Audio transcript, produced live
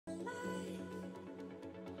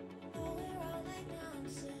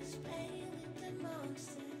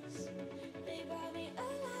chances. They brought me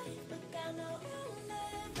alive, but got no alibi.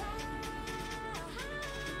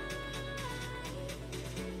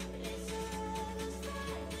 It's a rebel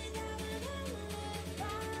start without an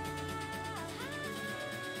alibi.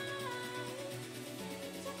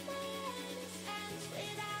 Took my innocence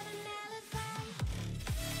without an alibi.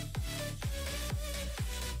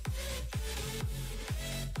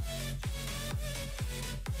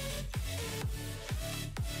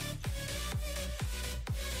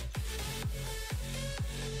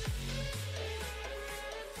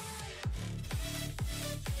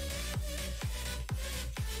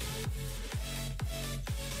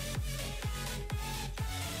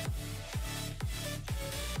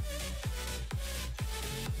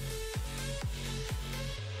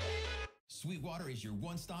 Sweetwater is your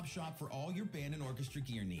one-stop shop for all your band and orchestra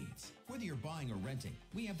gear needs. Whether you're buying or renting,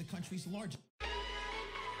 we have the country's largest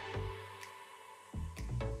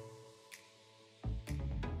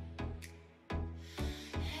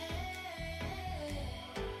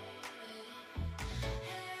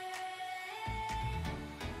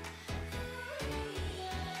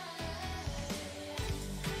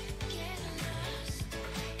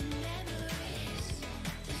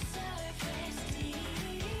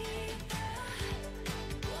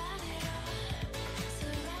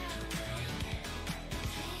Surrounding,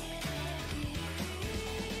 feel it.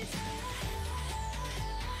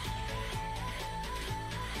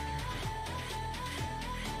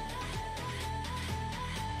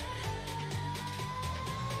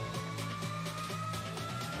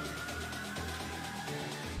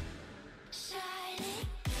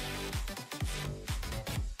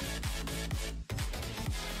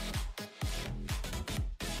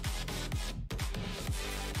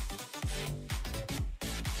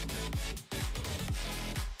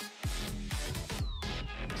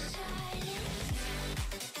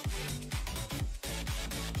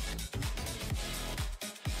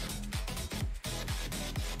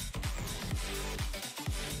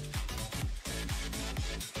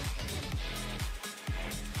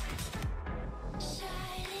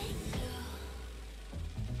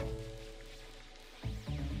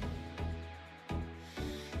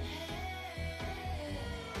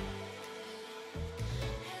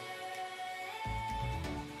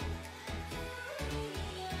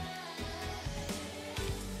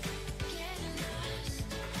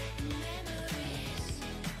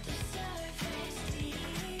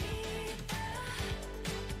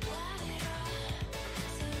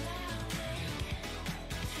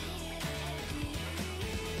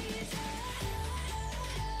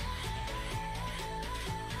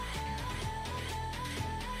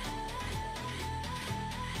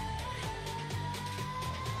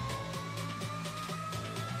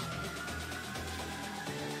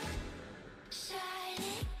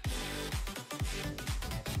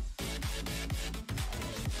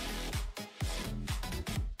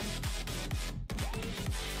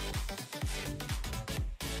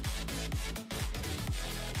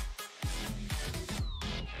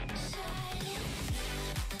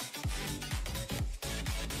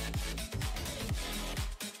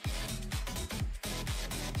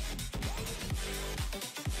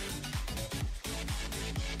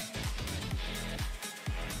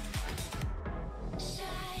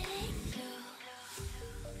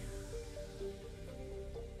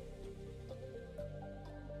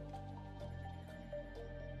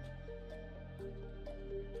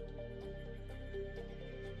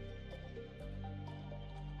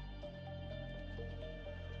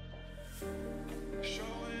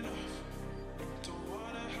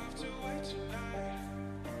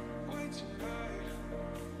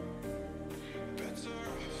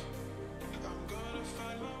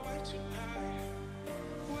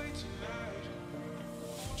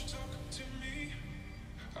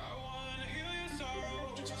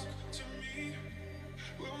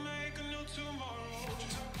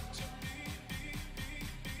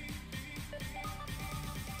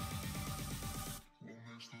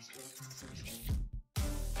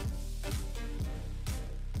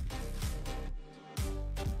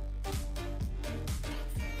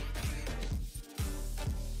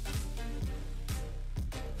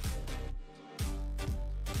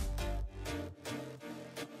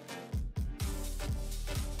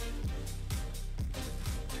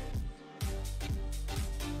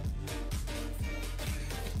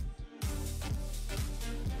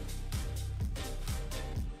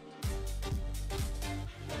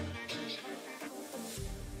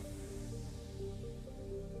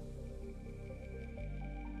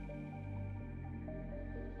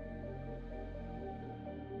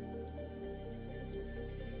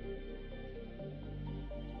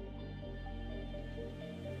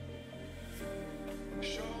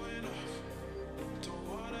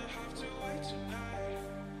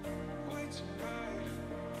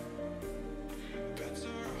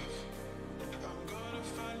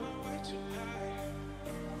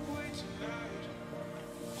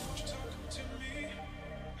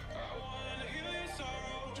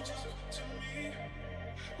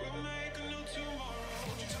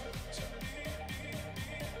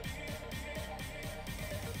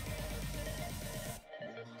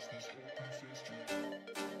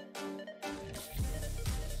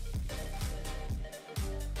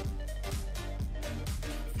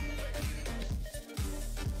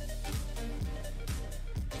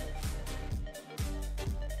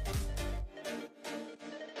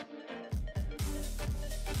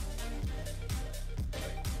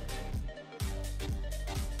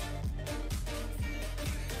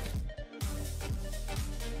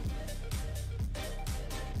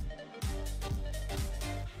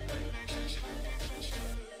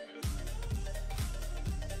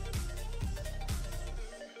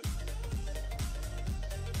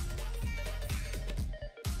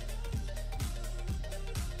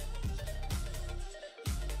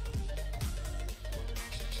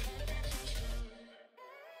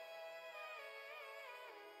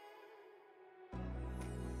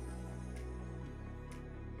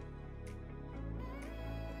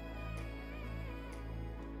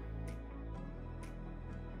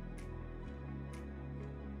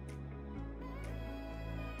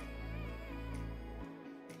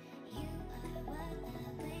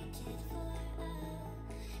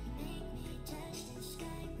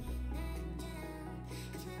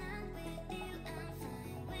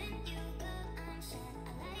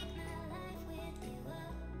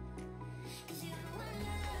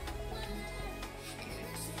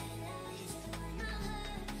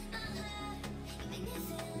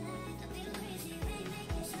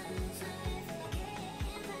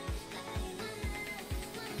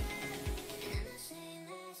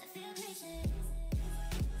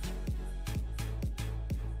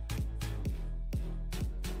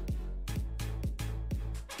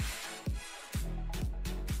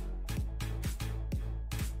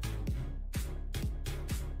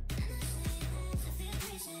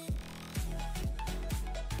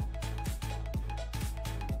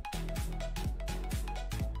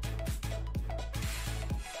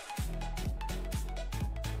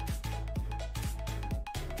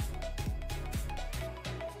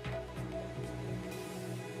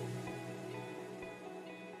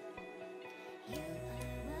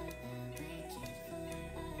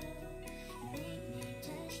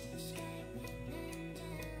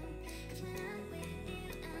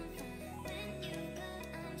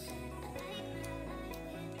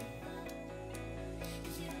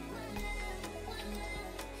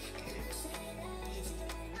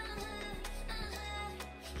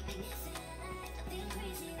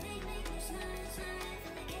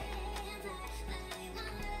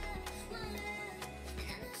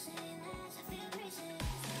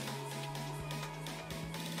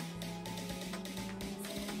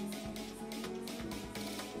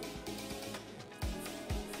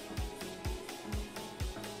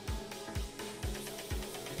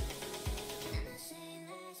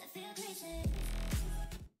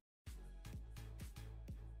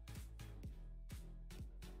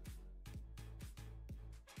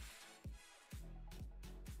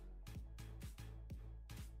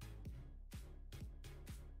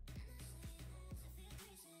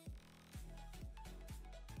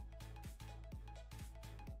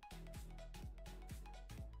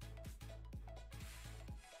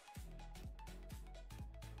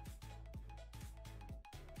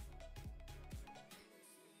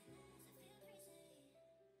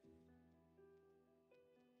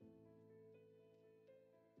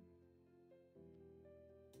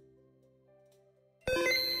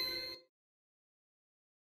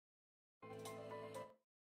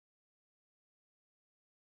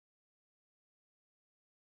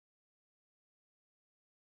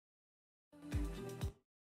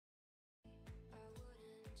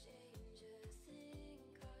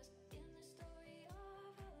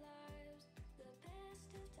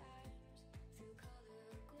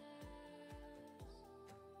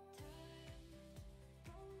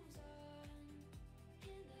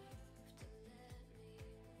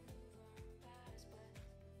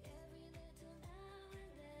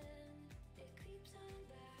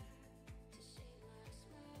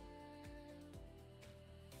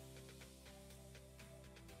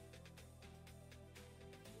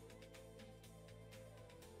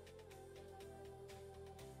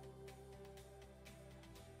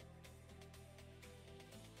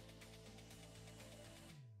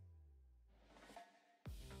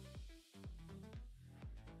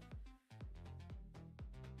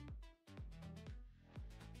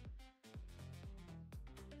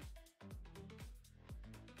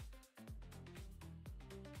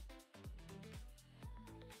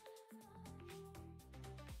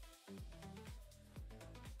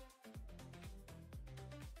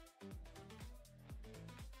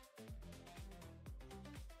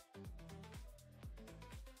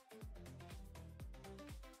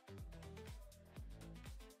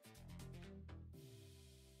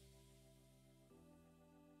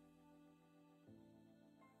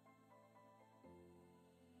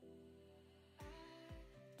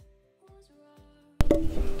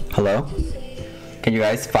 Hello? Can you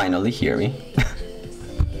guys finally hear me?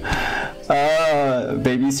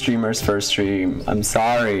 Baby streamer's first stream. I'm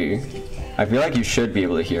sorry. I feel like you should be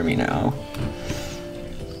able to hear me now.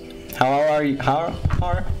 How are you? How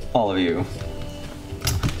are all of you?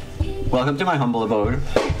 Welcome to my humble abode.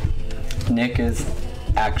 Nick is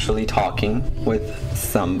actually talking with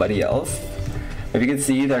somebody else. If you can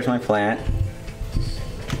see, there's my plant.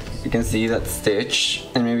 You can see that Stitch,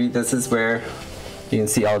 and maybe this is where you can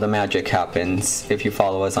see all the magic happens if you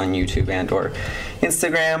follow us on YouTube and or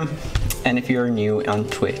Instagram. And if you're new on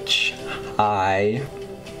Twitch, hi.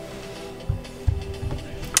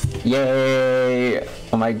 Yay!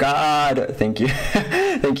 Oh my god, thank you.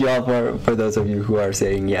 Thank you all for those of you who are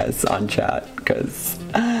saying yes on chat, because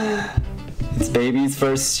it's baby's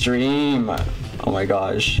first stream. Oh my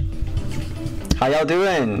gosh. How y'all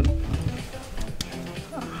doing?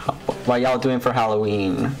 What y'all doing for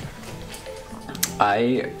Halloween?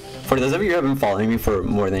 For those of you who have been following me for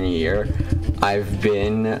more than a year, I've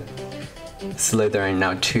been Slytherin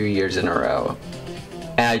now 2 years in a row.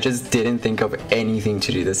 And I just didn't think of anything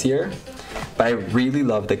to do this year. But I really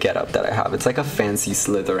love the getup that I have. It's like a fancy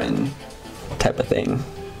Slytherin type of thing.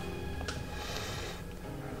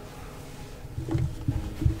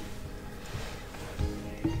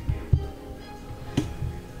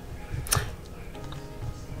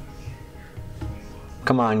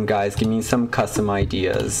 Come on, guys, give me some custom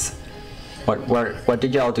ideas. What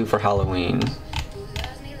did y'all do for Halloween?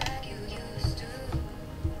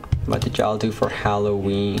 What did y'all do for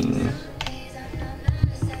Halloween?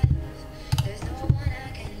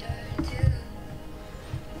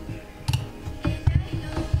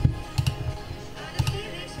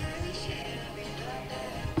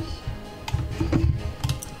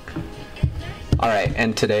 Alright,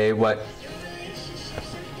 and today what?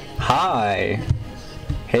 Hi!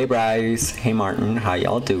 Hey Bryce, hey Martin, how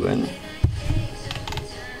y'all doing?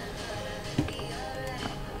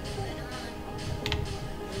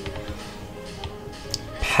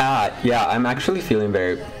 Pat, yeah, I'm actually feeling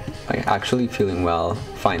feeling well,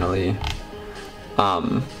 finally.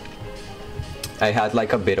 I had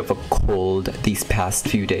like a bit of a cold these past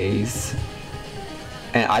few days.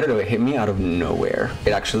 And I don't know, it hit me out of nowhere.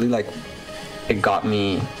 It actually it got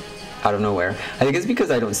me out of nowhere. I think it's because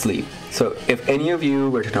I don't sleep. So if any of you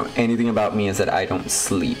were to know anything about me, is that I don't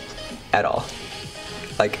sleep at all.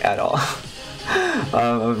 Like at all.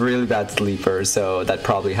 I'm a really bad sleeper, so that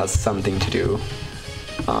probably has something to do.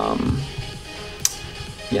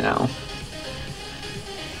 You know.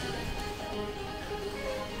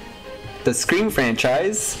 The Scream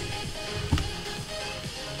franchise.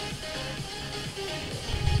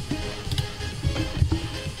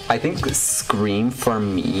 I think Scream for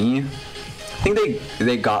me, I think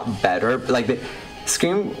they got better. Like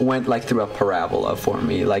Scream went like through a parabola for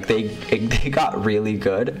me. Like they got really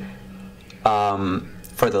good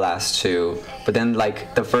for the last two, but then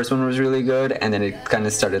like the first one was really good, and then it kind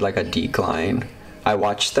of started like a decline. I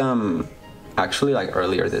watched them actually like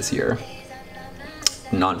earlier this year,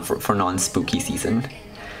 for non-spooky season.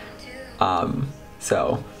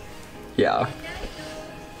 So yeah.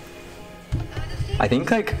 I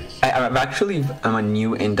think like I'm a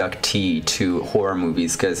new inductee to horror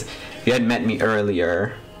movies, because if you had met me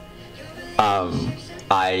earlier,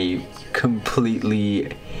 I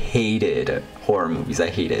completely hated horror movies.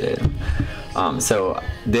 I hated it. So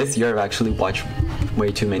this year I've actually watched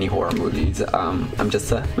way too many horror movies. I'm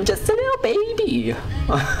just a little baby.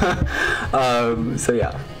 So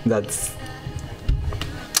yeah, that's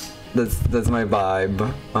my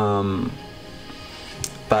vibe.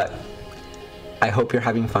 But I hope you're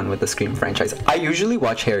having fun with the Scream franchise. I usually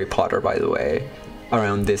watch Harry Potter, by the way,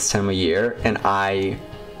 around this time of year, and I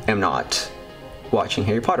am not watching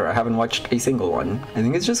Harry Potter. I haven't watched a single one. I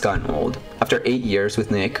think it's just gotten old. After 8 years with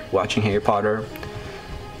Nick watching Harry Potter,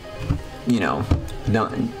 you know,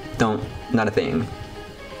 not a thing.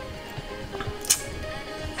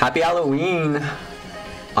 Happy Halloween,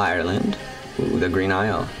 Ireland. Ooh, the Green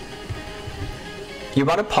Isle. You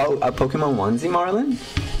bought a Pokemon onesie, Marlon?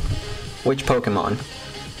 Which Pokemon?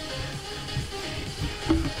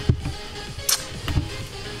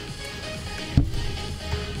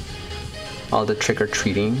 All the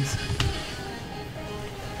trick-or-treatings.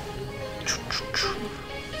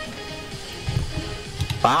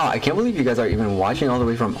 Wow, I can't believe you guys are even watching all the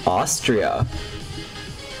way from Austria.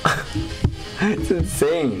 It's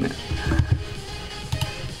insane.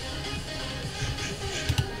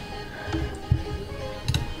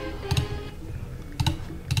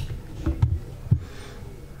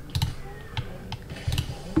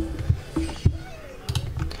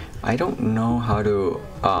 I don't know how to,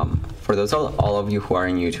 for those all of you who are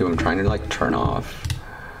in YouTube, I'm trying to like turn off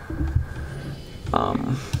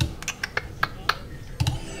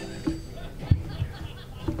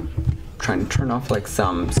trying to turn off like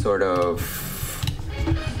some sort of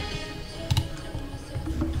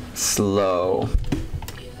slow,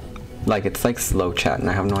 like it's like slow chat, and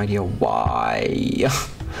I have no idea why. I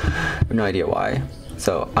have no idea why.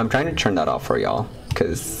 So I'm trying to turn that off for y'all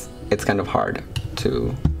because it's kind of hard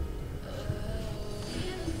to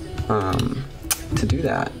do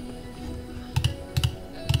that.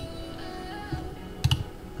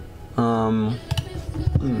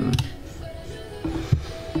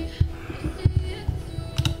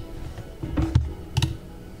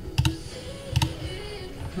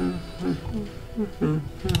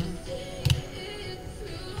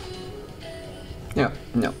 Yeah,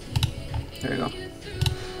 no. There you go.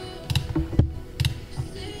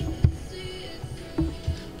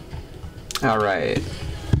 All right.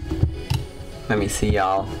 Let me see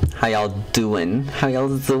y'all. How y'all doing? How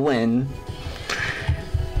y'all doing?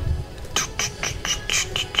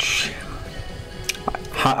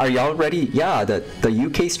 Are y'all ready? Yeah, the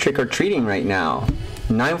UK's trick-or-treating right now.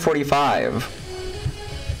 9:45.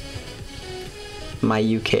 My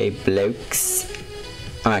UK blokes.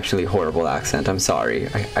 I'm actually horrible at accent. I'm sorry.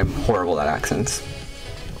 I'm horrible at accents.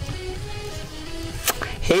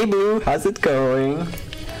 Hey boo, how's it going?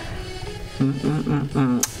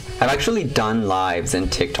 I've actually done lives in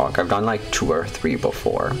TikTok. I've done like 2 or 3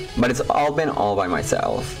 before, but it's all been all by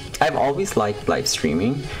myself. I've always liked live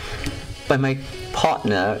streaming, but my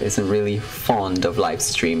partner isn't really fond of live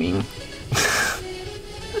streaming.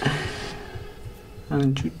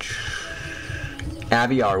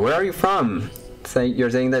 Aviar, where are you from?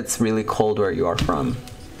 You're saying that it's really cold where you are from.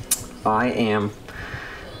 I am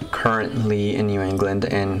currently in New England,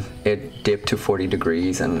 and it dipped to 40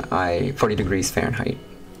 degrees, and 40 degrees Fahrenheit,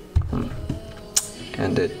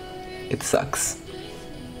 and it sucks.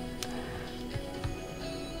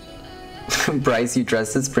 Bryce, you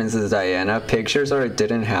dressed as Princess Diana. Pictures or it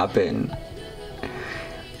didn't happen.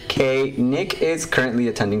 Okay, Nick is currently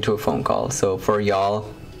attending to a phone call, so for y'all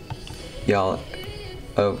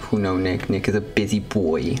who know Nick is a busy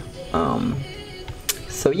boy.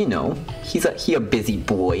 So you know, he a busy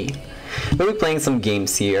boy. We'll be playing some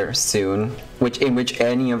games here soon, in which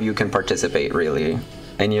any of you can participate. Really,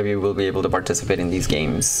 any of you will be able to participate in these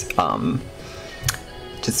games.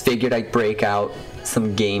 Just figured I'd break out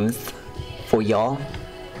some games for y'all.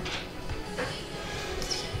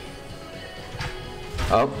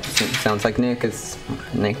 Oh, sounds like Nick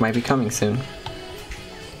might be coming soon.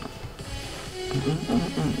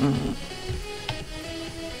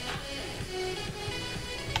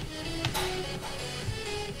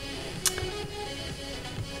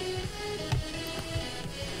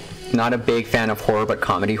 Not a big fan of horror, but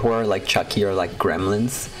comedy horror like Chucky or like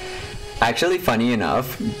Gremlins. Actually, funny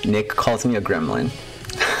enough, Nick calls me a gremlin.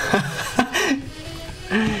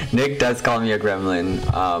 Nick does call me a gremlin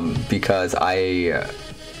because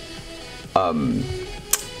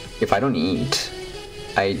if I don't eat,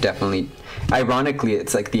 I definitely, ironically,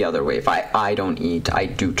 it's like the other way. If I don't eat, I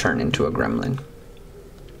do turn into a gremlin.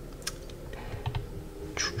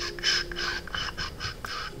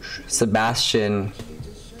 Sebastian,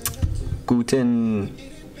 guten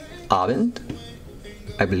Abend,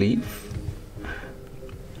 I believe.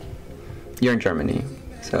 You're in Germany,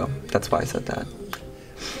 so that's why I said that.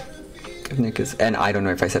 Nick is, and I don't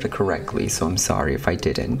know if I said it correctly, so I'm sorry if I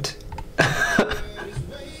didn't.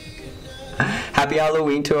 Happy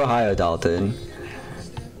Halloween to Ohio, Dalton.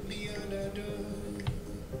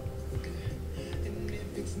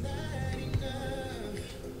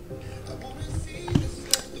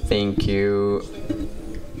 Thank you.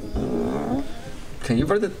 Thank you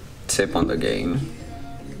for the tip on the game.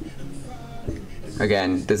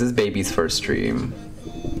 Again, this is baby's first stream.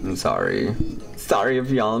 I'm sorry. Sorry if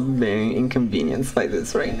y'all are being inconvenienced by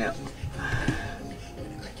this right now.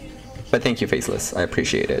 But thank you, Faceless. I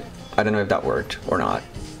appreciate it. I don't know if that worked or not.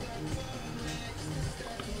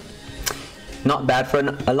 Not bad for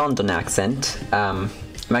a London accent. I'm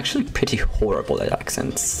actually pretty horrible at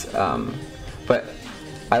accents. But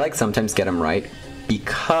I like sometimes get them right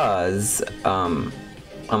because I'm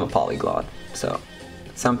a polyglot. So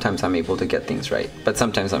sometimes I'm able to get things right, but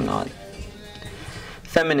sometimes I'm not.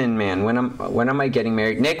 Feminine man, when am I getting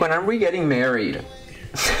married? Nick, when are we getting married?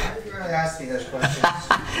 You're gonna ask me those questions.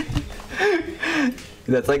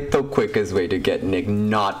 That's like the quickest way to get Nick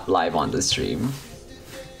not live on the stream.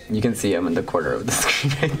 You can see him in the corner of the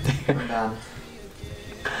screen right there. We're done.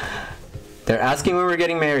 They're asking when we're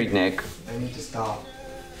getting married, Nick. I need to stop.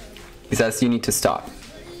 He says you need to stop.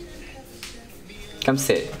 Come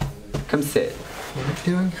sit. Come sit. What are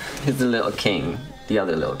you doing? He's the little king. The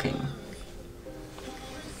other little king.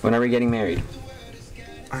 When are we getting married?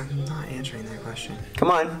 I'm not answering that question.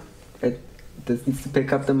 Come on. This needs to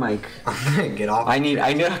pick up the mic. I'm gonna get off. I need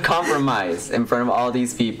a compromise in front of all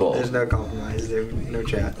these people. There's no compromise. There's no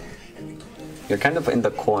chat. You're kind of in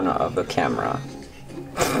the corner of the camera.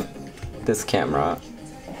 This camera.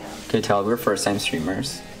 Can you tell we're first-time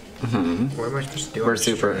streamers? What am I supposed to do? We're on the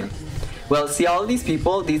super. stream? Well, see all of these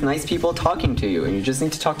people, these nice people talking to you, and you just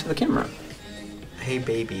need to talk to the camera. Hey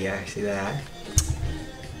baby, I see that.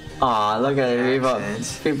 Aw, look at it.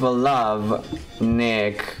 Accents. People love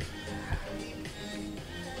Nick.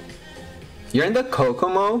 You're in the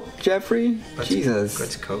Kokomo, Jeffrey? Jesus.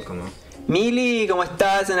 What's Kokomo? Mili, ¿cómo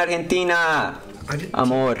estás en Argentina? I didn't-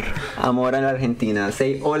 Amor en Argentina.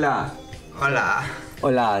 Say hola. Hola.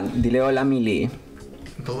 Hola, dile hola, Mili.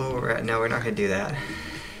 No, we're not gonna do that.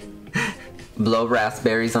 Blow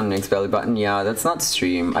raspberries on Nick's belly button. Yeah, that's not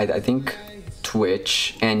stream. I think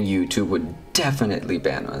Twitch and YouTube would definitely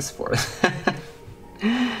ban us for that.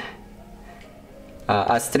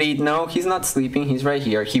 Astrid, no, he's not sleeping. He's right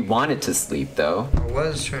here. He wanted to sleep though. I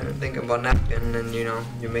was trying to think about napping, and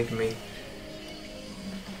you're making me.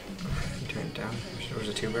 Turn it down. There was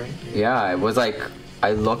a tube, right? Yeah, it was like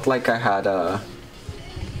I looked like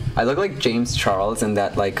I looked like James Charles in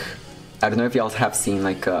that, like, I don't know if y'all have seen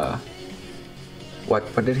like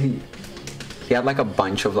what did he had like a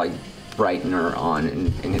bunch of like brightener on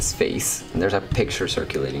in his face, and there's a picture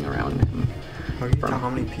circulating around him. How do you tell how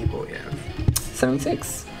many people you have?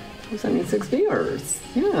 76 viewers.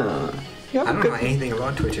 Yeah. You have I a don't good- know anything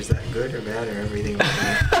about Twitch. Is that good or bad or everything?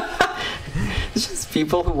 It's just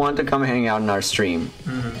people who want to come hang out in our stream.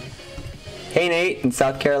 Hey Nate in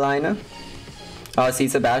South Carolina. See,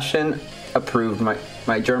 Sebastian approved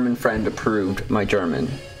my German friend approved my German.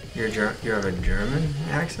 You have a German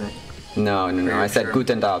accent? No. Very I said true.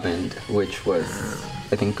 Guten Abend, which was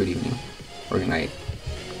I think good evening or good night.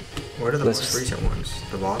 What are the Let's most just- recent ones?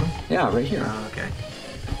 The bottom? Yeah, right here. Oh, okay.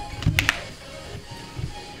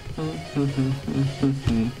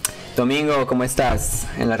 Domingo, ¿cómo estás?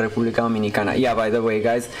 En la República Dominicana. Yeah, by the way,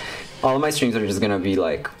 guys, all of my streams are just gonna be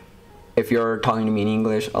like, if you're talking to me in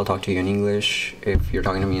English, I'll talk to you in English. If you're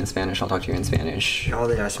talking to me in Spanish, I'll talk to you in Spanish. All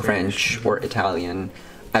the Spanish. French or Italian.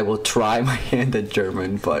 I will try my hand at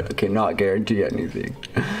German, but I cannot guarantee anything.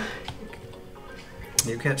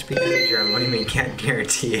 You can't speak any German. What do you mean can't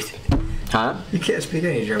guarantee it? Huh? You can't speak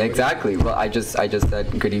any German. Exactly. Well, I just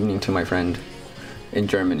said good evening to my friend in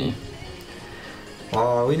Germany.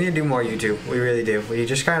 Oh, we need to do more YouTube. We really do. We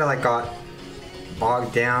just kind of like got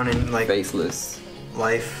bogged down in like Faceless.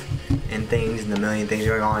 life and things and the million things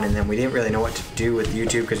going on, and then we didn't really know what to do with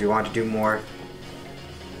YouTube because we wanted to do more.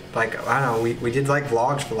 Like, I don't know, we did like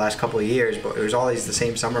vlogs for the last couple of years, but it was always the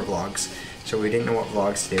same summer vlogs, so we didn't know what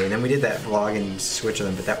vlogs to do. And then we did that vlog in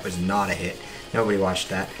Switzerland, but that was not a hit. Nobody watched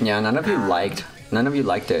that. Yeah, none of you liked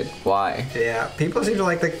it. Why? Yeah, people seem to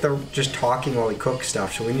like the just talking while we cook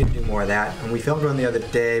stuff, so we need to do more of that. And we filmed one the other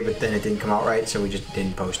day, but then it didn't come out right, so we just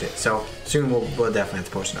didn't post it. So soon we'll definitely have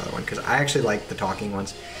to post another one, because I actually like the talking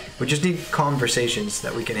ones. We just need conversations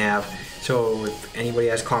that we can have. So if anybody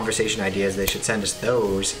has conversation ideas, they should send us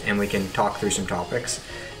those, and we can talk through some topics.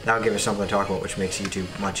 That'll give us something to talk about, which makes YouTube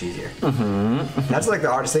much easier. That's like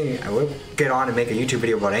the hardest thing. I would get on and make a YouTube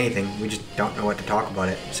video about anything. We just don't know what to talk about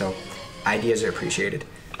it. So ideas are appreciated.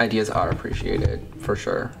 Ideas are appreciated, for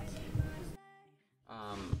sure.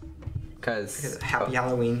 Because Happy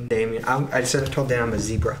Halloween, Damien. I just told Dan I'm a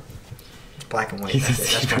zebra. It's black and white. He's a That's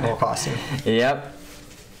it. That's my zebra. whole costume. Yep.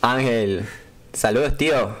 Ángel. Saludos,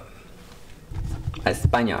 tío. A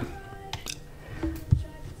España.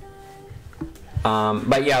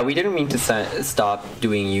 But yeah, we didn't mean to stop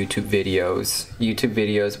doing YouTube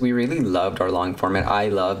videos. We really loved our long format. I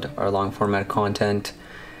loved our long format content.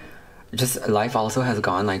 Just life also has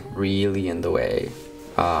gone like really in the way.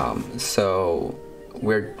 So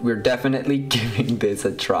we're definitely giving this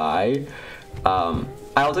a try. I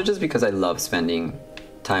also, just because I love spending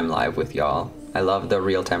time live with y'all. I love the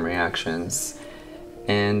real-time reactions.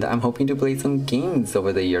 And I'm hoping to play some games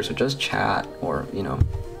over the years, or just chat, or, you know,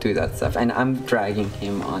 do that stuff. And I'm dragging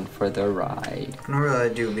him on for the ride. I don't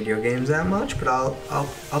really do video games that much, but I'll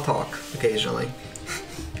talk occasionally.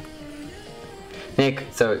 Nick,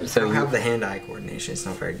 so I don't you have the hand-eye coordination. It's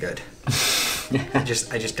not very good. I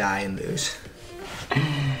just die and lose.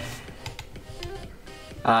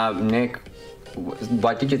 Nick,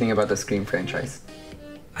 what did you think about the Scream franchise?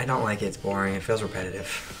 I don't like it. It's boring. It feels repetitive.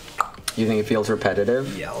 You think it feels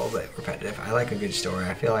repetitive? Yeah, a little bit repetitive. I like a good story.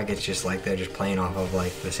 I feel like it's just like they're just playing off of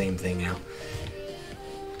like the same thing now.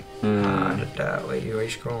 Wait, where are you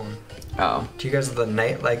scrolling? Oh. Do you guys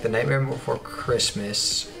like the Nightmare Before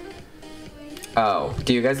Christmas? Oh.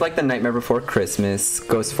 Do you guys like The Nightmare Before Christmas?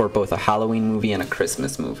 Goes for both a Halloween movie and a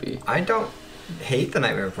Christmas movie. I don't hate The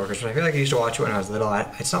Nightmare Before Christmas. I feel like I used to watch it when I was little.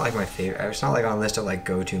 It's not like my favorite. It's not like on a list of like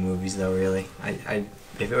go-to movies though. Really,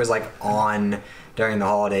 if it was like on during the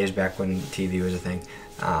holidays back when TV was a thing,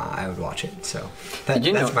 I would watch it. So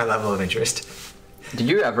that's my level of interest. Did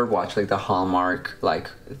you ever watch like the Hallmark like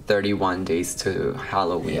 31 Days to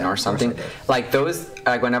Halloween or something? Like those,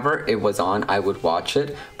 like whenever it was on, I would watch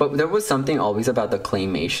it. But there was something always about the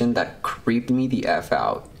claymation that creeped me the F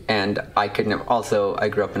out. And I could never. Also, I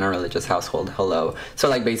grew up in a religious household. Hello. So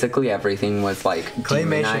like basically everything was like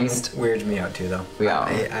claymation demonized. Weirds me out too, though. Yeah.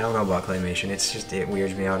 I don't know about claymation. It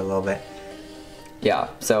weirds me out a little bit. Yeah.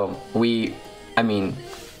 So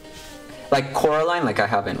like Coraline, like I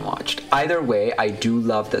haven't watched. Either way, I do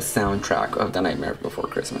love the soundtrack of The Nightmare Before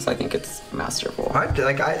Christmas. I think it's masterful.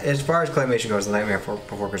 As far as claymation goes, The Nightmare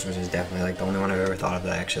Before Christmas is definitely like the only one I've ever thought of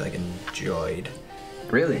that I actually like enjoyed.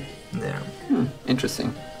 Really? Yeah.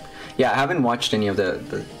 Interesting. Yeah, I haven't watched any of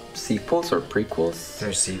the sequels or prequels.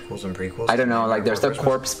 There's sequels and prequels. I don't know. Like there's the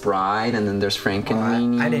Corpse Bride, and then there's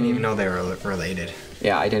Frankenweenie. I didn't even know they were related.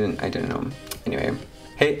 Yeah, I didn't know. Anyway,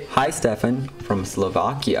 hey, hi Stefan from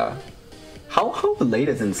Slovakia. How late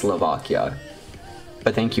is in Slovakia?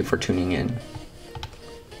 But thank you for tuning in.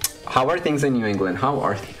 How are things in New England? How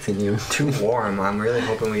are things in New England? Too warm. I'm really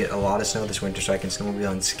hoping we get a lot of snow this winter so I can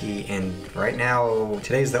snowmobile and ski. And right now,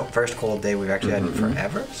 today's the first cold day we've actually had in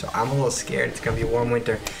forever. So I'm a little scared. It's going to be a warm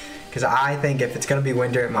winter. Because I think if it's going to be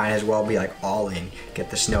winter, it might as well be like all in. Get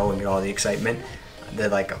the snow and get all the excitement. The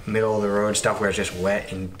like middle of the road stuff where it's just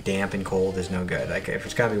wet and damp and cold is no good. Like if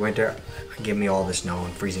it's going to be winter, give me all the snow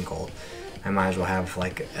and freezing cold. I might as well have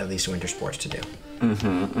like at least winter sports to do.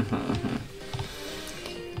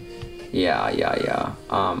 Yeah.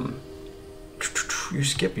 You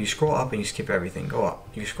scroll up and you skip everything. Go up.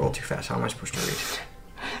 You scroll too fast. How am I supposed to read?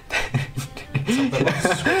 Something about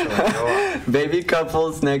Switzerland. Go up. Baby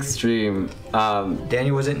couples next stream.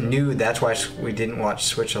 Daniel wasn't nude. That's why we didn't watch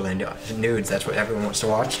Switzerland. Nudes. That's what everyone wants to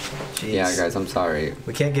watch. Jeez. Yeah, guys, I'm sorry.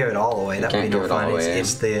 We can't give it all away. That would be no fun.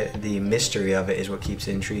 It's away. the mystery of it is what keeps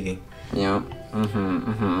it intriguing. Yeah.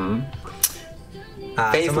 Someone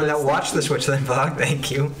that watched the Switzerland vlog,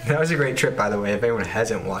 thank you. That was a great trip, by the way. If anyone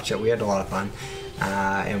hasn't watched it, we had a lot of fun.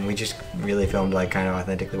 And we just really filmed like kind of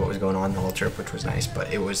authentically what was going on the whole trip, which was nice,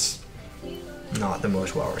 but it was not the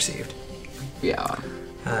most well received. Yeah.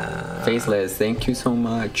 Faceless, thank you so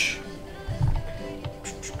much.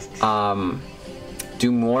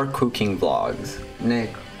 Do more cooking vlogs.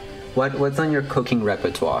 Nick, what's on your cooking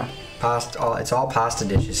repertoire? It's all pasta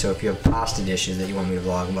dishes, so if you have pasta dishes that you want me to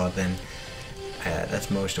vlog about, then that's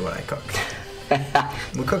most of what I cook.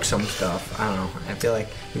 We cook some stuff. I don't know. I feel like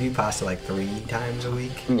we do pasta like 3 times a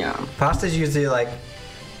week. Yeah. Pasta's usually like,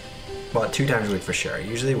 2 times a week for sure.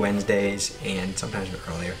 Usually Wednesdays and sometimes a bit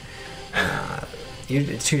earlier.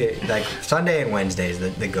 It's 2 days, like Sunday and Wednesdays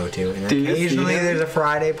the go-to. And then occasionally there's a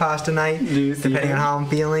Friday pasta night, depending on how I'm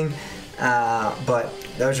feeling. But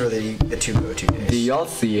those were the 2 go-to days. Do y'all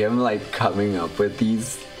see him like coming up with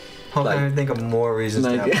these? I'm trying to think of more reasons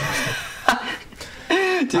to have pasta.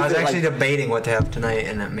 I was actually debating what to have tonight,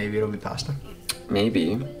 and that maybe it'll be pasta.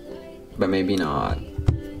 Maybe, but maybe not.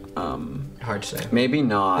 Hard to say. Maybe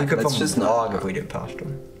not. We could Let's film a just vlog not. if we did pasta.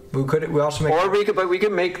 We also make. Or we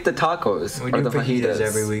could make the tacos. We or do the fajitas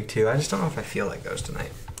every week too. I just don't know if I feel like those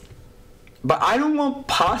tonight. But I don't want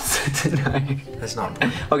pasta tonight. That's not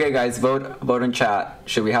important. Okay, guys, vote in chat.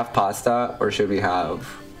 Should we have pasta or should we have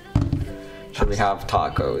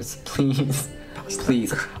tacos? Please.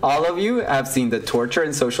 Please. All of you have seen the torture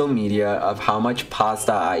in social media of how much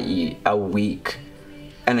pasta I eat a week.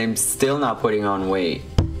 And I'm still not putting on weight.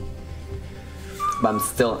 But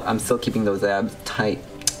I'm still keeping those abs tight.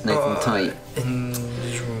 Nice and tight. And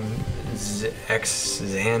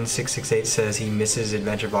Zan668 says he misses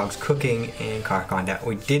Adventure Vlogs cooking and car content.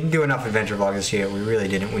 We didn't do enough Adventure Vlogs this year. We really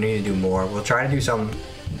didn't. We need to do more. We'll try to do some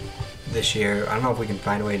this year. I don't know if we can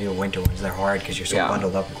find a way to do winter ones. They're hard because you're so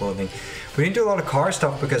bundled up with clothing. We didn't do a lot of car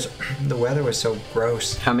stuff because the weather was so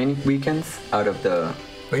gross. How many weekends out of the...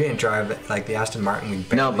 We didn't drive like the Aston Martin.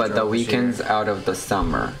 No, but the weekends out of the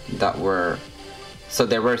summer that were... So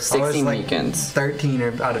there were 16 weekends.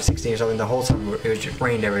 13 out of 16 or something. The whole summer it was just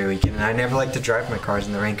rained every weekend, and I never like to drive my cars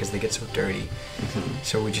in the rain because they get so dirty.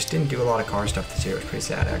 So we just didn't do a lot of car stuff this year. It was pretty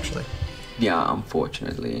sad, actually. Yeah,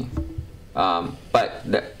 unfortunately. But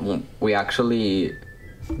we actually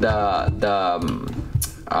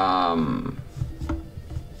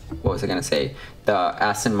what was I gonna say? The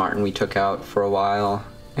Aston Martin we took out for a while,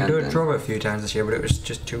 Drove it a few times this year, but it was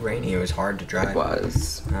just too rainy. It was hard to drive. It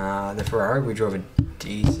was. The Ferrari, we drove a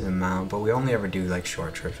decent amount, but we only ever do like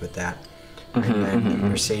short trips with that. And then the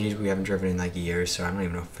Mercedes, we haven't driven in like years, so I don't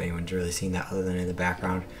even know if anyone's really seen that other than in the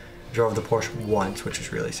background. Drove the Porsche once, which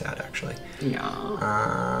was really sad actually.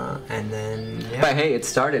 Yeah. And then yeah. But hey, it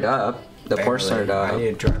started up. The Porsche started up. I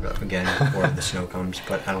need to drive it up again before the snow comes,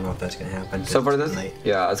 but I don't know if that's gonna happen. So for those, late.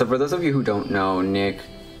 so for those of you who don't know, Nick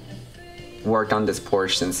worked on this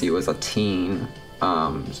Porsche since he was a teen.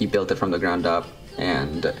 He built it from the ground up,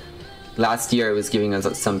 and last year it was giving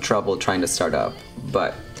us some trouble trying to start up,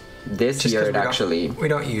 but this year it actually we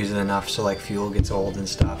don't use it enough, so like fuel gets old and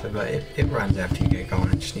stuff, but it runs after you get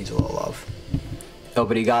going. It just needs a little love.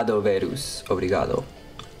 Obrigado, Verus. Obrigado.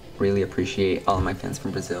 Really appreciate all of my fans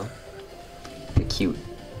from Brazil. They're cute.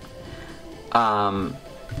 Hello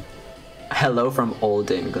from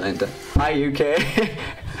Old England. Hi, UK.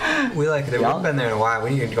 We like it. We haven't been there in a while.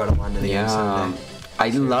 We need to go to London again someday. I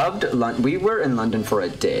loved London. We were in London for a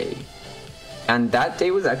day, and that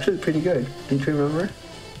day was actually pretty good. Don't you remember?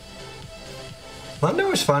 London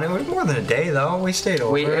was fun. It was more than a day though. We stayed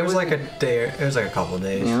over. It was like a day. It was like a couple of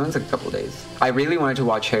days. Yeah, it was like a couple of days. I really wanted to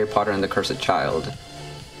watch Harry Potter and the Cursed Child,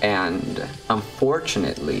 and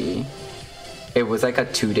unfortunately, it was like a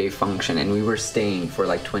 2-day function, and we were staying for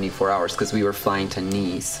like 24 hours because we were flying to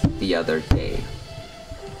Nice the other day.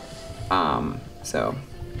 So,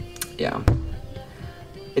 yeah.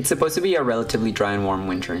 It's supposed to be a relatively dry and warm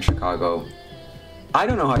winter in Chicago. I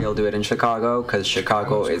don't know how you'll do it in Chicago, because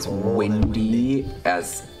Chicago is windy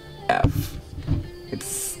as F.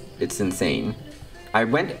 It's insane. I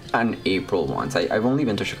went in April once. I've only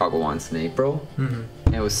been to Chicago once in April.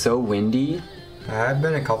 And it was so windy. I've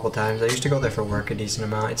been a couple times. I used to go there for work a decent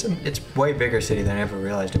amount. It's way bigger city than I ever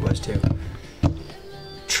realized it was too.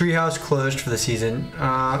 Treehouse closed for the season.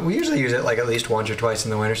 We usually use it like at least once or twice in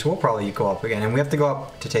the winter, so we'll probably go up again. And we have to go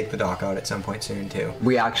up to take the dock out at some point soon too.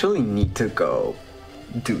 We actually need to go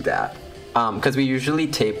do that. Because we usually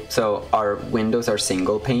tape, so our windows are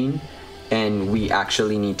single pane, and we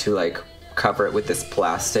actually need to like cover it with this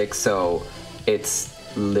plastic so it's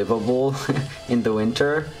livable in the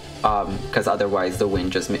winter. Because otherwise the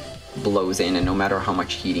wind just blows in, and no matter how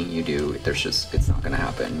much heating you do, it's not gonna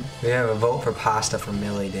happen. We have a vote for pasta from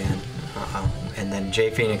Millie, Dan. And then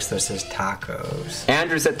Jay Phoenix says tacos.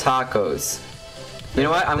 Andrew said tacos. You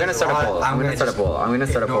know what? I'm gonna start a poll. I'm gonna start a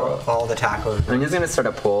poll. All the tacos. I'm just gonna start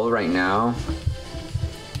a poll right now,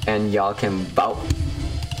 and y'all can vote.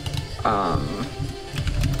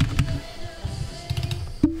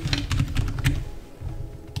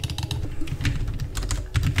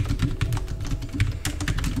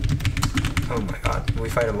 Oh my god, we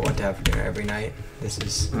fight about what to have for dinner every night. This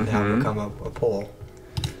is now become a poll.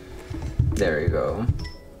 There you go.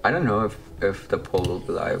 I don't know if the poll will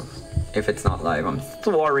be live. If it's not live, I'm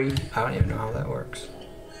sorry. I don't even know how that works.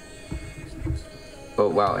 Oh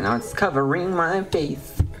wow, now it's covering my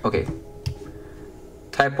face. Okay.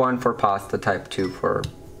 Type 1 for pasta, type 2 for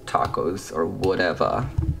tacos, or whatever.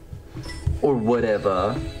 Or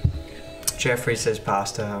whatever. Jeffrey says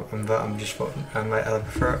pasta. I'm just voting. I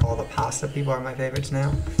prefer all the pasta people are my favorites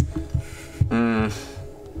now.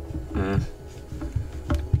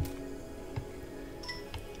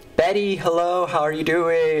 Betty, hello, how are you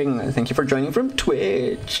doing? Thank you for joining from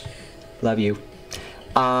Twitch. Love you.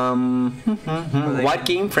 What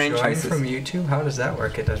game franchises? From YouTube? How does that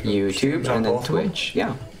work? It does YouTube and then Twitch.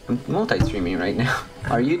 Yeah, I'm multi-streaming right now.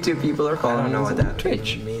 Our YouTube people are following I don't know what that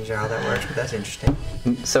Twitch. means or how that works, but that's interesting.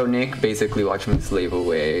 So Nick basically watched me slave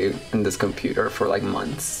away in this computer for like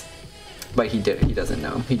months. But he doesn't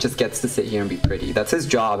know. He just gets to sit here and be pretty. That's his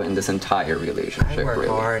job in this entire relationship. I work really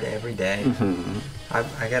hard every day.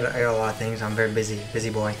 I got a lot of things. I'm very busy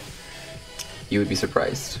boy. You would be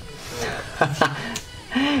surprised.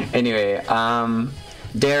 Anyway,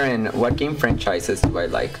 Darren, what game franchises do I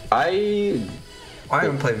like? I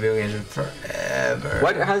haven't played video games in forever.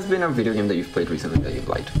 What has been a video game that you've played recently that you've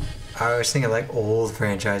liked? I was thinking like old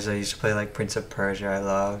franchises. I used to play like Prince of Persia. I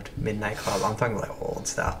loved Midnight Club. I'm talking like old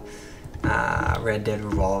stuff. Red Dead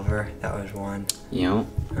Revolver. That was one. Yeah.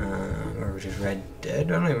 Or just Red Dead. I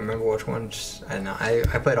don't even remember which one. I don't know. I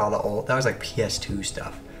played all the old. That was like PS2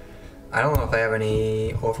 stuff. I don't know if I have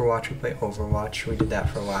any Overwatch. We played Overwatch. We did that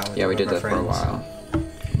for a while. Yeah, we did that for a while.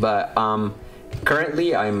 But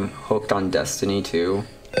currently I'm hooked on Destiny 2.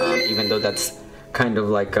 Even though that's kind of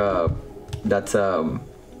like right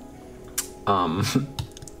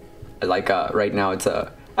now it's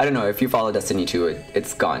I don't know if you follow Destiny 2,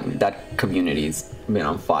 it's gone. That community's been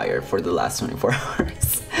on fire for the last 24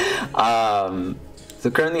 hours. So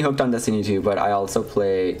currently hooked on Destiny 2, but I also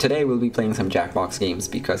play... Today we'll be playing some Jackbox games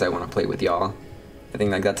because I want to play with y'all. I think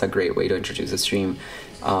like that's a great way to introduce a stream.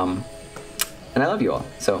 And I love you all.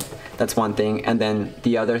 So that's one thing. And then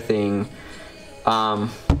the other thing,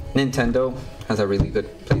 Nintendo has a really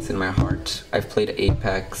good place in my heart. I've played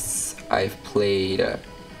Apex. I've played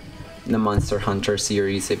the Monster Hunter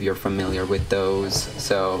series, if you're familiar with those.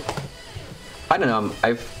 So I don't know.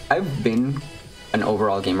 I've been an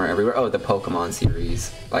overall gamer everywhere. Oh, the Pokemon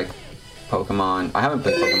series, like Pokemon. I haven't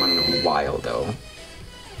played Pokemon in a while though.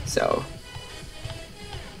 So,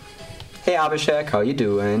 hey Abhishek, how you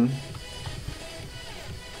doing?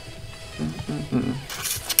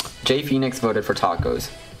 Jay Phoenix voted for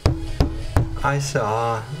tacos. I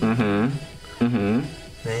saw. Man.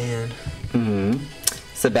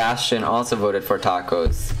 Sebastian also voted for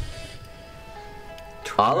tacos.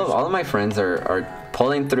 All of my friends are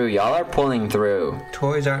pulling through. Y'all are pulling through.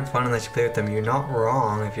 Toys aren't fun unless you play with them. You're not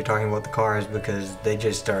wrong if you're talking about the cars, because they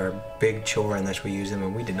just are a big chore unless we use them,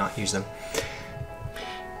 and we did not use them.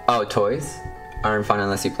 Oh, toys aren't fun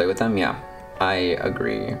unless you play with them? Yeah, I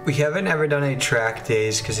agree. We haven't ever done any track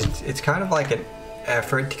days because it's kind of like an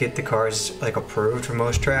effort to get the cars like approved for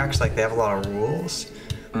most tracks. Like they have a lot of rules.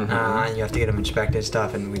 And you have to get them inspected and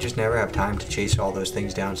stuff, and we just never have time to chase all those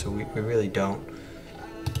things down, so we really don't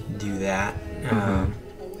do that.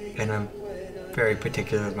 And I'm very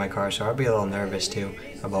particular with my car, so I'll be a little nervous too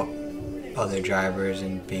about other drivers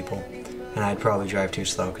and people, and I'd probably drive too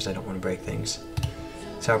slow because I don't want to break things,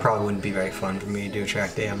 so it probably wouldn't be very fun for me to do a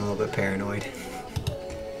track day. I'm a little bit paranoid.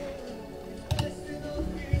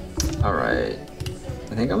 Alright,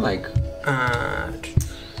 I think I'm like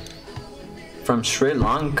from Sri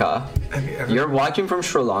Lanka. You're watching from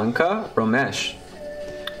Sri Lanka? Romesh,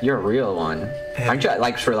 you're a real one. Aren't you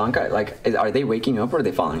like Sri Lanka? Like, are they waking up or are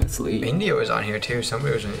they falling asleep? India was on here too.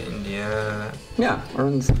 Somebody was in India. Yeah, we're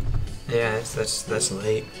in the, Yeah, that's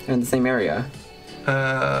late. in the same area.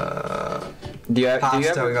 Do you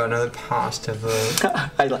Pasta, ever, we got another pasta vote.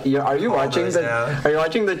 are you watching those the out. Are you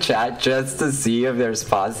watching the chat just to see if there's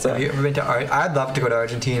pasta? Have you ever been to I'd love to go to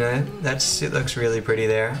Argentina. It looks really pretty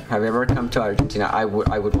there. Have you ever come to Argentina? I would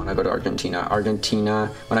want to go to Argentina. Argentina,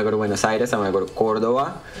 when I go to Buenos Aires, I want to go to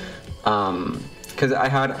Cordoba. Because I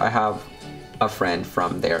have a friend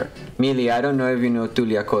from there. Mili, I don't know if you know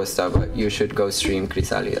Tulia Costa, but you should go stream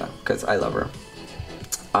Crisalida, because I love her.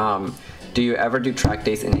 Do you ever do track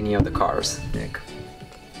days in any of the cars, Nick?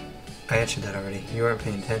 I answered that already. You weren't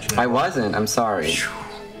paying attention. I wasn't, I'm sorry.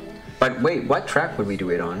 But wait, what track would we do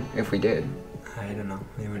it on if we did? I don't know.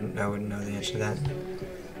 I wouldn't know the answer to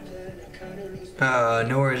that.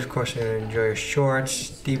 No worries, of course, I enjoy your shorts.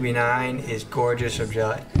 DB9 is gorgeous.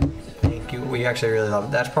 Thank you. We actually really love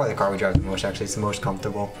it. That's probably the car we drive the most, actually. It's the most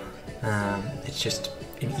comfortable. It's just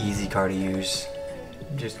an easy car to use.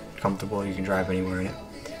 Just comfortable. You can drive anywhere in it.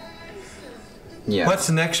 Yeah. What's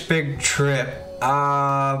the next big trip?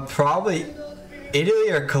 Probably Italy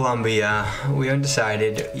or Colombia. We haven't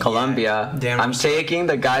decided. Colombia. Yeah. I'm taking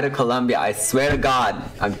the guy to Colombia. I swear to God,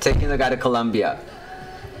 I'm taking the guy to Colombia.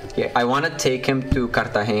 Yeah, I want to take him to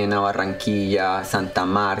Cartagena, Barranquilla, Santa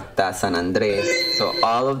Marta, San Andres. So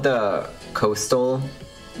all of the coastal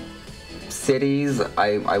cities,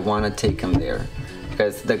 I want to take him there.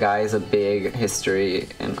 Because the guy is a big history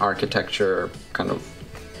and architecture kind of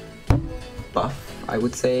buff, I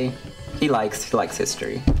would say. He likes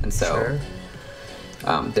history, and so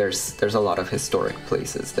there's a lot of historic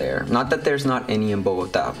places there. Not that there's not any in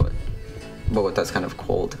Bogota, but Bogota's kind of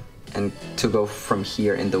cold, and to go from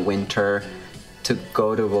here in the winter to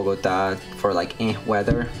go to Bogota for like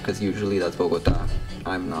weather, because usually that's Bogota,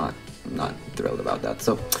 I'm not thrilled about that.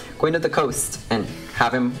 So going to the coast and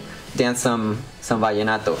have him dance some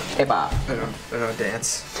vallenato. Epa. I don't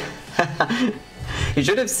dance. You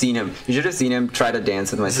should have seen him. You should have seen him try to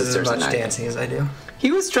dance with my sisters. This is as much and I. dancing as I do.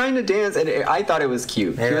 He was trying to dance, and I thought it was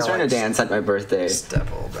cute. Maybe He was I trying to like dance at my birthday. Step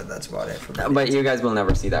a little bit. That's about it for me. But you guys will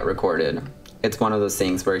never see that recorded. It's one of those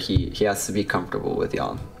things where he has to be comfortable with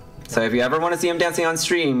y'all. So if you ever want to see him dancing on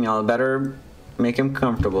stream, y'all better make him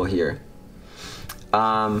comfortable here.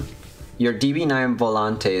 Your DB9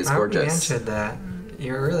 Volante is I already gorgeous. answered that.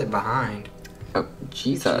 You're really behind. Oh,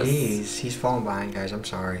 Jesus. Jeez, he's falling behind, guys. I'm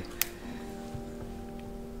sorry.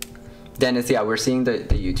 Dennis, yeah, we're seeing the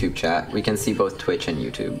YouTube chat. We can see both Twitch and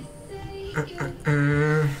YouTube.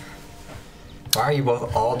 Why are you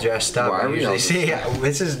both all dressed up? Why are I we usually all see.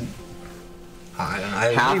 This is. I don't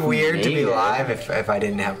know. It'd be weird to be naked. live if I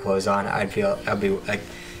didn't have clothes on. I'd be like.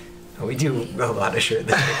 We do a lot of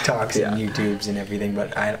shirtless TikToks Yeah. and YouTubes and everything,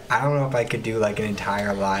 but I don't know if I could do like an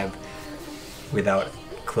entire live without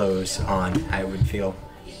clothes on. I would feel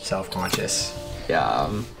self-conscious. Yeah.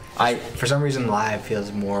 For some reason, live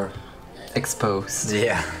feels more. Exposed.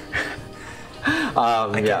 Yeah.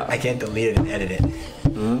 I can't delete it and edit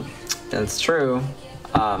it. That's true.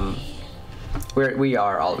 We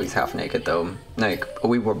are always half naked though. Like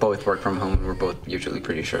we were both work from home. We're both usually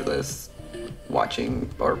pretty shirtless, watching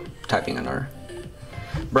or typing on our.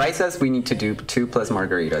 Bryce says we need to do 2 plus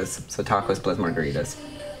margaritas. So tacos plus margaritas.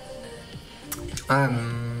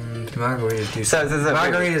 Margaritas do. So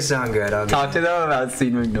Margaritas sound good. Talk to them about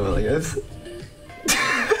Sweet Magnolias.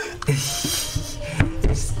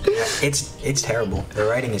 It's terrible. The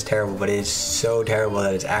writing is terrible, but it is so terrible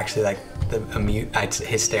that it's actually like it's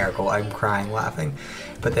hysterical. I'm crying laughing.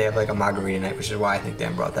 But they have like a margarita night, which is why I think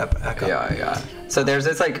Dan brought that back up. Yeah. So there's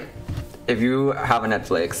this like, if you have a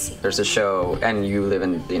Netflix, there's a show, and you live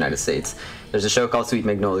in the United States, there's a show called Sweet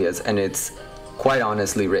Magnolias, and it's quite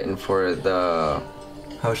honestly written for the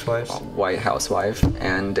Housewives. White housewife,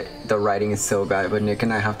 and the writing is so bad, but Nick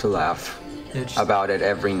and I have to laugh about it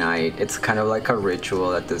every night. It's kind of like a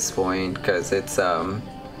ritual at this point, because it's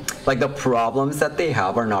like the problems that they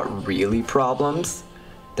have are not really problems,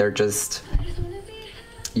 they're just,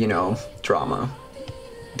 you know, drama.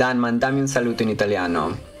 Dan, mandami un saluto in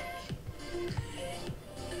italiano.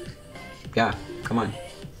 Yeah, come on.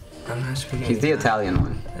 I'm not speaking. He's the Italian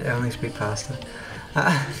one. I only speak pasta.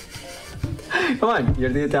 Come on,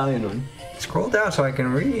 you're the Italian one. Scroll down so I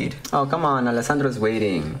can read. Oh, come on, Alessandro's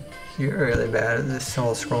waiting. You're really bad at this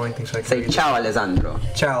whole scrolling thing so I can Say read. ciao, Alessandro.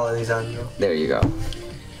 Ciao, Alessandro. There you go.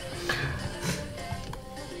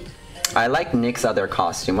 I like Nick's other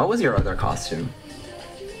costume. What was your other costume?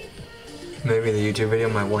 Maybe the YouTube video,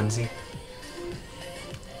 my onesie.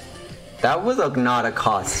 That was not a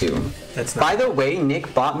costume. That's not. By the way,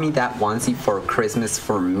 Nick bought me that onesie for Christmas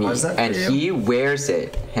for me. Was that for and you? he wears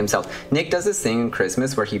it himself. Nick does this thing in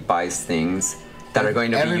Christmas where he buys things that are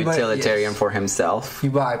going to be Everybody- utilitarian yes. for himself.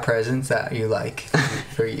 You buy presents that you like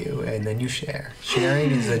for you, and then you share.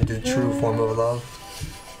 Sharing is the true form of love.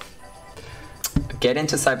 Get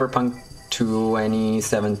into Cyberpunk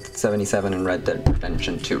 2077 and Red Dead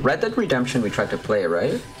Redemption 2. Red Dead Redemption we tried to play,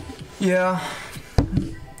 right? Yeah.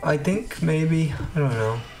 I think maybe. I don't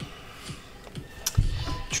know.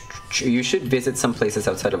 You should visit some places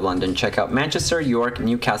outside of London. Check out Manchester, York,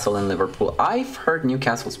 Newcastle, and Liverpool. I've heard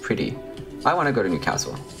Newcastle's pretty. I want to go to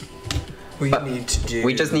Newcastle. We But need to do.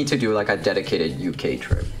 We just need to do like a dedicated UK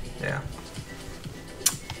trip. Yeah.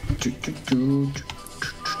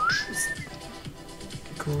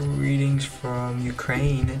 Greetings from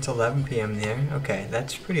Ukraine. It's 11 p.m. there. Okay,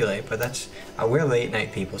 that's pretty late, but that's we're late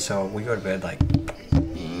night people, so we go to bed like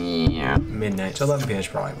Yeah. midnight. So 11 p.m. is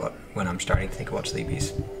probably when I'm starting to think about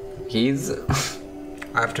sleepies. He's...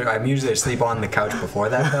 I'm usually asleep on the couch before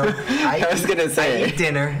that though. I was gonna say. I eat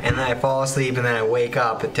dinner and then I fall asleep and then I wake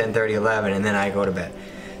up at 10:30, 11, and then I go to bed.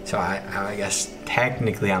 So I guess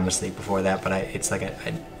technically I'm asleep before that, but it's like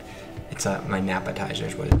my nap appetizer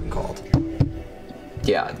is what it's been called.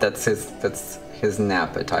 Yeah, that's his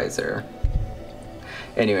appetizer.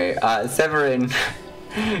 Anyway, Severin,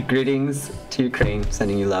 greetings to Ukraine,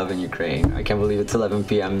 sending you love in Ukraine. I can't believe it's 11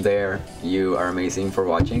 p.m. there. You are amazing for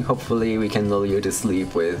watching. Hopefully we can lull you to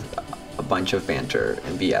sleep with a bunch of banter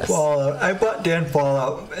and BS. Fallout. I bought Dan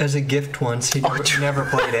Fallout as a gift once. He never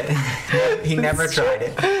played it. He never tried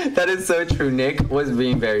it. That is so true. Nick was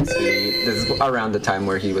being very sweet. This is around the time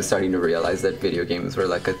where he was starting to realize that video games were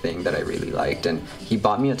like a thing that I really liked, and he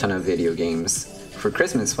bought me a ton of video games for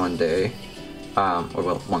Christmas one day.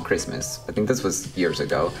 One Christmas. I think this was years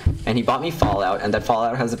ago. And he bought me Fallout, and that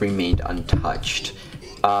Fallout has remained untouched.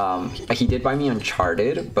 He did buy me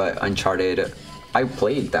Uncharted, but Uncharted, I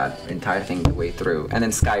played that entire thing the way through. And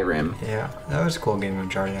then Skyrim. Yeah, that was a cool game,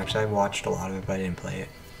 Uncharted. Actually, I watched a lot of it, but I didn't play it.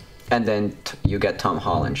 And then you get Tom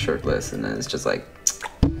Holland shirtless, and then it's just like,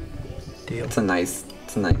 Deal. it's a nice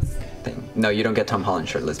thing. No, you don't get Tom Holland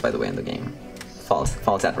shirtless, by the way, in the game.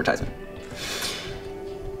 False advertisement.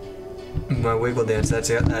 My wiggle dance. That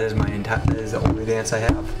is the only dance I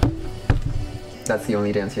have. That's the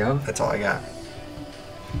only dance you have? That's all I got.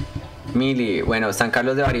 Mili, bueno, San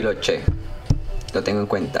Carlos de Bariloche. Lo tengo en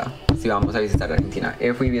cuenta. Si vamos a visitar Argentina.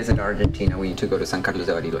 If we visit Argentina, we need to go to San Carlos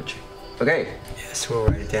de Bariloche. Okay. Yes, we'll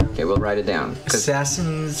write it down. Okay, we'll write it down.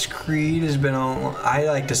 Assassin's Creed has been on. I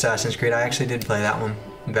liked Assassin's Creed. I actually did play that one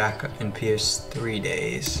back in PS3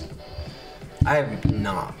 days. I have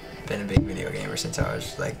not been a big video gamer since I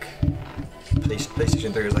was like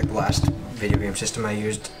PlayStation 3 was like the last video game system I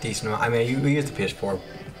used decent amount. I mean, we used the PS4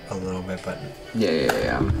 a little bit, but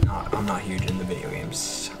Yeah. I'm not huge in the video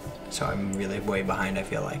games, so I'm really way behind. I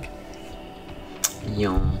feel like.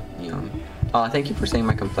 Yum. Thank you for saying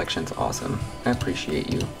my complexion's awesome. I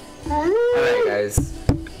appreciate you. Alright, guys.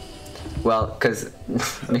 Well, because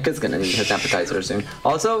Nick is gonna need his appetizer soon.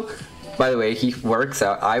 Also, by the way, he works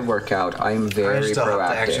out. I work out. I'm very I still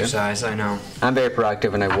proactive. have to exercise, I know. I'm very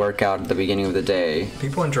proactive and I work out at the beginning of the day.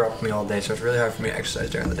 People interrupt me all day, so it's really hard for me to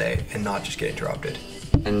exercise during the day and not just get interrupted.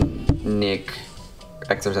 And Nick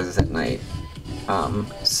exercises at night.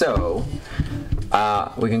 So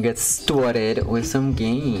we can get started with some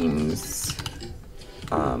games.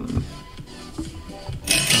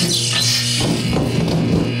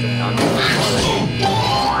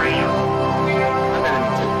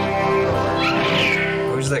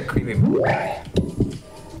 Who's that creepy guy?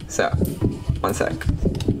 So, one sec.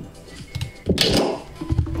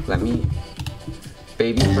 Let me.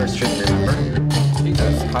 Baby first stream, remember?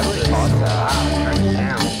 Because how do I pause that? Turn it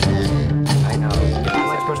down. I know. How am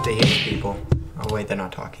I supposed to hit people? Oh wait, they're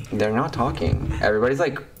not talking. They're not talking. Everybody's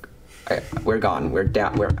like, we're gone. We're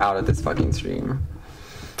down. We're out of this fucking stream.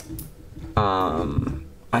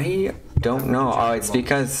 I don't know. Oh, it's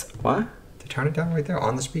because what? They turn it down right there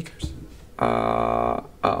on the speakers. Oh.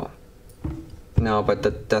 No, but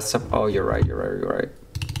the desktop. Oh, you're right. I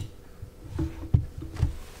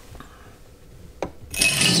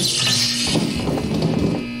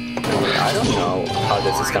don't know how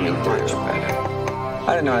this is coming through.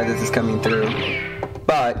 I don't know how this is coming through,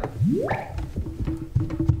 but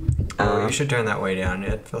You should turn that way down.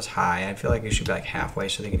 It feels high. I feel like you should be like halfway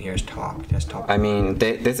so they can hear us talk. Desktop. I mean,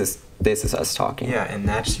 this is us talking. Yeah, and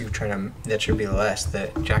that's you trying to. That should be less. The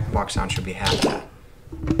Jack in the Box sound should be half that.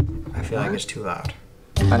 I feel like it's too loud.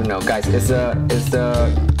 I don't know, guys. Is the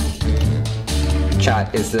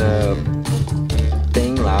chat, is the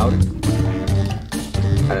thing loud?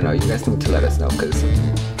 I don't know. You guys need to let us know, because I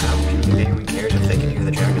don't think anyone cares if they can hear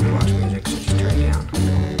the Jack in the Box music, so just turn it down.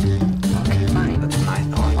 okay, fine. That's my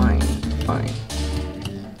thought. Fine.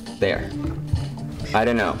 There. I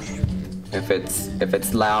don't know. If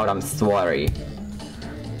it's loud, I'm sorry.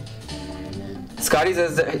 Scotty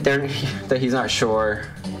says that he's not sure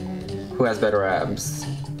who has better abs.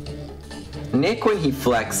 Nick when he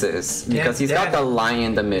flexes, because he's got the line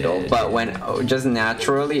in the middle, but when just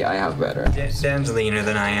naturally, I have better. Dan's leaner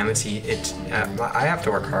than I am. I have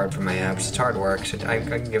to work hard for my abs. It's hard work, so I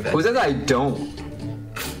can give that. Who says I don't?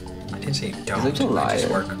 I didn't say you don't. You're such a I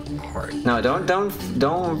just liar. work hard. No, don't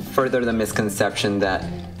further the misconception that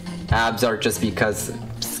abs are just because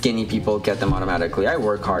skinny people get them automatically. I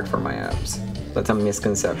work hard for my abs. That's a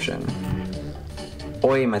misconception.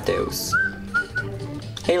 Oi, Mateus.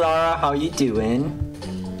 Hey, Laura, how you doing?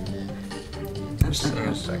 It's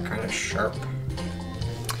kind of sharp.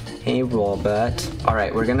 Hey, Robert. All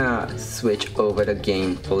right, we're gonna switch over to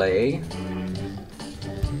gameplay.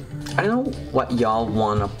 I don't know what y'all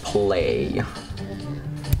wanna play.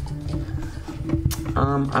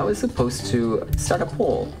 I was supposed to start a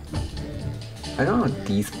poll. I don't know if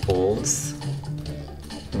these polls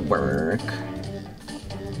work.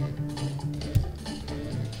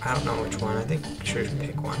 I don't know which one. I think you should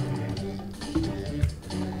pick one.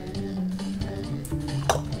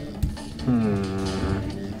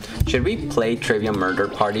 Should we play Trivia Murder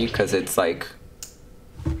Party? Because it's like...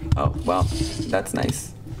 Oh, well, that's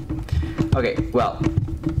nice. Okay, well.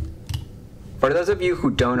 For those of you who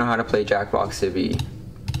don't know how to play Jackbox TV,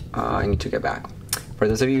 I need to get back. For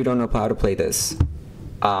those of you who don't know how to play this,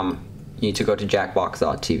 you need to go to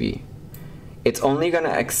jackbox.tv. It's only gonna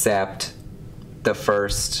accept the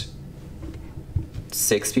first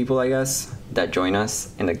 6 people, I guess, that join us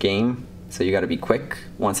in the game. So you gotta be quick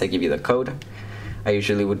once I give you the code. I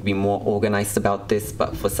usually would be more organized about this,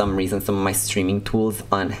 but for some reason some of my streaming tools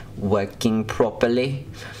aren't working properly.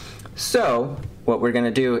 So what we're gonna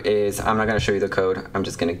do is, I'm not gonna show you the code, I'm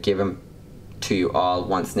just gonna give them to you all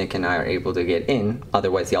once Nick and I are able to get in.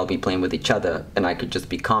 Otherwise y'all be playing with each other and I could just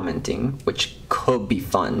be commenting, which could be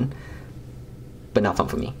fun, but not fun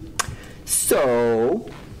for me. So,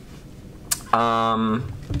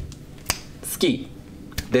 Ski.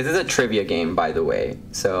 This is a trivia game, by the way,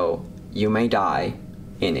 so you may die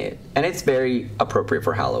in it. And it's very appropriate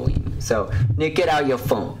for Halloween. So, Nick, get out your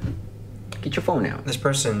phone. Get your phone out. This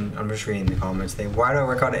person, I'm just reading the comments, why do I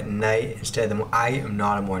work out at night instead of the I am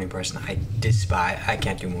not a morning person. I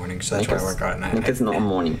can't do mornings, so that's why I work out at night. Nick is not a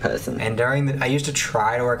morning person. And I used to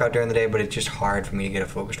try to work out during the day, but it's just hard for me to get a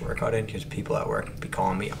focused workout in because people at work be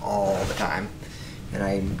calling me all the time. And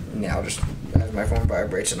I now just, as my phone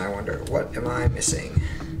vibrates, and I wonder, what am I missing?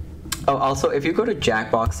 Oh, also, if you go to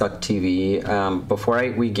jackbox.tv, before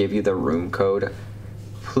we give you the room code,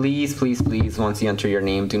 please, once you enter your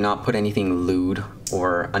name, do not put anything lewd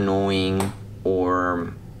or annoying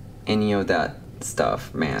or any of that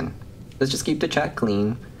stuff, man. Let's just keep the chat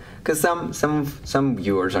clean. because some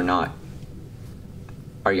viewers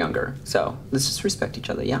are younger, so let's just respect each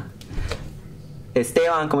other. Yeah.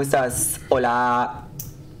 Esteban, ¿cómo estás? Hola.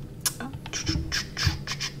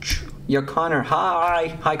 You're Connor.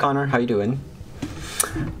 Hi Connor. How you doing?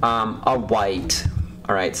 A white.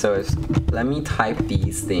 All right. So let me type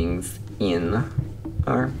these things in,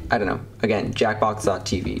 or I don't know. Again,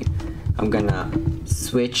 jackbox.tv. I'm gonna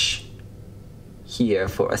switch here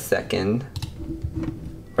for a second,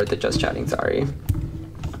 or the just chatting. Sorry.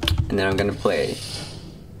 And then I'm gonna play.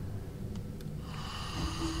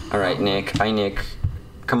 All right, Nick. Hi, Nick.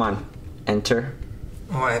 Come on, enter.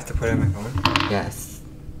 Oh, I have to put it in my phone? Yes.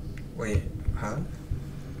 Wait, huh?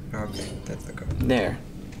 Okay, that's the code. There.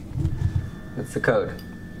 That's the code.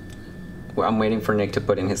 Well, I'm waiting for Nick to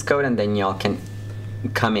put in his code, and then y'all can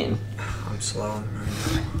come in. I'm slow.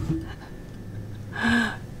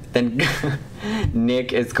 Then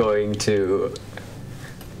Nick is going to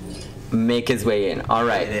make his way in. All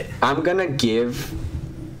right. I'm gonna give.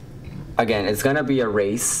 Again, it's gonna be a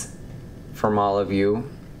race from all of you,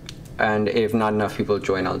 and if not enough people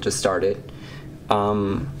join, I'll just start it.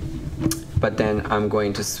 But then I'm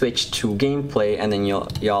going to switch to gameplay, and then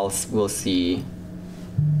y'all will see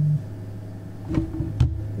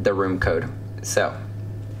the room code. So,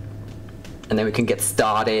 and then we can get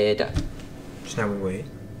started. So now we wait.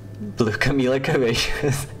 Blue Camila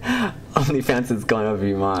Cabello's OnlyFans is gonna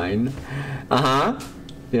be mine.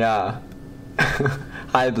 Yeah.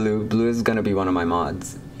 Hi, Blue. Blue is gonna be one of my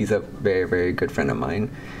mods. He's a very, very good friend of mine.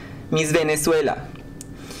 Miss Venezuela.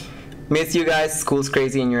 Miss you guys. School's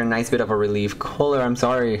crazy and you're a nice bit of a relief. Kohler, I'm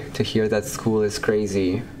sorry to hear that school is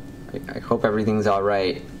crazy. I hope everything's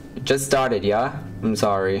alright. Just started, yeah? I'm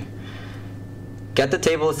sorry. Get the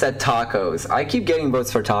table set tacos. I keep getting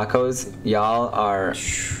votes for tacos. Y'all are...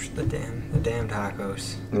 The damn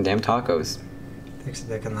tacos. The damn tacos. It's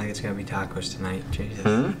looking like it's gonna be tacos tonight. Jesus.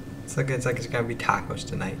 Hmm? It's like it's gonna be tacos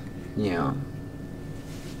tonight. Yeah.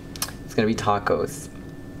 It's gonna be tacos.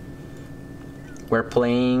 We're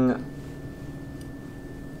playing...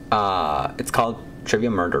 it's called Trivia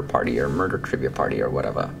Murder Party or Murder Trivia Party or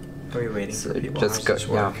whatever. Are you waiting So for people? just How's this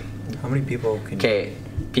work? yeah. How many people can Okay,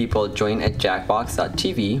 people join at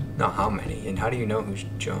jackbox.tv No, how many? And how do you know who's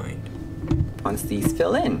joined? once these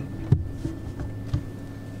fill in.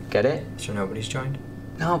 Get it? So nobody's joined?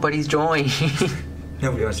 Nobody's joined.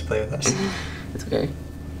 Nobody wants to play with us. It's okay.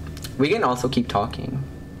 We can also keep talking.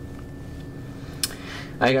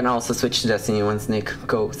 I can also switch to Destiny once Nick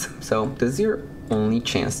goes. So this is your only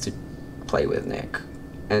chance to play with Nick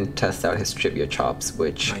and test out his trivia chops,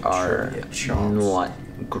 which My are trivia chops. not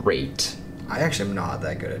great. I actually am not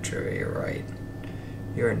that good at trivia, you're right.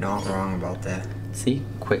 You're not wrong about that. See?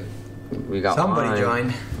 Quick. We got Somebody one.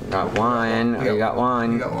 joined. We got one. We got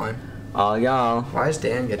one. You got one. All y'all. Why does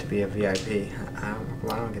Dan get to be a VIP? I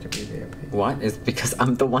don't get to be a VIP. What? It's because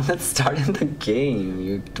I'm the one that started the game,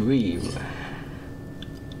 you dweeb.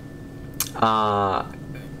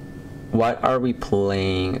 What are we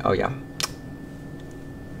playing? Oh yeah.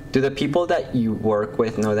 Do the people that you work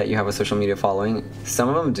with know that you have a social media following? Some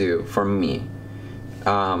of them do, for me.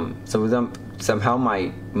 Some of them, somehow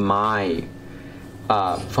my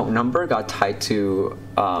phone number got tied to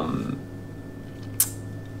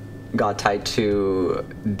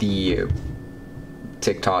the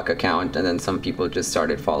TikTok account, and then some people just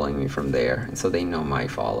started following me from there, and so they know my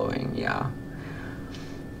following. Yeah,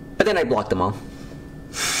 but then I blocked them all.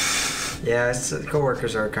 Yeah,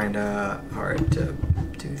 coworkers are kind of hard to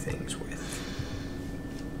do things with.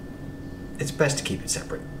 It's best to keep it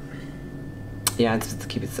separate. Yeah, it's just to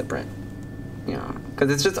keep it separate. Yeah,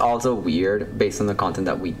 because it's just also weird based on the content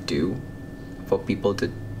that we do for people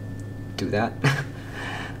to do that.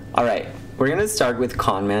 All right, we're gonna start with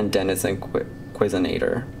Conman, Dennis, and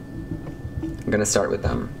Quizinator. I'm gonna start with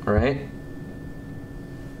them. All right.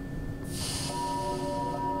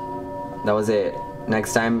 That was it.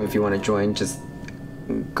 Next time, if you want to join, just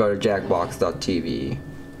go to jackbox.tv.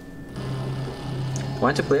 I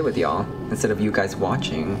wanted to play with y'all instead of you guys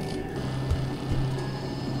watching.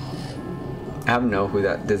 I have no who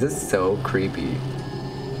that. This is so creepy.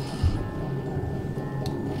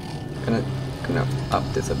 Gonna up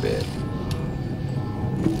this a bit.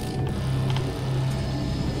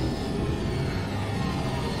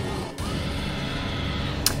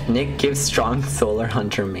 Nick gives strong Solar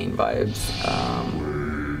Hunter main vibes.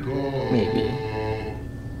 Maybe.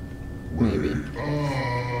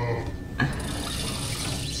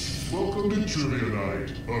 Welcome to Trivia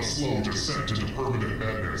Night, a slow descent into permanent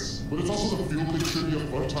madness. But it's also the feel-good trivia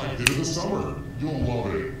fun time hit of the summer. You'll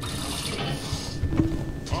love it.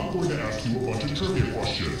 I'm going to ask you a bunch of trivia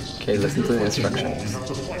questions. Okay, listen to the instructions. You have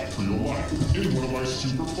to fight for your life in one of my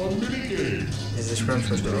super fun mini games. Is this room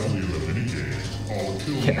supposed to Only be? the mini game. I'll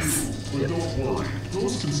kill Yes. you. But don't worry,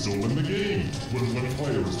 those can still win the game. When one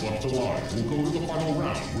player is left alive, we'll go to the final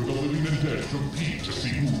round where the living and dead compete to see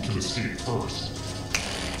who can escape first.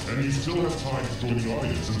 And you still have time to join the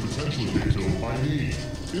audience and potentially get killed by me.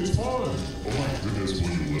 It's fun! Oh my goodness, will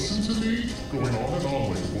you listen to me? Going on and on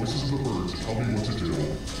like the voices of the birds to tell me what to do.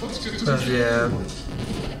 Let's get to the Yeah.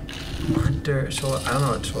 Hunter, Solar, I don't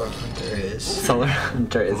know what Solar Hunter is. Solar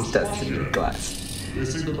Hunter is Destiny Glass. They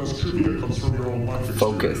say the best trivia comes from your own life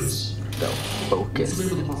Focus. experience. Though. What's Focus. the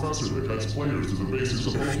name of the professor that guides players to the basics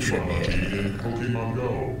of Pokemon hunting in Pokemon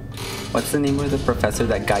Go? What's the name of the professor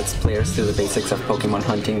that guides players through the basics of Pokemon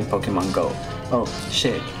hunting in Pokemon Go? Oh,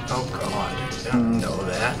 shit. Oh god, I don't know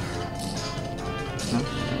that.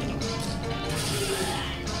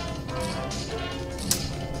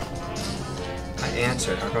 I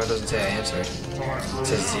answered. How come it doesn't say I answered? It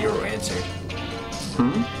says 0 answered.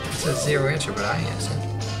 It says 0 answer, but I answered.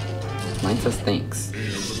 Mine says thanks.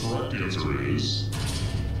 And the correct answer is...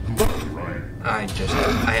 right. I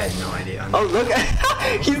had no idea. Oh, look!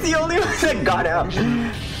 He's the only one that got out.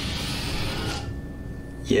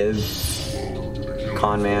 Yes.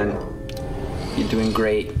 Con man. You're doing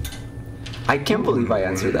great. I can't believe I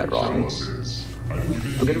answered that wrong.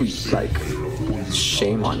 Look at me, like,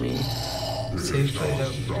 shame on me.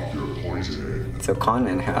 So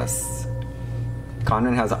Conman has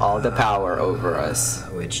all the power over us.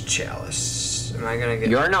 Which chalice? Am I gonna get?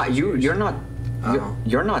 You're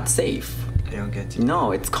not safe. I don't get to.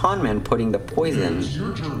 No, it's Conman putting the poison. It's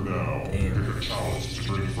your turn now. Damn. Pick a chalice to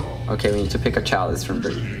drink from. Okay, we need to pick a chalice to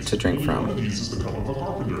drink One of from. these is the cup of a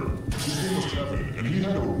carpenter. His name was Kevin, and he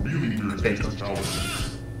had a really weird taste of chalice.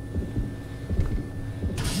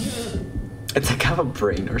 It's like I have a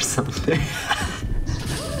brain or something.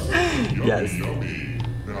 Yes. Yummy.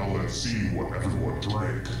 Now let's see what everyone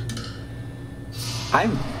drank.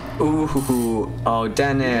 Oh,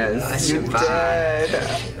 Dennis, I you survived.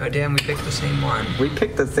 dead. Oh damn, we picked the same one. We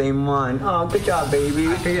picked the same one. Oh, good job, baby.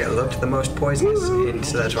 I figured it looked the most poisonous, and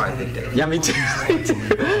so that's why I picked it. Yeah, me too. Me too.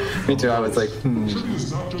 Me too. I was like, Trivia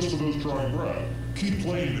is not just for those trying breath. Keep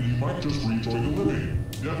playing and you might just rejoin the living.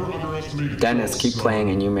 Never underestimate Dennis, keep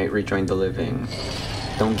playing and you may rejoin the living.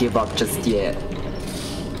 Don't give up just yet.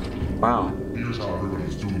 Wow. Here's how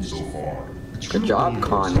everybody's doing so far. It's Good job, really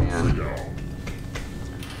Con tough Man. right now.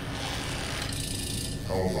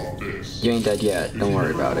 How about this? You ain't dead yet. Don't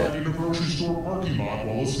worry about If it. you're in a grocery store parking lot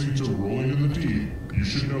while listening to Rolling in the Deep, you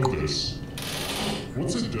should know this.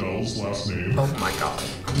 What's Adele's last name? Oh my god,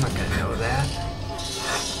 I'm not gonna know that.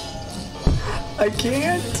 I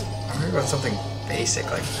can't. I'm gonna go with something basic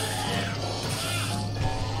like.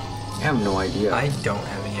 I have no idea. I don't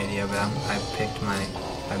have any idea, but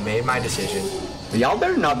I made my decision. Y'all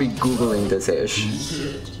better not be Googling this ish.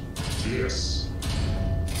 You picked this.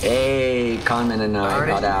 Hey, Conman and I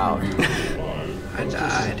got out. I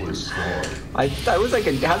died. I was like,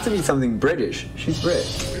 it has to be something British. She's Brit.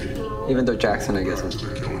 Even though Jackson, I guess.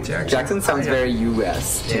 Jackson sounds very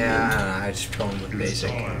US. to me. Yeah, I don't know. I just told him with It's basic.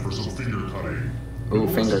 time for some finger cutting. Ooh,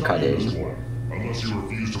 finger Try this cutting. one. Unless you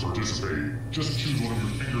refuse to participate, just choose one of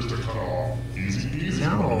your fingers to cut off. Easy peasy.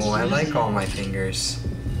 No, I like all my fingers.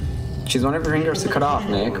 She's one of your fingers to cut off,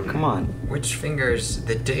 Nick. Come on. Which fingers?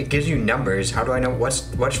 It gives you numbers. How do I know what's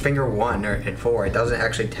finger 1 and 4? It doesn't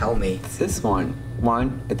actually tell me. It's this one. I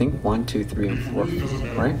think 1, 2, 3, and 4.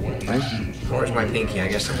 Right? Right? 4 is my pinky. I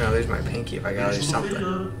guess I'm gonna lose my pinky if I gotta lose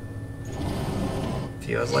something.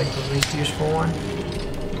 Feels like the least useful one.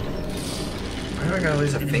 Why do I gotta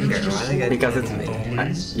lose a finger? Why do they gotta Because do that to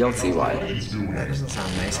me? you'll see why. That doesn't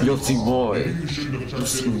sound nice. You'll see why. You shouldn't have You'll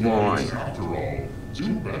checked see in why. after all. Do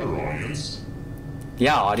better, audience.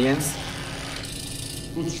 Yeah, audience.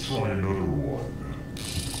 Let's try another one.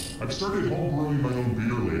 I've started homebrewing my own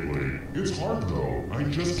beer lately. It's hard though. I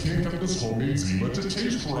just can't get this homemade Zima to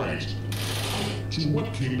taste right. To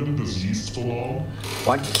what kingdom does yeast belong?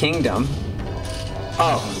 What kingdom?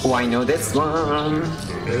 Oh, I know this one.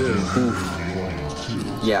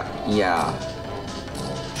 Yeah.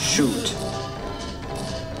 Shoot.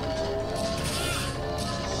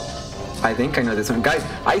 I think I know this one. Guys,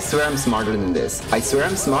 I swear I'm smarter than this. I swear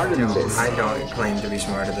I'm smarter than this. I don't claim to be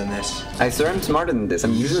smarter than this. I swear I'm smarter than this.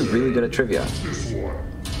 I'm usually really good at trivia. This one.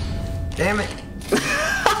 Damn it!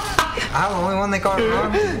 I'm the only one that got it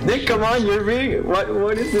wrong. Nick, come on, you're being...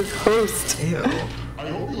 What is this host? Ew. I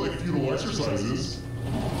hope you like feudal exercises.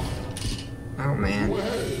 Oh man. Go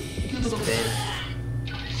ahead. Give it a Spin.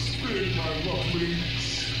 spin, my lovely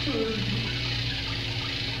spin.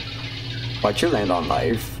 Why'd you land on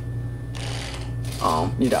life?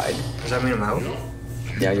 Oh, you died. Does that mean I'm out?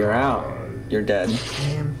 Yeah, you're out. You're dead.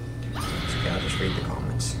 Damn. Okay, I'll just read the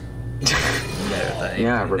comments.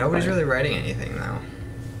 Yeah, Nobody's reply. really writing anything though.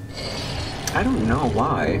 I don't know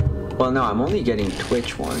why. Well, no, I'm only getting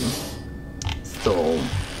Twitch ones. So,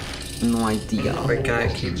 no idea. Wait, can I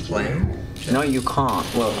keep playing? No, you can't.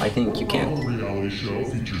 Well, I think you The can. reality show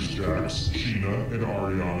features Jax, Sheena, and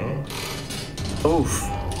Ariana. Oof.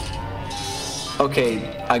 Okay,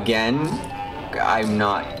 again, I'm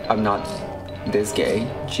not this gay.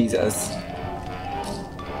 Jesus.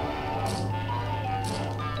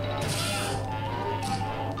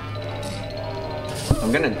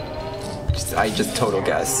 I'm gonna I just total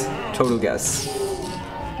guess. Total guess.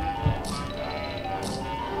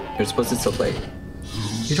 You're supposed to still play.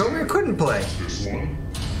 You told me I couldn't play. This one,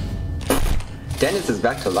 Dennis is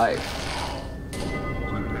back to life.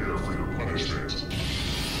 prepare for your punishment.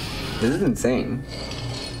 This is insane.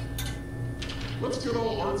 Let's get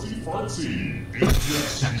all artsy fartsy. And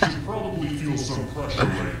yes, you should probably feel some pressure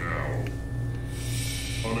right now.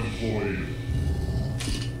 Unemployed.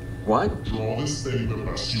 What? Draw this thing the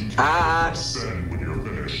best you can. Ah. Send when you're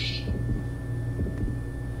finished.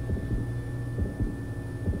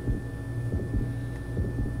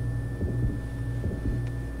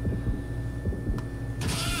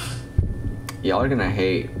 Y'all are gonna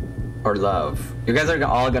hate or love. You guys are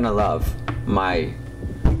all gonna love my.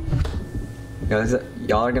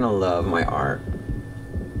 Y'all are gonna love my art.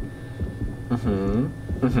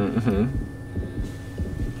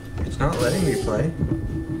 It's not letting me play.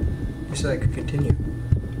 You said I could continue.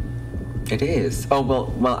 It is. Oh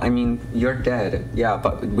well. I mean, you're dead. Yeah,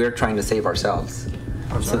 but we're trying to save ourselves.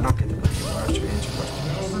 I'm sorry, I don't get to play anymore. I have to answer questions.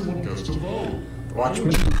 Now everyone gets to vote. Watch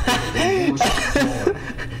me.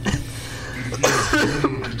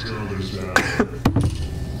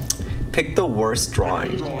 Pick the worst The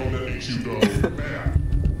drawing. drawing that makes you go,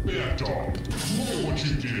 bad. Bad dog. Look at what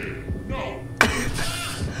you did. No.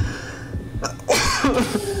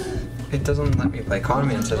 It doesn't let me play.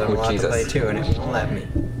 Conman says I'm Oh, allowed to Jesus. play too, and it won't let me.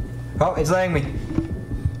 Oh, it's letting me.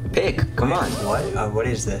 Pick. Come on. What? What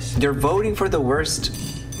is this? You're voting for the worst.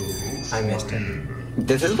 I missed it.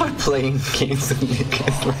 This is what playing games with Nick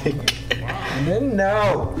is like. I didn't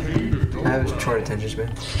know. I have short attention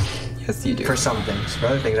span. Yes, you do. For some things. For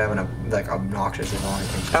other things, I have an like obnoxiously long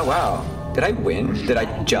attention. Oh wow. Did I win? Did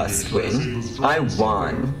I just win? I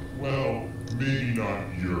won. Well, maybe not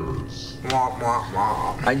yours. Wah, wah,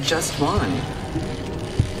 wah. I just won.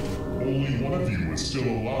 Only one of you is still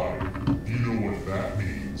alive. You know what that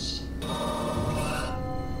means.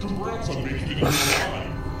 Congrats on making it alive.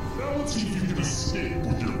 Now let's see if you can escape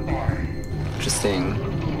with your body. Interesting.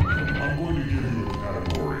 I'm going to give you a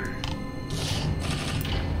category.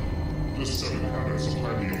 The 7 habits of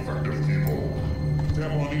highly effective people.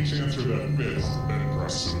 Tap on each answer that fits, then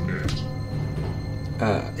press submit.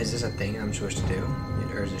 Is this a thing I'm supposed to do?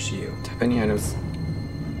 Or is this you? Type any items.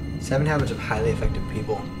 7 habits of highly effective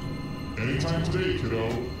people. Anytime today, kiddo.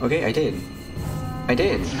 Okay, I did. I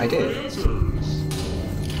did. Answers.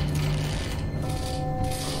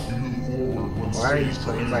 You move forward one Why are you stage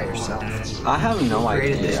playing by yourself? answer. I have no Who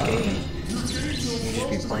created idea. this game? You just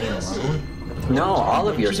be playing alone? No, all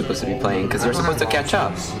of you are supposed to be playing because you're supposed to catch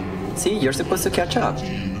up. See, you're supposed to catch up.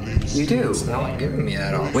 You do. It's not giving me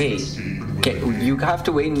that option. Wait. You have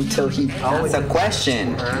to wait until he asks a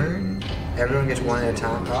question. Turn. Everyone gets one at a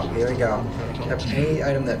time. Oh, here we go. Have any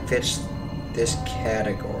item that fits this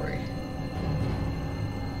category.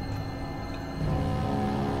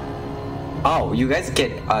 Oh, you guys get,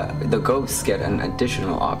 the ghosts get an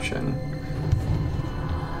additional option.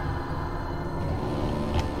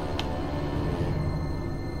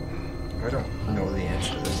 I don't know the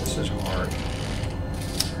answer to this. This is hard.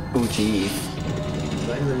 Ooh, geez. Did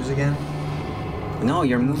I lose again? No,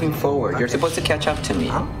 you're moving forward. You're Okay. supposed to catch up to me.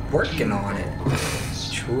 I'm working on it.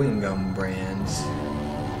 Chewing gum brands.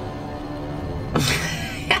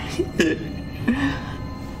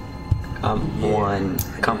 Come Yeah, on.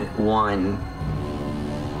 I Come did it. on. I'm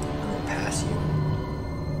gonna pass you.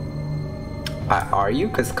 Are you?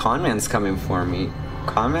 Because Conman's coming for me.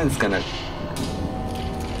 Conman's gonna...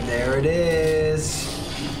 There it is.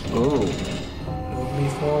 Ooh. Move me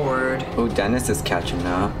forward. Ooh, Dennis is catching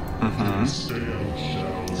up. Mm-hmm. Stay out of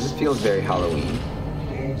shadows. This feels very Halloween.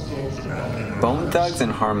 Bones Thugs and Harmony. Bone Thugs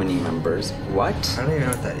and Harmony members. What? I don't even know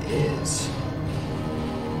what that is.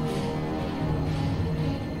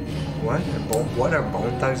 What are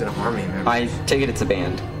Bone Thugs and Harmony members? I take it it's a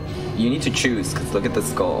band. You need to choose, because look at the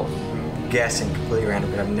skull. I'm guessing completely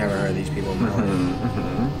random, but I've never heard of these people in my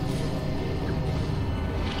life.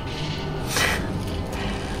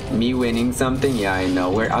 Me winning something? Yeah, I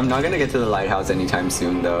know. I'm not gonna get to the lighthouse anytime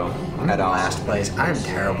soon, though. At all. Last place. I'm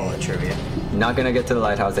terrible at trivia. Not gonna get to the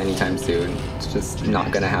lighthouse anytime soon. It's just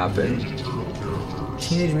not gonna happen.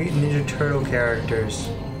 Teenage Mutant Ninja Turtle characters.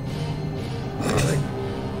 Really?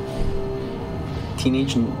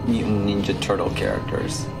 Teenage Mutant Ninja Turtle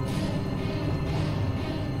characters.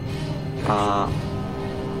 I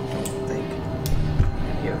don't think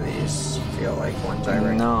any of these feel like ones I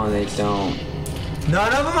recognize. No, they don't.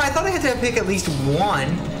 None of them? I thought I had to pick at least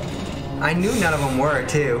one. I knew none of them were,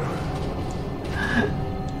 too.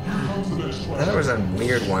 I thought it was a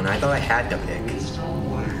weird one. I thought I had to pick.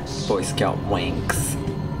 Boy Scout wanks.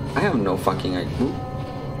 I have no fucking idea.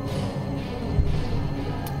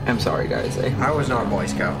 I'm sorry, guys. I was not a Boy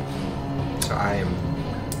Scout. So I am...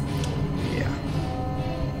 Yeah.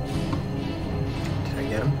 Did I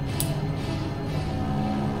get him?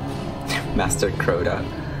 Master Crota.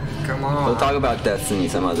 Come on. We'll talk about Destiny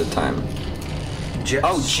some other time.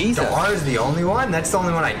 Oh, Jesus. R is the only one? That's the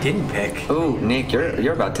only one I didn't pick. Oh, Nick,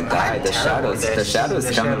 you're about to die. The shadows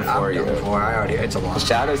coming for you. It's a lot. The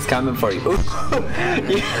shadows coming for you. Ooh.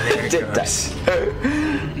 There it Did goes. that.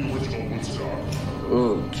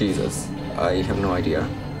 Oh, Jesus. I have no idea.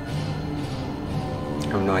 I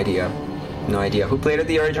have no idea. No idea. Who played it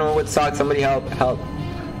the original Woodstock? Somebody help. Help.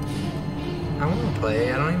 I want to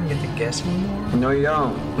play. I don't even get to guess anymore. No, you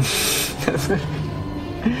don't. That's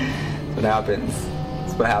what happens.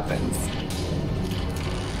 That's what happens.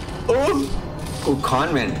 Oh! Ooh,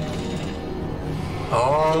 Conman.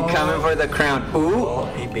 Oh. He's coming for the crown. Ooh! Oh,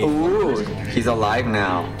 he beat Ooh! me. He's alive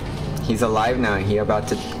now. He's alive now. He about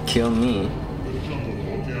to kill me.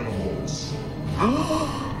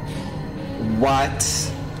 What?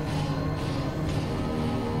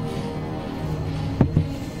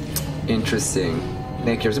 Interesting.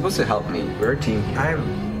 Nick, you're supposed to help me. We're a team here.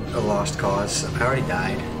 I'm a lost cause. I already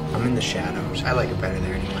died. I'm in the shadows. I like it better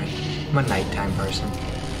there anyway. I'm a nighttime person.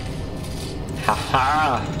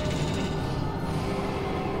 Haha!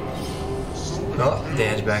 Oh,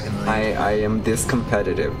 Dan's back in the lead. I am this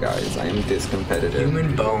competitive, guys. I am this competitive.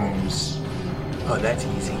 Human bones. Oh, that's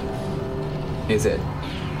easy. Is it?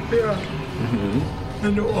 Yeah. Mm-hmm. I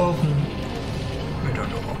know all of them. I don't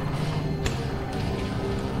know all of them.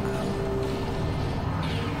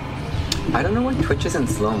 I don't know why Twitch is in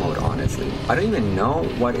slow mode, honestly. I don't even know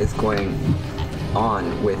what is going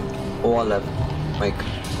on with all of, like,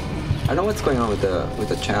 I don't know what's going on with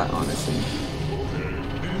the chat, honestly.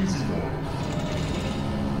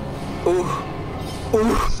 Ooh,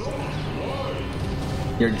 ooh.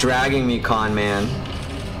 You're dragging me, con man.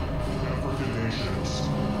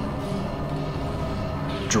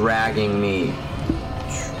 Dragging me.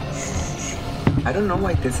 I don't know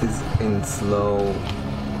why this is in slow.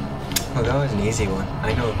 Oh, that was an easy one.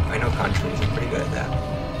 I know countries. I'm pretty good at that.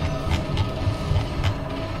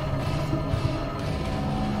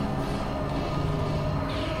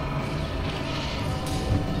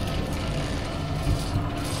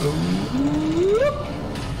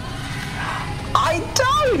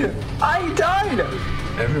 I died!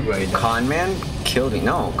 Everybody died. Conman killed me.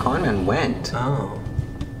 No, Conman went. Oh.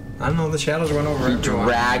 I don't know, the shadows went over He everyone.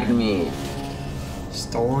 dragged me.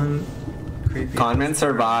 Stolen creepy. Conman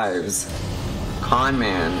survives.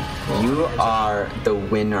 Conman, you are the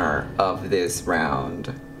winner of this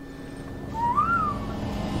round.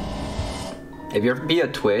 If you're via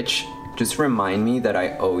Twitch, just remind me that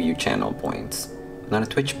I owe you channel points. I'm not a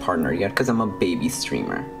Twitch partner yet because I'm a baby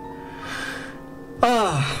streamer.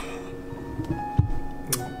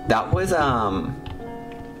 That was I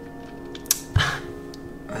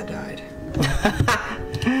died.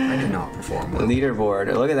 I did not perform well.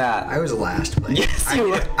 leaderboard. Look at that. I was last place. Yes, you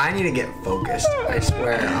were. I need to get focused. I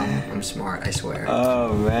swear I'm smart. I swear.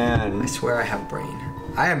 Oh man. I swear I have brain.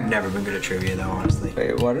 I have never been good at trivia though, honestly.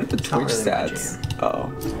 Wait, what are the not Twitch really my stats?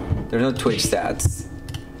 Oh, there's no Twitch stats.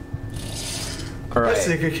 All Let's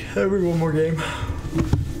right, take one more game.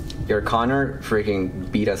 your Connor freaking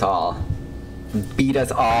beat us all. Beat us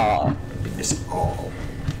all. It's all.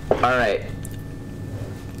 All right.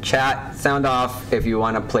 Chat, sound off if you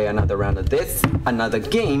want to play another round of this, another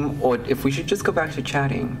game, or if we should just go back to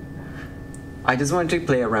chatting. I just wanted to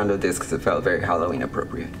play a round of this because it felt very Halloween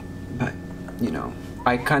appropriate. But, you know,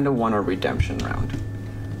 I kind of want a redemption round.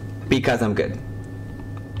 Because I'm good.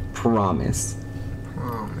 Promise.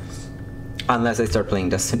 Promise. Unless I start playing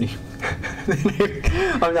Destiny.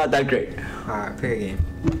 I'm not that great. Alright, pick a game.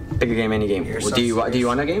 Pick a game, any game. You're Do you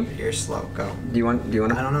want a game? You're slow. Go. Do you want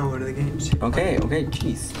I don't know. What are the games? Okay,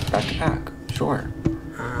 jeez. Back to back. Sure.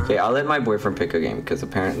 Okay, I'll let my boyfriend pick a game because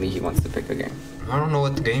apparently he wants to pick a game. I don't know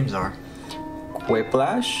what the games are.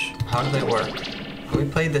 Quiplash? How do they work? We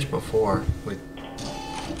played this before with.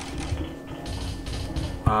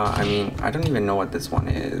 I mean, I don't even know what this one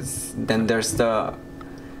is. Then there's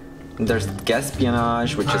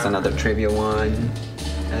Guespionage, which is another trivia one.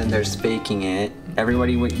 And there's Faking It.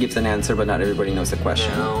 Everybody gives an answer, but not everybody knows the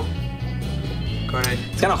question. No. Go ahead.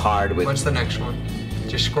 It's kind of hard with. What's the next one?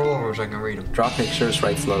 Just scroll over so I can read them. Draw pictures,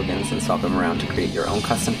 write slogans, and swap them around to create your own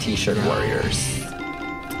custom t-shirt warriors.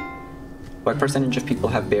 What percentage of people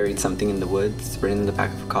have buried something in the woods, written in the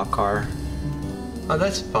back of a cop car? Oh,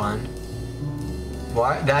 that's fun.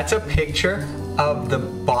 What? That's a picture of the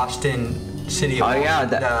Boston City Hall. Oh,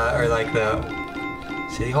 yeah, or like the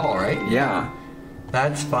City Hall, right? Yeah.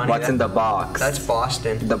 That's funny. What's in the box? That's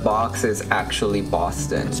Boston. The box is actually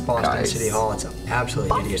Boston. It's Boston guys. City Hall. It's an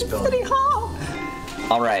absolutely hideous building. City Hall.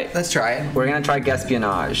 All right. Let's try it. We're gonna try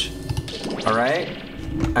Guespionage. All right.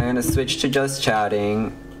 I'm gonna switch to just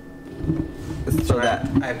chatting. So that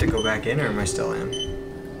I have to go back in, or am I still in?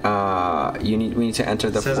 we need to enter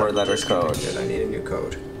the It says 4-letter I'm code. disconnected. I need a new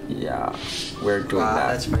code. Yeah, we're doing Wow, that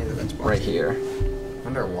that's funny that that's Boston. right here.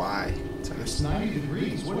 Wonder why. It's 90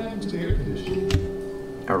 degrees. What happened to the air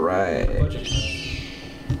conditioning? All right.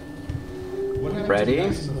 What happened Ready? to the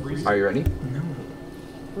ice in the freezer? Are you ready? No.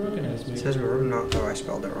 It says we're not. Oh, I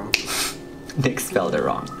spelled it wrong. Nick spelled it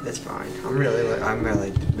wrong. It's fine. I'm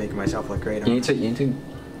really making myself look great. You need to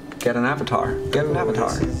get an avatar. Get an Oh, avatar.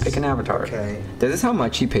 this is- Pick an avatar. okay. This is how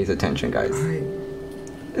much he pays attention, guys.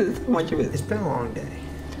 This is how much he It's is. been a long day.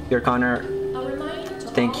 Your Connor,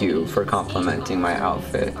 thank you for complimenting my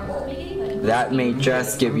outfit. That may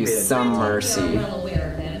just give you some mercy.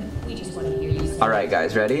 Alright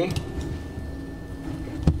guys, ready?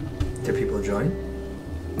 Do people join?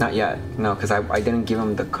 Not yet. No, because I didn't give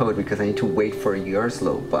him the code because I need to wait for your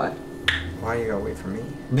slow butt. Why you gotta wait for me?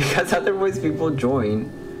 Because otherwise people join.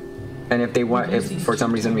 And if for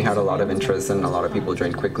some reason we had a lot of interest and a lot of people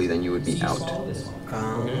joined quickly, then you would be out.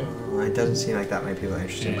 It doesn't seem like that many people are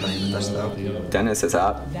interested in playing with us though. Dennis is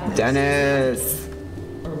up. Dennis!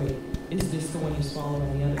 Or wait, is this the one who's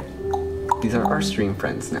following the other? These are our stream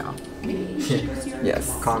friends now.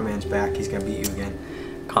 Yes. Conman's back. He's gonna beat you again.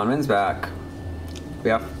 Conman's back. We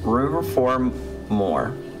have room for 4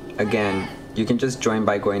 more. Again, you can just join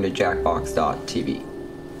by going to jackbox.tv,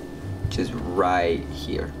 which is right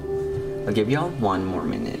here. I'll give y'all 1 more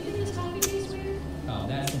minute. Oh,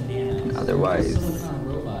 that's the nano. Otherwise,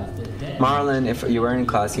 Marlon, if you were in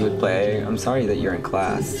class, you would play. I'm sorry that you're in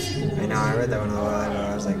class. I know. I read that one a while ago.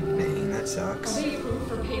 I was like, dang, that sucks.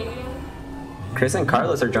 Chris and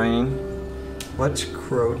Carlos are joining. What's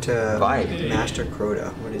Crota? Vibe. Master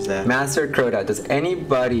Crota. What is that? Master Crota. Does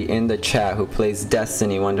anybody in the chat who plays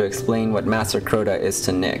Destiny want to explain what Master Crota is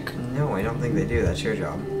to Nick? No, I don't think they do. That's your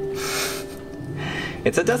job.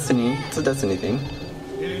 It's a Destiny thing.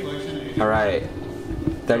 Alright.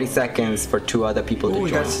 30 seconds for 2 other people Ooh,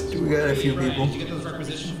 to join. we got a few people. Did you get those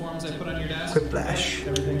requisition forms I put on your desk? Quiplash.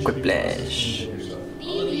 Quiplash.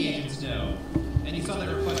 All of the agents know. And you saw that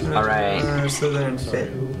request. Alright. Slytherin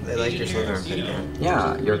fit. They like your Slytherin fit again.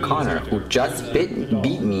 Yeah, you're Connor, who just beat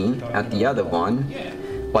me at the other one.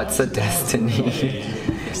 What's a Destiny?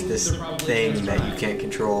 It's this thing that you can't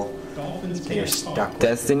control. That you're stuck with.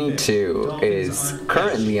 Destiny 2 is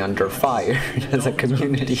currently under fire as a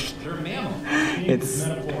community. It's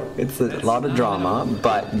a lot of drama,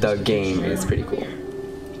 but the game is pretty cool.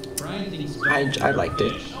 I liked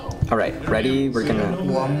it. Alright, ready? We're gonna...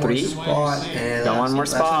 One more 3? spot. And Got one more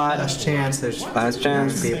spot. Last chance. There's Last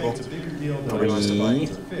chance. people. Nobody wants to play.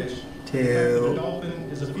 2.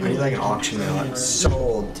 I need like an auction now. It's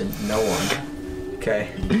sold to no one.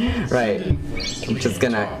 Okay. Right. I'm just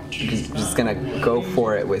gonna go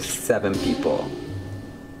for it with 7 people.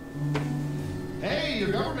 Hey,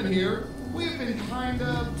 your government here. We've been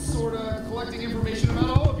sorta collecting information about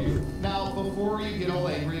all of you. Now, before you get all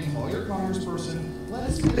angry and call your congressperson, let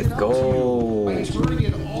us get Let's go. by turning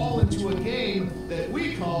it all into a game that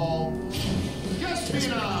we call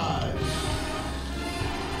Guespionage.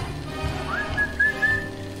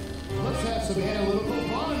 Let's have some analytical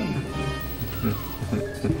fun.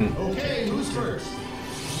 Okay, who's first?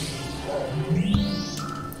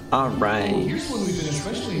 Alright. Here's one we've been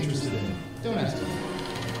especially interested in. Don't ask me.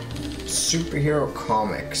 Superhero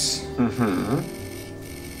comics. I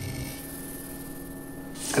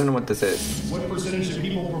don't know what this is. What percentage of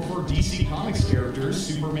people prefer DC Comics characters,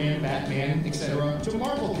 Superman, Batman, etc., to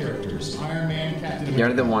Marvel characters, Iron Man, Captain America?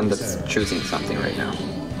 You're the one that's etc.? choosing something right now.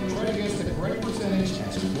 Try to guess the correct percentage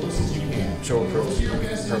as close as you can. So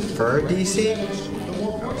prefer DC? The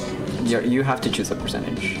more points you win. You have to choose a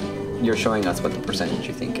percentage. You're showing us what the percentage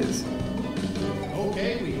you think is.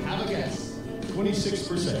 Okay, we have a guess.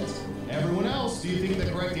 26%. Everyone else, do you think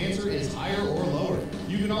the correct answer is higher or lower?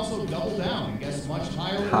 You can also double down and guess much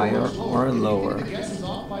higher, Higher or much lower. or lower. The guess is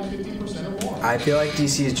off by 50% or more. I feel like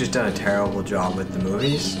DC has just done a terrible job with the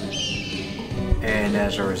movies, and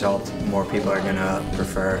as a result, more people are gonna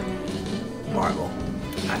prefer Marvel.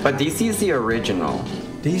 But DC is the original.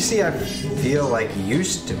 DC, I feel like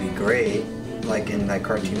used to be great, like in like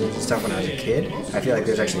cartoons and stuff when I was a kid. I feel like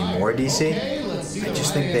there's actually more DC. I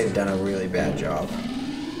just think they've done a really bad job.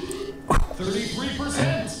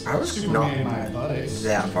 33%. I was Superman, not my buddies.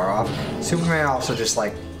 that far off. Superman also just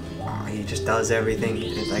like, he just does everything.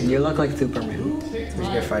 It's like, You look like Superman. who's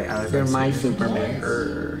gonna fight? I look You're like my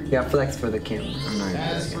Superman. Yeah, flex for the camera. I'm not even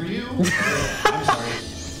As for joking. you, I'm sorry.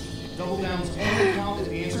 Double down's only count if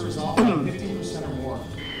the answer is off by 50% or more.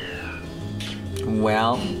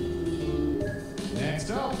 Well, Next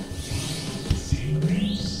up.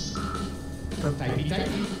 Typey,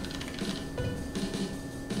 typey.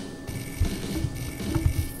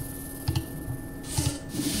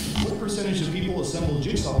 What percentage of people assemble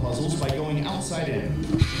jigsaw puzzles by going outside in?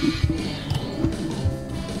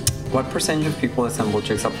 what percentage of people assemble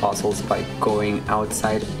jigsaw puzzles by going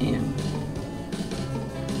outside in?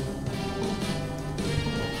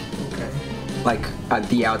 Okay. Like at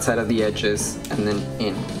the outside of the edges and then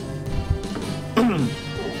in.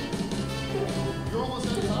 You're almost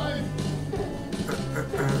out of time.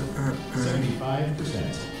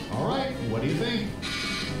 75%. All right, what do you think?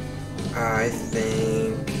 I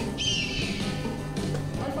think.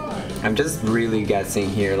 High five. I'm just really guessing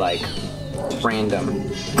here, like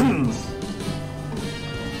random.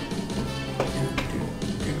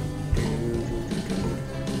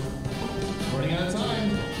 Running out of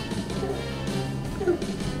time.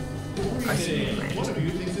 I see what you mean. One of you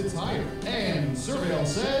thinks it's higher. And Surveil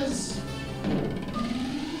says...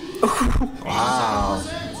 Wow.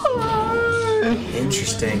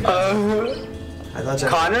 Interesting. I thought that.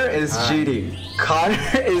 Connor is cheating. Connor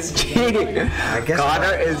is cheating. I guess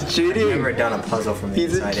Connor not. is I've cheating. never done a puzzle from the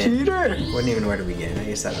He's a inside in. cheater. Wouldn't even know where to begin. I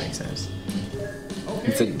guess that makes sense.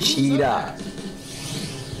 He's a cheetah.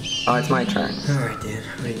 Oh, it's my turn. Alright, Dan.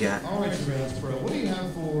 What do you got? All right, Surveillance Pro, what do you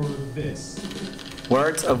have for this?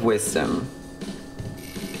 Words of wisdom.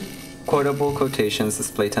 Quotable quotations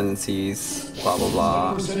display tendencies. Blah blah What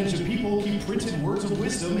blah. percentage of people keep printed words of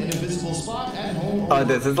wisdom in a visible spot at home? Or Oh,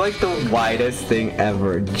 this is like the widest thing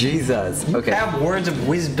ever. Jesus. Okay. Have words of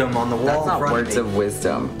wisdom on the wall. That's in not front words of of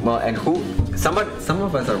wisdom. Well, and who? Some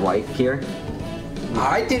of us are white here.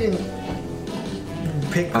 I didn't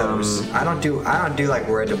pick those. I don't do like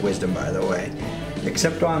words of wisdom, by the way,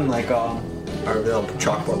 except on like our little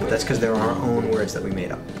chalkboard. But that's because they're our own words that we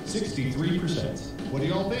made up. 63%. What do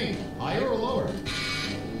y'all think? Higher or lower?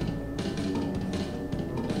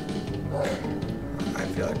 I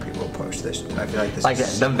feel like people post this. I feel like this. Like,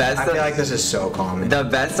 is, the best I feel of- like this is so common. The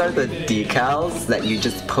best are the decals that you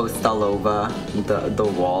just post all over the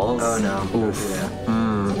walls. Oh no. Don't Oof. do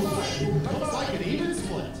that. Looks like an even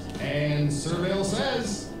split. And Surveil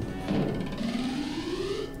says...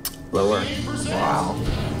 Lower. 8%. Wow.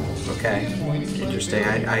 Okay. Interesting.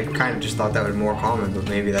 I kind of just thought that was more common, but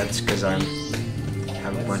maybe that's because I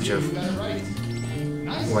have a bunch of You got it right.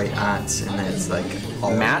 Nice. white aunts, and it's like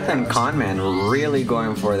all Math and Conman really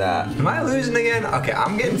going for that. Am I losing again? Okay,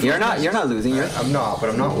 I'm getting. You're not losing. You're. I'm not, but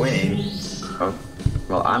I'm not winning. Oh,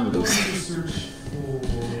 well, I'm losing. Search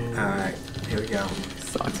for... All right, here we go.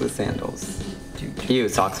 Socks with sandals. Ew,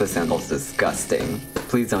 socks with sandals, disgusting.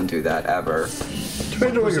 Please don't do that ever.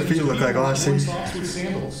 Depends on what your feet look like, honestly. Socks with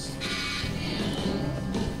sandals.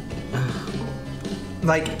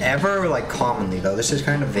 Like ever, or like commonly though. This is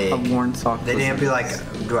kind of vague. I've worn socks. They with didn't be like,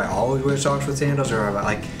 sandals. do I always wear socks with sandals, or am I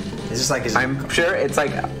like, is this like, is I'm sure it's like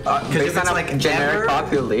if based it's on like a generic ever-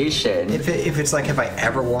 population. if it's like, have I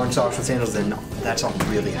ever worn socks with sandals? Then that's a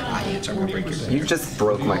really high answer. I'm gonna break your You just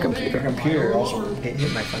broke my computer. computer. Also hit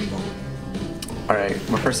my funny bone. All right,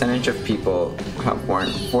 what percentage of people have worn?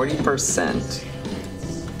 40%.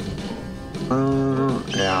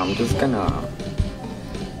 Yeah, I'm just gonna.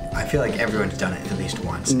 I feel like everyone's done it at least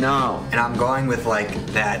once. No. And I'm going with like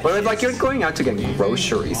that. Well, it's like you're going out to get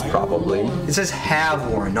groceries, probably. It says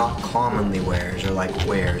have worn, not commonly wears or like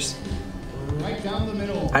wears. Right down the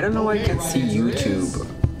middle. I don't know why I Okay, can't see right, answer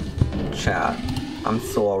YouTube chat. I'm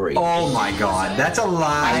sorry. Oh my god, that's a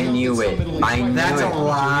lie. I knew it. I knew That's it. a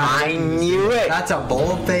lie. I knew it. That's a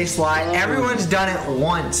bold-faced lie. Everyone's done it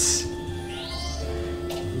once.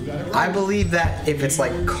 I believe that if it's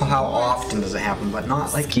like how often does it happen, but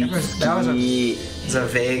not like Skeet, that was skeet. it's a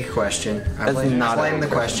vague question. I That's blame, not a blame the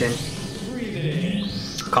vague question.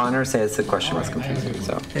 Connor says the question was confusing,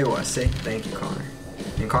 so. It was. See, thank you, Connor.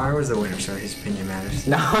 And Connor was the winner, so his opinion matters.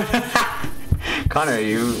 No. Connor,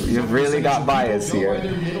 you really got bias Go by here.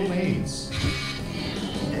 their middle names.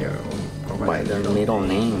 Ew. Go By their middle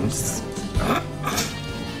names.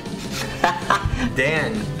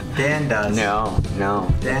 Dan does. No.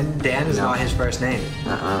 Dan is No. not his first name.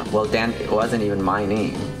 Well, Dan, it wasn't even my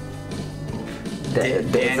name.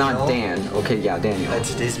 It's not Daniel? Dan. Okay, yeah, Daniel.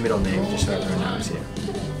 That's his middle name, just so everyone knows here.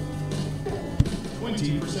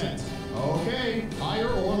 20%. Okay, higher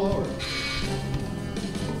or lower?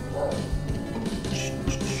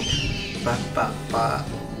 Ba.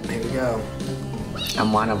 Here we go.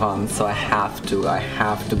 I'm one of them, so I have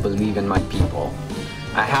to believe in my people.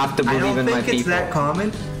 I have to I believe don't in my think it's people. that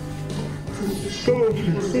common. Okay,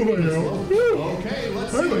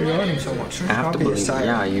 let's see. Yawning so much. I have to Not be a believe. siren.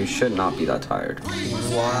 Yeah, you should not be that tired.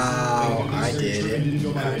 Wow, I did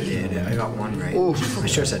it. I got one right. Oof. I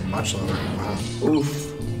should have said much lower. Wow.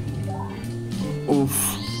 Oof.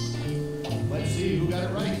 Oof. Let's see who got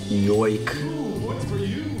it right. Yoik. Ooh, what's for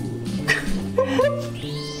you?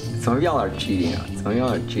 Some of y'all are cheating.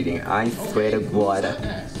 I swear to God.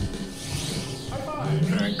 Next. High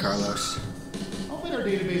five. Alright, Carlos. I'll bet our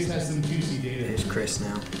database has some juicy data. Here's Chris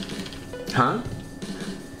now. Huh?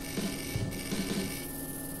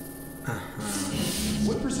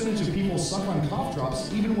 What percentage of people suck on cough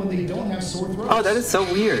drops even when they don't have sore throats? Oh, that is so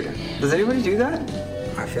weird. Does anybody do that?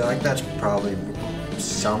 I feel like that's probably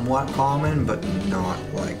somewhat common, but not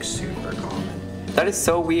like super common. That is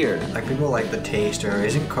so weird. Like people like the taste, or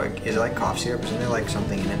is it like cough syrup? Isn't there like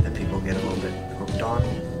something in it that people get a little bit hooked on?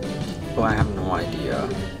 Oh, I have no idea.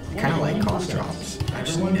 I kind of like cough drops. I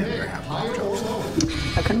just Everyone never there, have higher cough or drops. lower?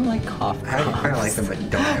 I kind of like cough. I kind of like them, but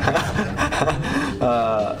don't ever have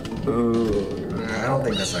them. Ooh. I don't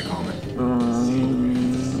think that's that common.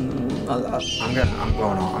 I'm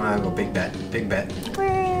going on. I'm gonna go big bet. Big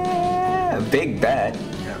bet.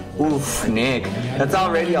 Yeah. Oof, Nick. That's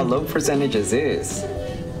already a low percentage as is.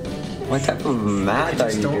 What type of I math are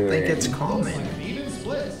just you don't doing? think it's common. An even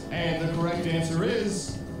split. And the correct answer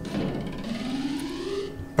is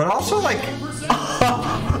But also like,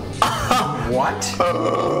 what?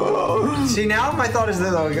 See, now my thought is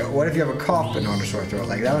that what if you have a cough but not a sore throat?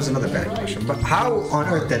 Like that was another bad question. But how on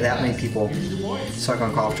earth did that many people suck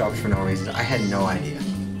on cough drops for no reason? I had no idea.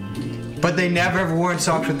 But they never have worn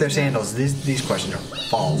socks with their sandals. These questions are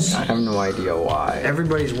false. I have no idea why.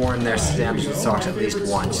 Everybody's worn their socks at least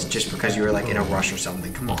once, just because you were like in a rush or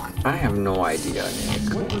something. Come on. I have no idea,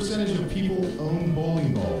 Nick. what percentage of people own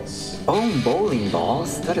bowling balls? Oh, bowling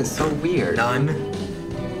balls? That is so weird. None.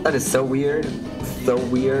 That is so weird. So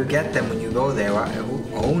weird. Get them when you go there.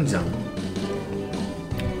 Who owns them?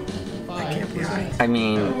 That can't be right. I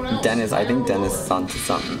mean, I think Dennis is onto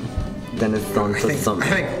something. Dennis is I onto think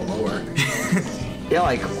something. lower. Yeah,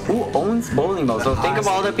 like, who owns bowling balls? So think of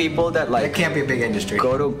all the people that, That like, can't be a big industry.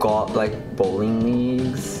 go to golf, like, bowling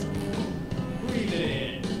leagues.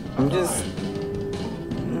 I'm just...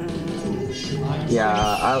 Yeah,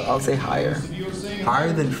 I'll say higher.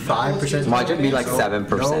 Higher than 5%? Watch it be like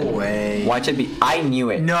 7%. No way. Watch it be... I knew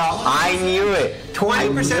it. No. I knew it.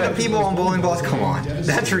 20% of people on bowling balls? Come on.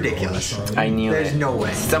 That's ridiculous. I knew it. There's no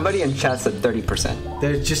way. Somebody in chat said 30%.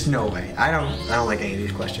 There's just no way. I don't like any of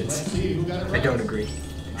these questions. I don't agree.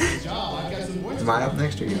 Am I up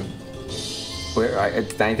next or you? I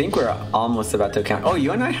think we're almost about to count. Oh,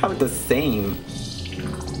 you and I have the same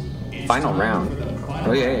final round.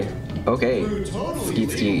 Okay.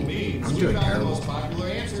 Skeet. I'm doing terrible. Most popular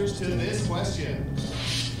answers to this question.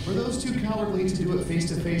 For those too cowardly to do it face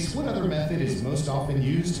to face, what other method is most often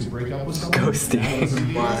used to break up with someone?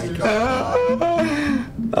 Ghosting. My God.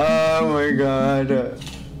 Oh my god.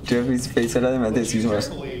 Jeffrey's face another method is worse.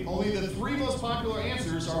 Carefully, only the 3 most popular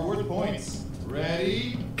answers are worth points.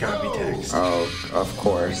 Ready? Gotta be go! text. Oh, of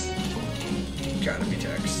course. Gotta be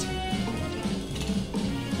text.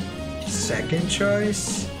 Second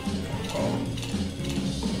choice? Oh.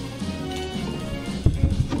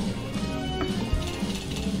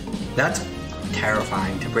 That's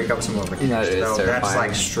terrifying to break up with someone over text. That is though. That's terrifying.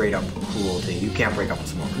 like straight up cruelty. You can't break up with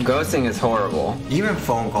someone. Ghosting is horrible. Even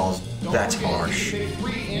phone calls, that's Don't forget, harsh. you pick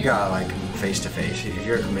 3 You answers. gotta like face to face. If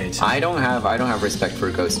you're committed to I don't have respect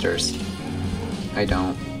for ghosters. I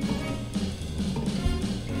don't.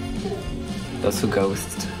 Those who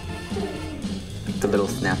ghost. The little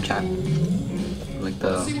Snapchat. Like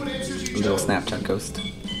the See what answers you little chose. Snapchat ghost.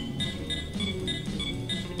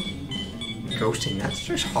 ghosting, that's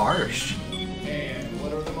just harsh. And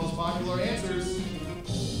what are the most popular answers?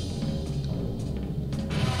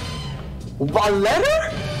 A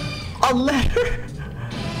letter? A letter?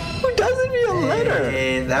 Who doesn't need a letter?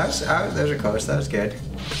 Hey, that was a close. That was good.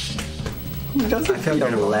 Who doesn't via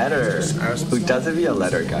letter? Who doesn't via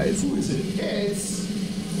letter, guys?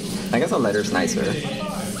 I guess a letter's nicer.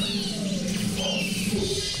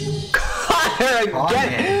 Connor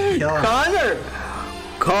again!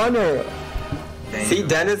 Connor! See,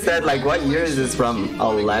 Dennis said, like, what year is this from? A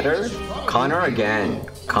letter? Connor again.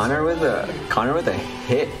 Connor with a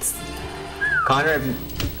hit. Connor,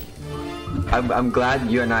 I'm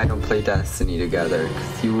glad you and I don't play Destiny together,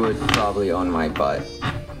 because you would probably own my butt.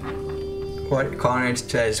 What Connor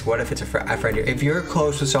says, what if it's a friend? If you're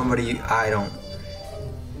close with somebody, I don't.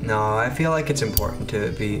 No, I feel like it's important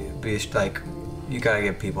to be like, you gotta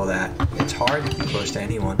give people that. It's hard to be close to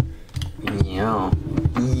anyone. Yeah.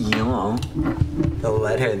 The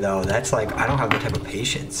letter though, that's like, I don't have that type of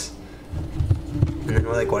patience. And then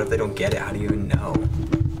we're like, what if they don't get it? How do you even know?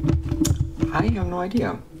 I have no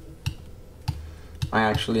idea. I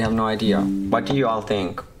actually have no idea. What do you all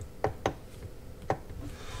think?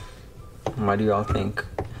 What do you all think?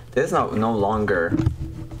 This is no longer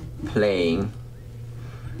playing.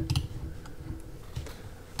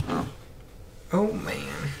 Oh man,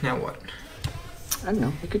 now what? I don't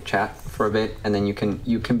know. We could chat for a bit, and then you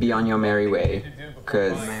can be on your merry way.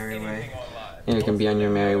 Cause Merry way. yeah, you can be on your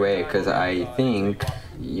merry way. Cause I think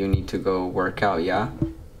you need to go work out. Yeah.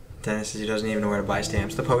 Dennis says he doesn't even know where to buy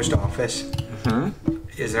stamps. The post office.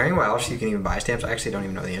 Is there anywhere else you can even buy stamps? I actually don't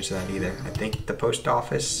even know the answer to that either. I think the post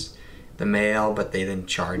office, the mail, but they then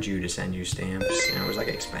charge you to send you stamps, and it was like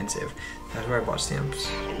expensive. That's where I bought stamps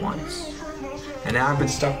once. And now I've been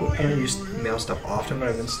stuck with, I don't use mail stuff often, but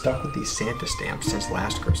I've been stuck with these Santa stamps since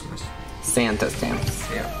last Christmas. Santa stamps.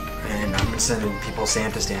 Yeah. And I've been sending people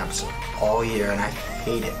Santa stamps all year, and I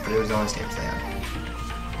hate it, but it was the only stamps they had.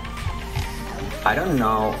 I don't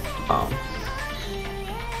know.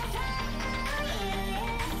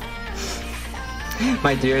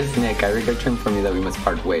 My dearest Nick, I regret to inform you that we must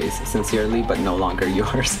part ways. Sincerely, but no longer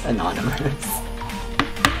yours, Anonymous.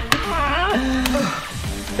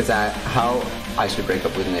 Is that how I should break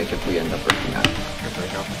up with Nick if we end up breaking up?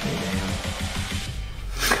 Break up with me,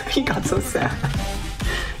 damn. He got so sad.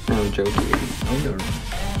 No, I'm joking.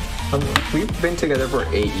 We've been together for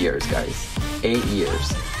 8 years, guys. 8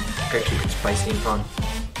 years. Gotta keep it spicy and fun.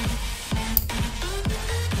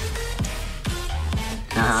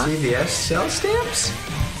 CVS sells stamps?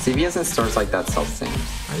 CVS and stores like that sell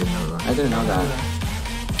stamps. I didn't know that. I didn't know that.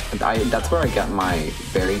 That's where I got my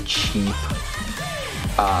very cheap,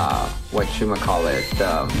 the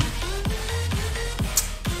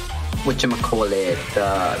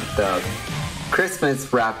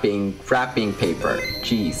Christmas wrapping paper.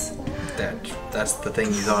 Jeez. That's the thing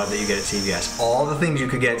you thought that you get at CVS. All the things you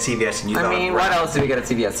could get at CVS, and you thought. I mean, what else do we get at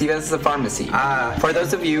CVS? CVS is a pharmacy. For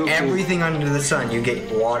those of you everything under the sun. You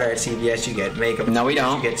get water at CVS. You get makeup. No, we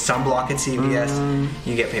don't. You get sunblock at CVS.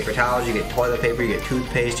 You get paper towels. You get toilet paper. You get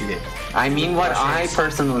toothpaste. You get. I mean, what I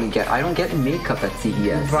personally get. I don't get makeup at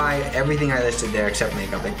CVS. You buy everything I listed there except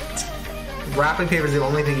makeup. Wrapping paper is the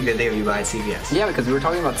only thing you could do you buy at CVS. Yeah, because we were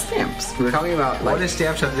talking about stamps. We were talking about like. What does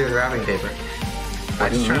stamps have to do with wrapping paper? I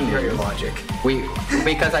just trying to figure out your logic.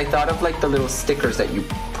 Because I thought of like the little stickers that you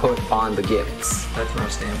put on the gifts. That's not a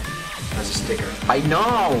stamp. That's a sticker. I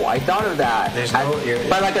know. I thought of that.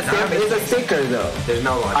 But like a stamp is a sticker, though. There's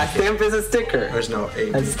no logic. A stamp is a sticker. There's no.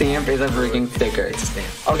 A stamp is a freaking sticker. It's a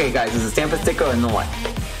stamp. Okay, guys, is a stamp a sticker or not?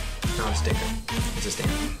 Not a sticker. It's a stamp.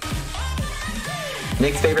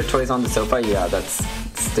 Nick's favorite toy is on the sofa. Yeah, that's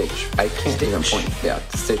Stitch. I can't even point. Yeah,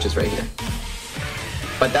 Stitch is right here.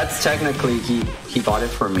 But that's technically he bought it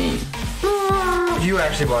for me. You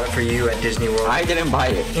actually bought it for you at Disney World. I didn't buy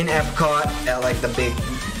it. In Epcot at like the big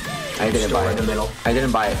store in the middle. I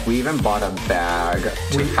didn't buy it. We even bought a bag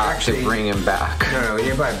to actually bring him back. No, we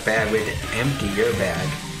didn't buy a bag. We had to empty your bag.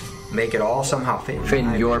 Make it all somehow fit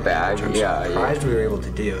in your bag. I'm surprised we were able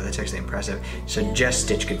to do. That's actually impressive. So just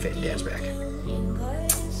Stitch could fit in Dad's bag.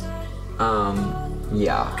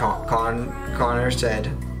 Yeah. Connor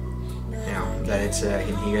said, that it's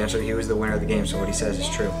he was the winner of the game, so what he says is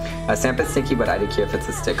true. A stamp is sticky, but I don't care if it's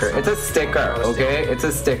a sticker. It's a sticker, okay? It's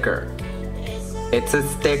a sticker. It's a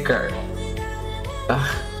sticker.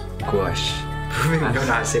 Ugh, gosh. I don't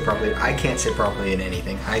know how to sit properly. I can't sit properly in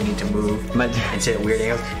anything. I need to move and sit at weird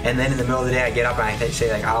angles. And then in the middle of the day, I get up and I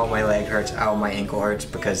say like, "Ow, my leg hurts. Ow, my ankle hurts,"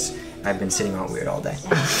 because I've been sitting on weird all day.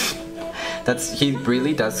 He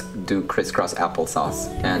really does do crisscross applesauce,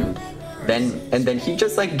 and then he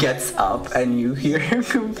just like gets up and you hear him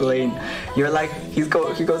complain. You're like, he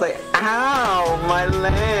goes like, "Ow, my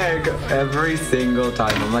leg," every single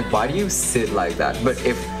time. I'm like, why do you sit like that? But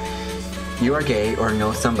if you are gay or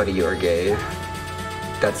know somebody you're gay,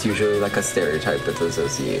 that's usually like a stereotype that's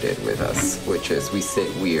associated with us, which is we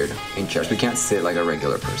sit weird in chairs. We can't sit like a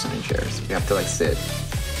regular person in chairs. We have to like sit.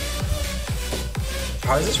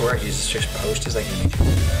 How does this work? You just post as like a YouTube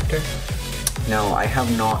actor? No, I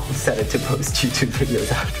have not set it to post YouTube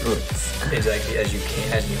videos afterwards. Is like as you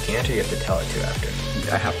can't, or you have to tell it to after?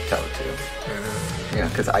 I have to tell it to. Yeah,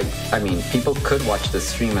 because I mean, people could watch the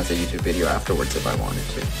stream as a YouTube video afterwards if I wanted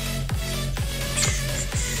to.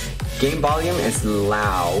 Game volume is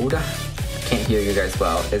loud. Can't hear you guys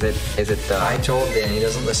well. Is it the... I told Dan, he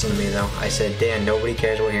doesn't listen to me though. I said, Dan, nobody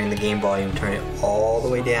cares about hearing the game volume. Turn it all the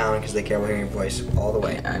way down because they care about hearing your voice all the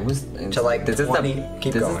way. I was... To like this 20,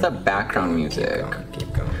 is the background music.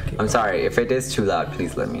 Keep going. I'm sorry, if it is too loud,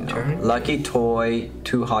 please let me know. Lucky toy,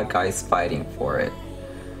 2 hot guys fighting for it.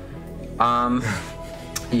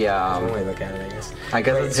 Yeah. One way to look at it, I guess. I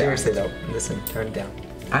guess. Wait, seriously though, listen, turn it down.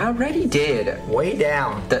 I already did. Way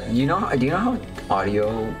down. Do you know how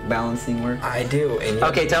audio balancing works? I do. And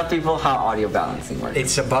okay, tell people how audio balancing works.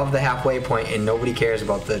 It's above the halfway point, and nobody cares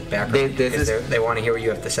about the background. They want to hear what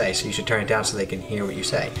you have to say, so you should turn it down so they can hear what you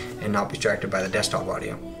say and not be distracted by the desktop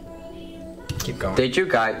audio. Keep going.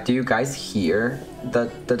 Do you guys hear the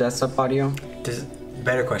desktop audio?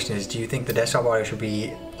 Better question is, do you think the desktop audio should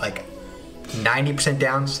be like 90%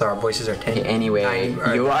 down so our voices are 10? Okay, anyway,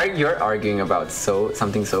 you're arguing about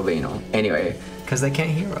something so banal. Anyway, because they can't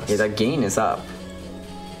hear us. Yeah, the gain is up.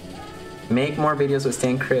 Make more videos with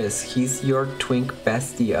Stan Chris. He's your twink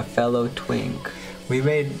bestie, a fellow twink. We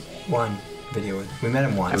made one video with. We met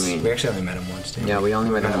him once. I mean, we actually only met him once. Yeah, we only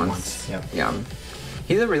met him once. Yeah.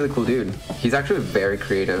 He's a really cool dude. He's actually very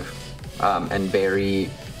creative, and very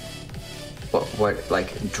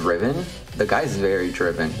driven. The guy's very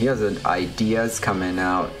driven. He has ideas coming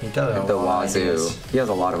out the wazoo. He has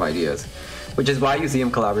a lot of ideas, which is why you see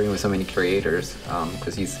him collaborating with so many creators,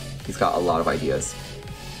 because he's got a lot of ideas.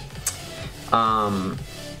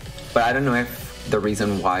 But I don't know if the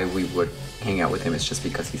reason why we would hang out with him is just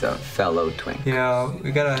because he's a fellow twink. Yeah,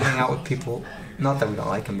 we gotta hang out with people. Not that we don't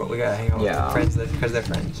like him, but we gotta hang out with friends because they're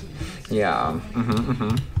friends. Yeah.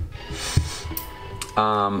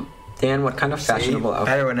 Dan, what kind of fashionable outfit?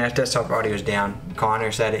 Better when that desktop audio is down.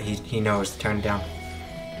 Connor said it. He knows to turn it down.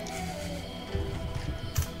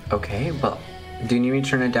 Okay, well, do you need me to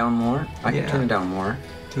turn it down more? I can turn it down more.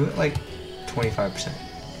 Do it like 25%.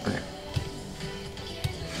 Okay.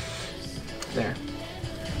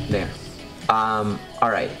 There. All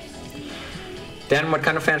right. Dan, what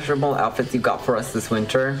kind of fashionable outfits you got for us this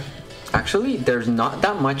winter? Actually, there's not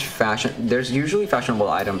that much fashion. There's usually fashionable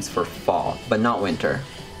items for fall, but not winter.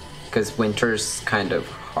 Because winter's kind of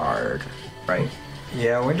hard. Right.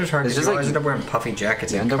 Yeah, winter's hard because you always end up wearing puffy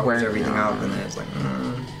jackets and covers everything up, and then it's like,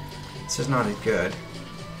 this is not as good.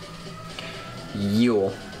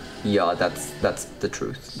 Yeah, that's the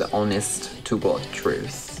truth. The honest to God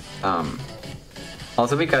truth.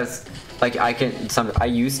 Also because, like, I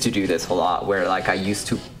used to do this a lot, where, like, I used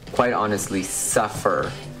to quite honestly suffer.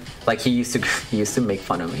 Like, he used to make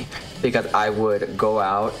fun of me because I would go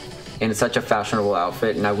out in such a fashionable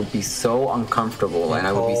outfit, and I would be so uncomfortable, and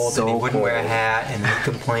I would be so and he wouldn't wear a hat, and he'd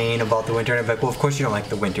complain about the winter, and I'd be like, well, of course you don't like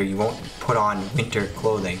the winter. You won't put on winter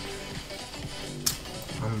clothing.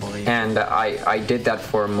 Unbelievable. And I did that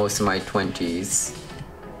for most of my 20s.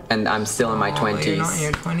 And I'm still in my 20s. You're not in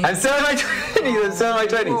your 20s? I'm still in my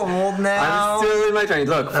 20s. You're old now. I'm still in my 20s.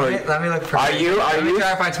 Look, let me look for Let me try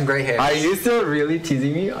to find some gray hairs. Are you still really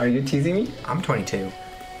teasing me? Are you teasing me? I'm 22.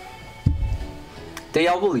 Do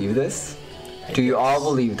y'all believe this? Do you all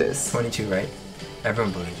believe this? 22, right?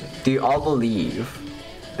 Everyone believes it. Do you all believe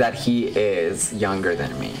that he is younger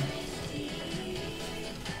than me?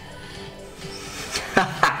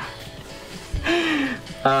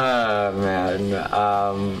 Oh man.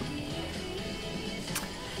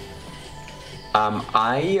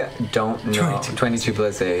 I don't know. 22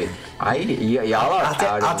 plus 8. Y'all are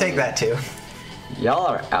outing I'll take that too. Y'all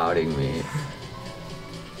are outing me.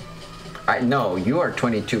 No, you are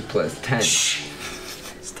 22 plus 10. Shh.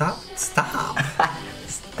 Stop. Stop.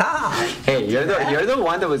 Hey, you're the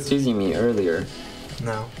one that was teasing me earlier.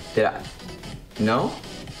 No. Did I? No?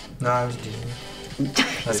 No, I was teasing you.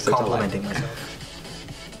 I was complimenting myself.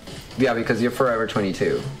 Yeah, because you're forever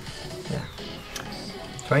 22. Yeah.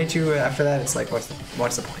 22 after that, it's like, what's the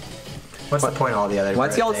point? What's the point of all the other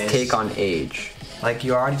What's y'all's birthdays? take on age? Like,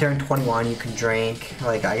 you already turned 21, you can drink.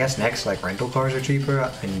 Like, I guess next, like, rental cars are cheaper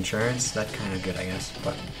and insurance. That's kind of good, I guess.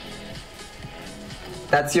 But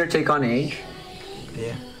that's your take on age?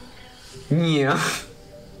 Yeah. Yeah.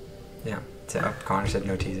 Yeah. So, Connor said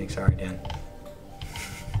no teasing. Sorry, Dan.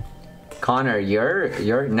 Connor,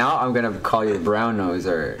 you're now I'm gonna call you brown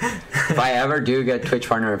noser. If I ever do get Twitch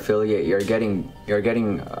partner affiliate, you're getting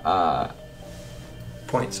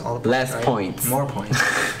Points, all the points, less right? points. More points.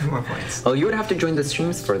 More points. Well, you would have to join the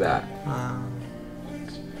streams for that. Oh,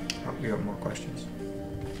 we got more questions.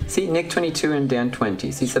 See, Nick22 and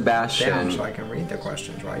Dan20. See, Sebastian. Damn, so I can read the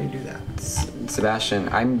questions. Why do you do that? Sebastian,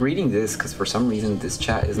 I'm reading this because for some reason this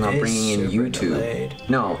chat is not It is bringing in super YouTube. delayed.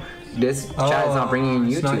 No, this chat is not bringing in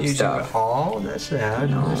it's YouTube not YouTube stuff. At all? That's sad.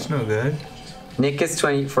 No. That's no good. Nick is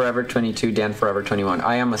 20, Forever 22, Dan Forever 21.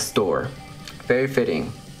 I am a store. Very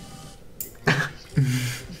fitting.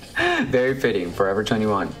 Very fitting. Forever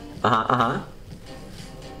 21. To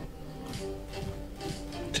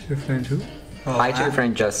your friend who? Oh, Hi to your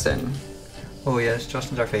friend Justin. Oh yes,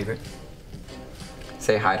 Justin's our favorite.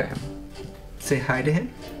 Say hi to him. Say hi to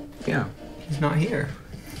him. Yeah. He's not here.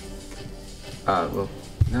 Well,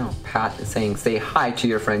 no. Pat is saying say hi to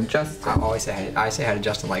your friend Justin. I always say hi. I say hi to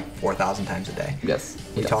Justin like 4,000 times a day. Yes.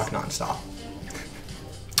 We yes. talk nonstop.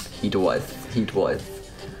 He was.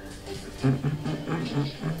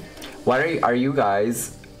 What are you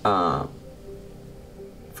guys? For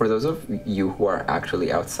those of you who are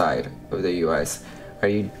actually outside of the U.S., are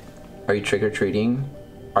you trick or treating?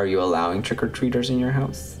 Are you allowing trick or treaters in your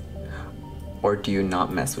house, or do you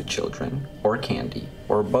not mess with children or candy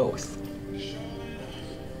or both?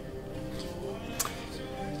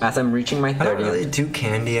 As I'm reaching my 30th. I don't really do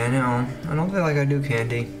candy. I know. I don't feel like I do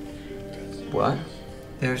candy. What?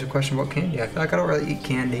 There's a question about candy. I feel like I don't really eat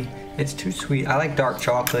candy. It's too sweet. I like dark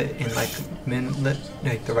chocolate in like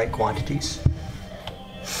the right quantities.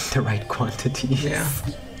 The right quantities. Yeah.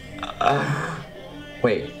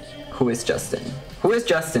 Wait, who is Justin? Who is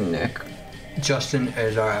Justin, Nick? Justin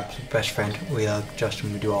is our absolute best friend. We love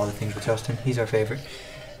Justin. We do all the things with Justin. He's our favorite.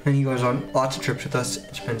 And he goes on lots of trips with us,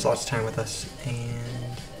 spends lots of time with us, and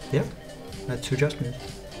yeah, that's who Justin is.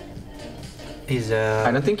 He's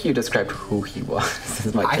I don't think you described who he was.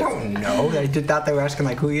 As much I as- don't know. I did thought they were asking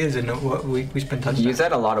like who he is and what we spend tons of You time.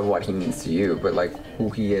 said a lot of what he means to you, but like who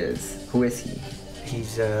he is. Who is he?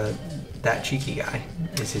 He's that cheeky guy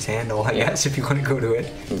is his handle, I guess, if you want to go to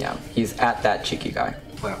it. Yeah, he's at that cheeky guy.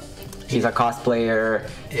 Well, He's a cosplayer.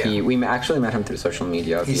 Yeah. We actually met him through social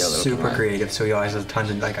media. he's via Little super Command. creative, so he always has tons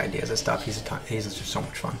of like ideas and stuff. He's just so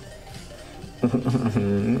much fun.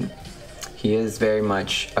 He is very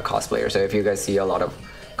much a cosplayer. So if you guys see a lot of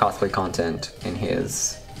cosplay content in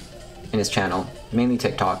his channel, mainly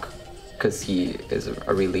TikTok, because he is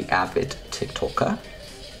a really avid TikToker.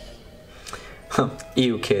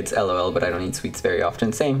 Ew, kids, LOL, but I don't eat sweets very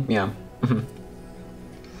often. Same, yeah.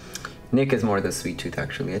 Nick is more the sweet tooth,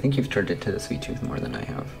 actually. I think you've turned into the sweet tooth more than I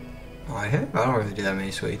have. Oh, I don't really do that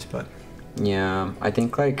many sweets, but Yeah, I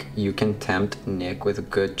think like you can tempt Nick with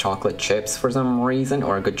good chocolate chips for some reason,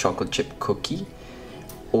 or a good chocolate chip cookie,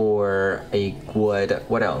 or a good,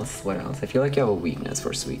 what else? I feel like you have a weakness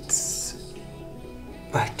for sweets.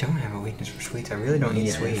 I don't have a weakness for sweets. I really don't eat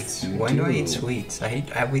Yes, sweets. you When do I do. eat sweets? I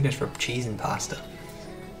have weakness for cheese and pasta.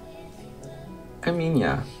 I mean,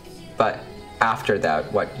 yeah, but after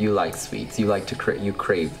that, what you like sweets? You like to you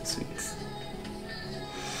crave sweets.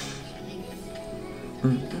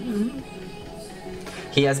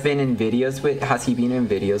 He has been in videos with. Has he been in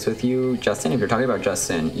videos with you, Justin? If you're talking about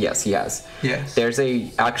Justin, yes, he has. Yes. There's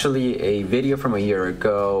actually a video from a year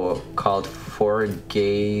ago called "4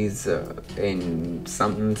 Gays in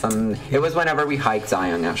something." It was whenever we hiked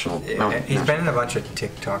Zion National. Mountain. He's been in a bunch of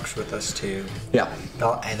TikToks with us too. Yeah.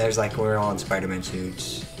 And there's like we're all in Spider-Man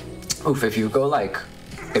suits. Oof, if you go like,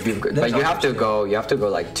 but you have to go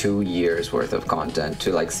like 2 years worth of content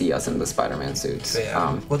to like see us in the Spider-Man suits. But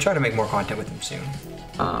yeah, we'll try to make more content with him soon.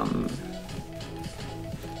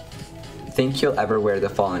 Think you'll ever wear the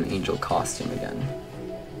Fallen Angel costume again?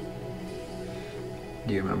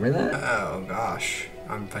 Do you remember that? Oh gosh,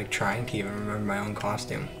 I'm like trying to even remember my own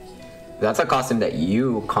costume. That's a costume that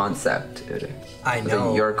you concepted. I Was it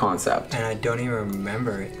know. your concept? And I don't even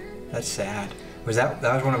remember it. That's sad. That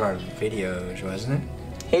was one of our videos, wasn't it?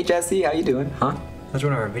 Hey Jesse, how you doing? Huh? That's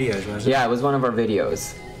one of our videos, wasn't it? Yeah, it was one of our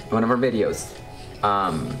videos.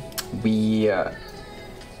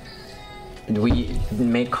 We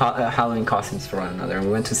made Halloween costumes for one another, and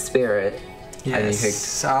we went to Spirit. And we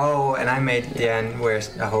Yes. Oh, and I made Dan wear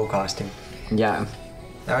a whole costume. yeah.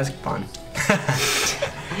 That was fun.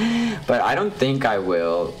 But I don't think I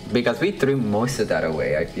will, because we threw most of that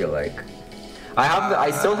away. I feel like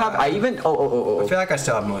I still have. I even. I feel like I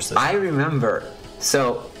still have most of this. I remember.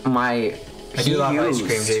 So I do love ice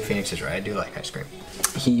cream. Jay Phoenix is right. I do like ice cream.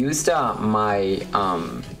 He used my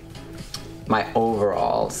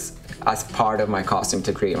overalls as part of my costume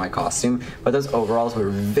to create my costume, but those overalls were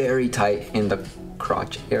very tight in the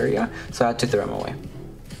crotch area, so I had to throw them away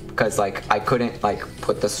because like I couldn't like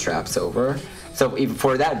put the straps over. So even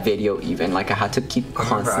for that video, even like I had to keep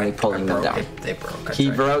constantly pulling them down. They broke.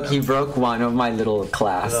 He broke one of my little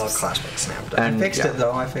clasps. The little clasp snapped. And, I fixed yeah. it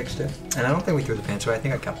though. I fixed it, and I don't think we threw the pants away. I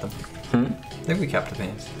think I kept them. I think we kept the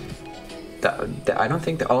pants. I don't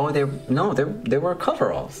think that. Oh, they were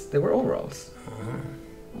coveralls. They were overalls.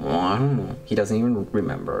 Well, I don't know. He doesn't even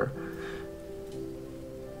remember.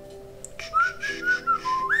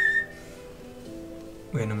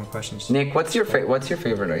 We have no more questions. Nick, what's your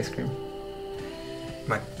favorite ice cream?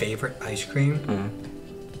 My favorite ice cream?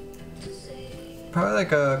 Probably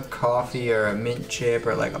like a coffee or a mint chip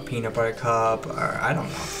or like a peanut butter cup or I don't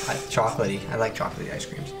know. Chocolatey. I like chocolatey ice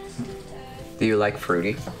creams. Do you like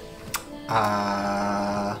fruity?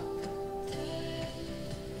 I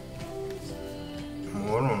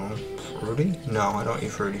don't know. Fruity? No, I don't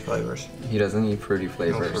eat fruity flavors. He doesn't eat fruity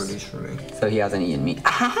flavors. No fruities for me. So he hasn't eaten me.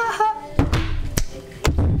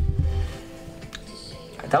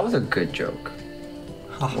 That was a good joke.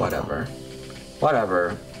 Whatever.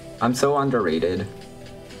 Whatever. I'm so underrated.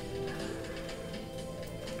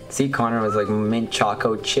 See, Connor was like, mint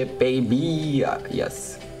choco chip, baby.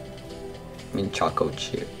 Yes. Mint choco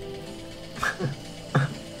chip.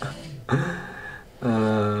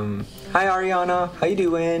 Hi, Ariana. How you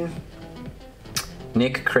doing?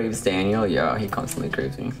 Nick craves Daniel. Yeah, he constantly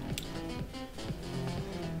craves me.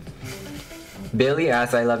 Billy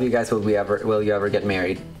asks, I love you guys. Will you ever get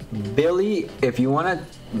married? Billy, if you want to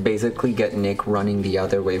basically get Nick running the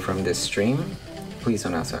other way from this stream, please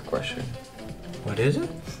don't ask that question. What is it?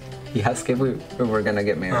 He asked if we're gonna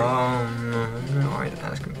get married. No, I'd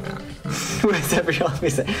ask him that. Whatever you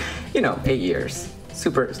always say. 8 years.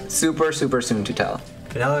 Super soon to tell.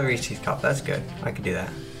 Vanilla Reese's cup, that's good. I could do that.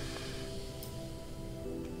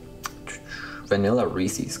 Vanilla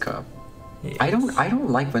Reese's cup. Yes. I don't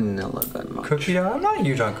like vanilla that much. Cookie dough? I'm not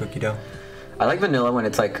huge on cookie dough. I like vanilla when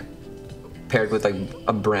it's like paired with like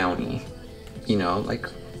a brownie. Like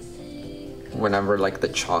whenever like the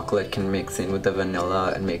chocolate can mix in with the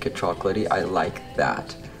vanilla and make it chocolatey, I like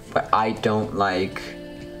that. But I don't like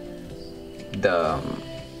the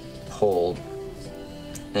whole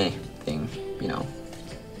thing,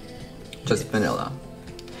 just vanilla.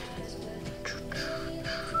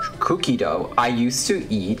 Cookie dough. I used to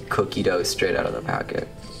eat cookie dough straight out of the packet,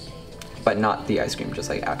 but not the ice cream, just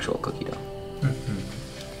like actual cookie dough.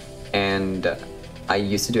 And I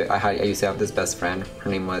used to do it. I used to have this best friend. Her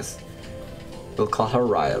name was, we'll call her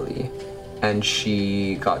Riley, and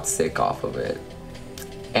she got sick off of it.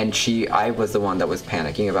 And I was the one that was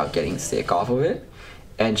panicking about getting sick off of it.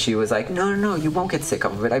 And she was like, no, you won't get sick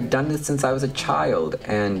off of it. I've done this since I was a child.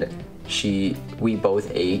 And we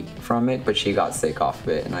both ate from it, but she got sick off of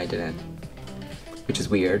it and I didn't. Which is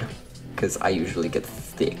weird, because I usually get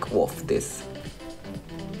sick off this.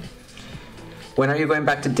 When are you going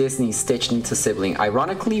back to Disney? Stitch needs a sibling.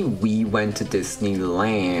 Ironically, we went to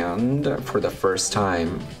Disneyland for the first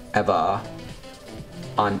time ever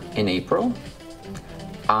in April.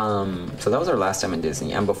 So that was our last time in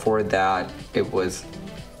Disney, and before that it was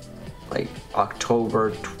like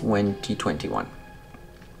October 2021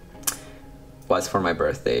 was for my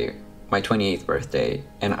birthday, my 28th birthday,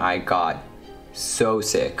 and I got so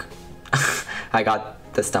sick. I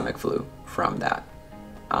got the stomach flu from that.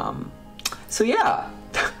 So yeah,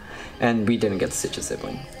 and we didn't get Stitch a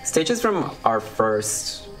sibling. Stitch is from our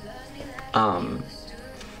first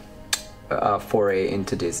foray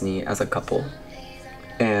into Disney as a couple.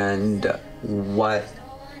 And what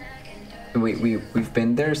we've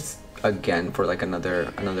been there again for like another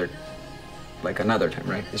time,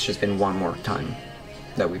 right? It's just been one more time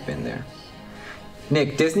that we've been there.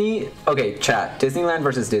 Nick, Disney, okay, chat, Disneyland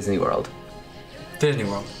versus Disney World. Disney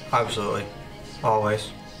World, absolutely,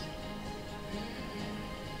 always.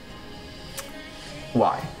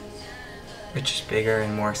 Why? It's just bigger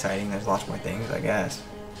and more exciting. There's lots more things, I guess.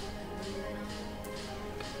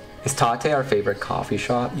 Is Tate our favorite coffee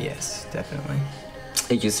shop? Yes, definitely.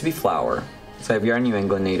 It used to be Flower. So if you're a New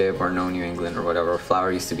England native or know New England or whatever,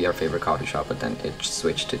 Flower used to be our favorite coffee shop, but then it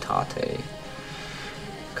switched to Tate.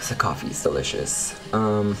 Because the coffee is delicious.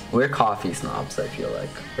 We're coffee snobs, I feel like,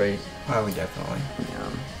 right? Oh, we definitely. Yeah.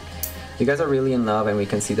 You guys are really in love and we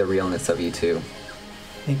can see the realness of you too.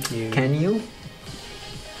 Thank you. Can you?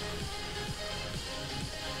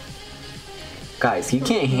 Guys, he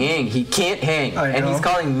can't hang. He can't hang. And he's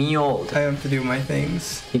calling me old. I have to do my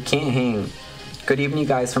things. He can't hang. Good evening,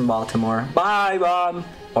 guys from Baltimore. Bye, Bob.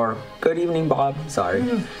 Or good evening, Bob. Sorry.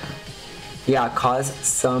 Yeah, caused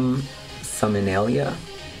some salmonella.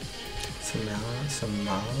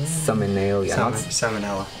 Salmonella.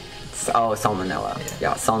 Salmonella. Oh, salmonella.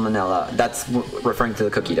 Yeah, salmonella. That's referring to the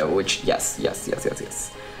cookie dough, which, yes.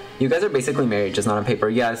 You guys are basically married, just not on paper.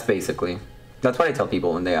 Yes, basically. That's what I tell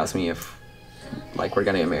people when they ask me if, like, we're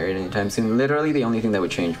gonna get married anytime soon. Literally, the only thing that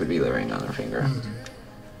would change would be the ring on our finger.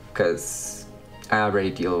 Because I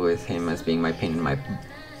already deal with him as being my pain in my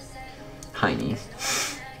hiney.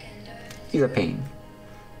 He's a pain.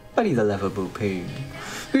 But he's a lovable pain.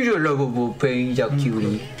 He's a lovable pain. He's a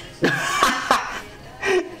cutie.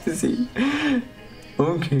 See?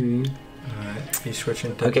 Okay. Alright, he's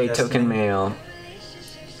switching to Okay, Destiny. token mail.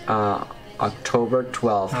 October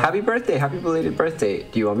 12th. Happy birthday, happy belated birthday.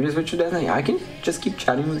 Do you want me to switch to Destiny? I can just keep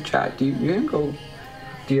chatting with the chat. You can go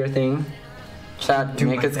do your thing. Chat,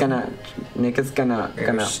 Nick is gonna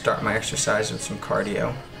start my exercise with some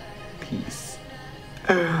cardio. Peace.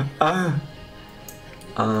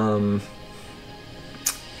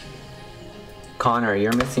 Connor,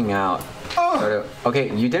 you're missing out. Okay,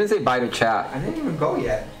 you didn't say bye to chat. I didn't even go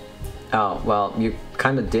yet. Oh, well, you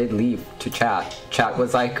kind of did leave to chat. Chat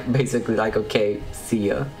was like, basically like, okay, see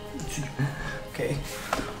ya. Okay.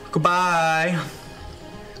 Goodbye.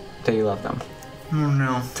 Tell you love them. Oh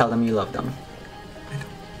no. Tell them you love them. I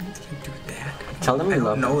don't do that. Tell them you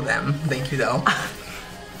love them. I don't know them. Thank you though.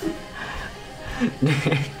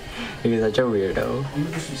 You're such a weirdo. I'm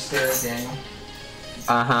gonna just stare at Daniel.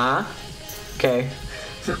 Uh-huh. Okay.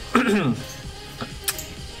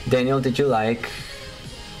 Daniel, did you like...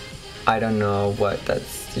 I don't know what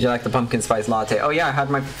that's... Did you like the pumpkin spice latte? Oh yeah, I had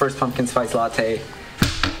my first pumpkin spice latte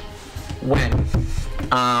when...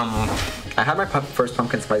 I had my first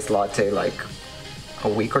pumpkin spice latte like a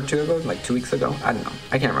week or two ago, like 2 weeks ago. I don't know.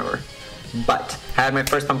 I can't remember. But I had my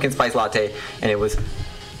first pumpkin spice latte and it was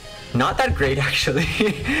not that great actually.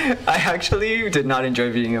 I actually did not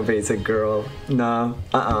enjoy being a basic girl. No.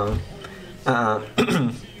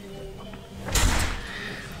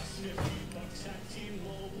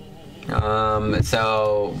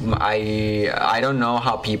 So I don't know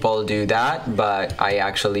how people do that, but I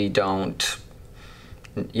actually don't.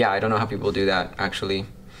 Yeah, I don't know how people do that actually.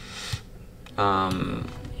 Yeah.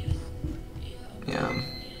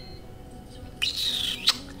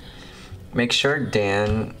 Make sure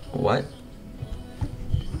Dan, what?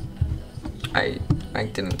 I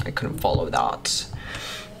couldn't follow that.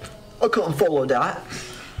 I couldn't follow that.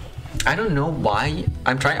 I don't know why.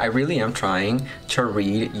 I really am trying to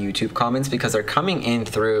read YouTube comments because they're coming in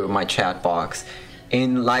through my chat box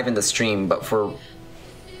live in the stream, but for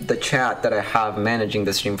the chat that I have managing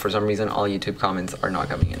the stream, for some reason all YouTube comments are not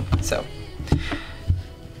coming in. So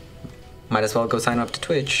might as well go sign up to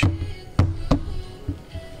Twitch.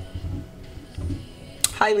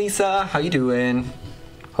 Hi Lisa, how you doing?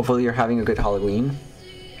 Hopefully you're having a good Halloween.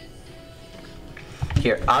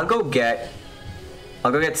 Here, I'll go get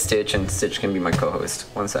Stitch and Stitch can be my co-host.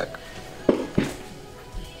 One sec.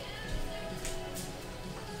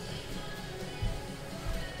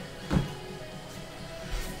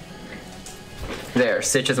 There,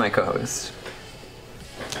 Stitch is my co-host.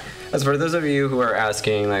 As for those of you who are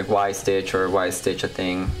asking like why Stitch or why is Stitch a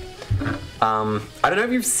thing, I don't know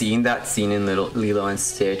if you've seen that scene in Lilo and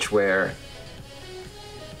Stitch where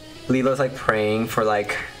Lilo's like praying for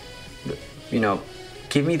like, you know,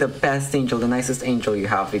 give me the best angel, the nicest angel you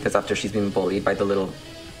have, because after she's been bullied by the little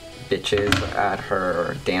bitches at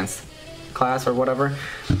her dance class or whatever,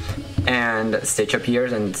 and Stitch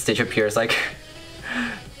appears like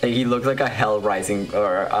he looks like a hell rising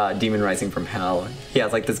or a demon rising from hell. He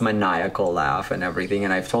has like this maniacal laugh and everything,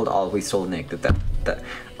 and I've always told Nick that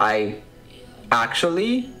I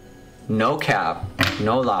actually, no cap,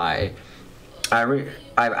 no lie,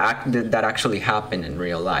 that actually happened in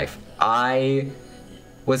real life. I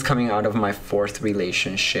was coming out of my 4th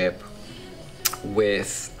relationship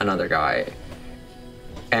with another guy,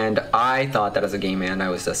 and I thought that as a gay man I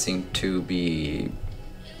was destined to be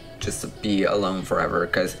alone forever,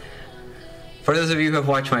 because for those of you who have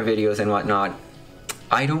watched my videos and whatnot,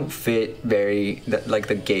 I don't fit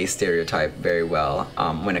the gay stereotype very well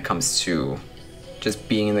when it comes to just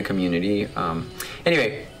being in the community.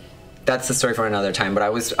 Anyway, that's the story for another time, but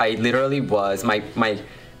I literally was, my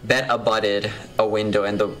bed abutted a window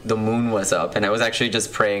and the moon was up, and I was actually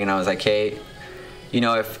just praying, and I was like, hey, you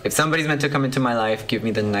know, if somebody's meant to come into my life, give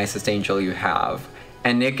me the nicest angel you have.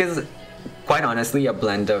 And Nick is quite honestly a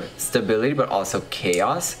blend of stability but also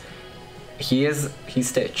chaos. He's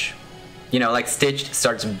Stitch. You know, like Stitch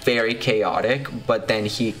starts very chaotic, but then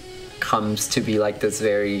he comes to be like this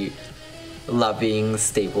very loving,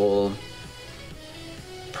 stable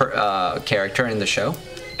character in the show,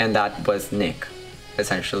 and that was Nick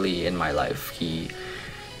essentially in my life.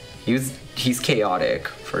 he's chaotic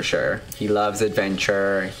for sure. He loves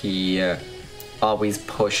adventure. He always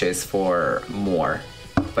pushes for more,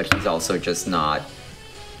 but he's also just not.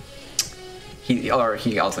 He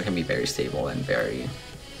also can be very stable and very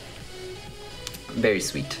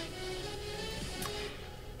sweet.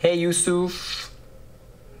 Hey Yusuf,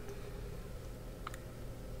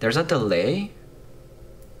 there's a delay?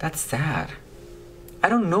 That's sad. I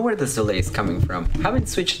don't know where this delay is coming from. I haven't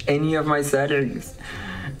switched any of my settings.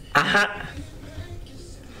 Aha!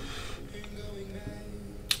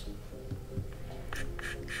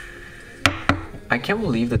 I can't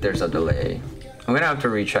believe that there's a delay. I'm gonna have to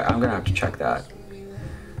recheck. I'm gonna have to check that.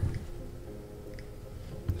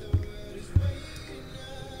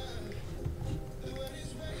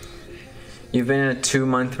 You've been in a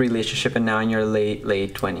 2-month relationship and now in your late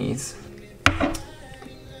 20s.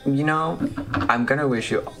 You know, I'm gonna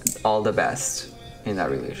wish you all the best in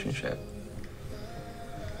that relationship.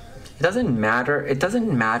 It doesn't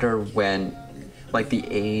matter when, like, the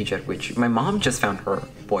age at which. My mom just found her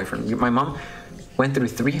boyfriend. My mom went through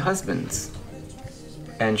 3 husbands,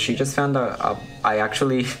 and she just found I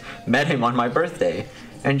actually met him on my birthday,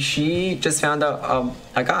 and she just found a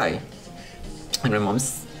guy, and my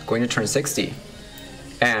mom's going to turn 60,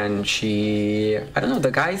 and I don't know,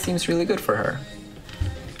 the guy seems really good for her.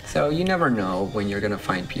 So you never know when you're gonna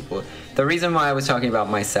find people. The reason why I was talking about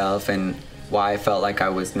myself and why I felt like I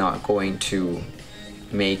was not going to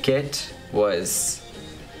make it was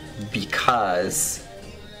because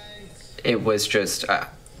it was just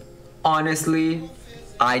honestly,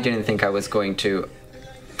 I didn't think I was going to.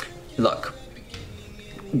 Look,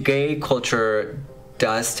 gay culture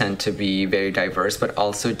does tend to be very diverse, but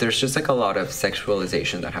also there's just like a lot of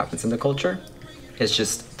sexualization that happens in the culture. It's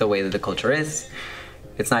just the way that the culture is.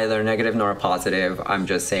 It's neither negative nor positive. I'm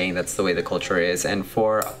just saying that's the way the culture is, and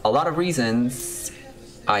for a lot of reasons,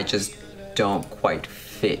 I just don't quite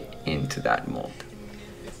fit into that mold.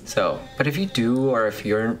 So, but if you do, or if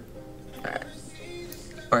you're,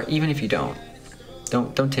 or even if you don't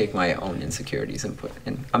take my own insecurities and put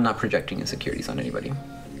in. I'm not projecting insecurities on anybody.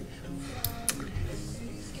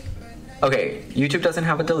 Okay, YouTube doesn't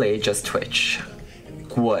have a delay, just Twitch.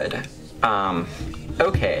 Good.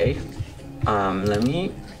 Okay.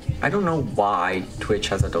 I don't know why Twitch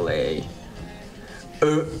has a delay.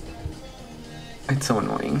 It's so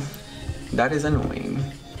annoying. That is annoying.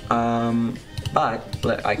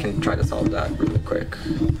 But I can try to solve that really quick.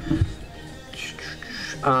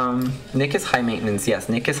 Nick is high maintenance. Yes,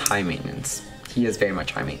 Nick is high maintenance. He is very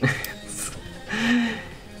much high maintenance.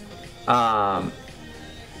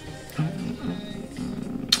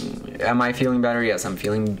 Am I feeling better? Yes, I'm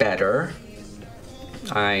feeling better.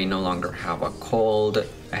 I no longer have a cold.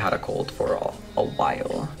 I had a cold for a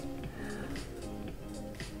while.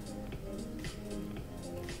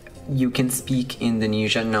 You can speak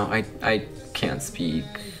Indonesian? No, I can't speak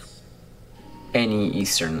any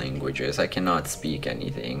Eastern languages. I cannot speak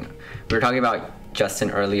anything. We were talking about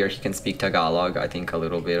Justin earlier. He can speak Tagalog, I think a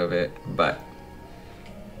little bit of it, but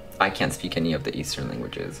I can't speak any of the Eastern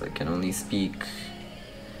languages. I can only speak...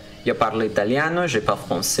 Yo parlo italiano, je parle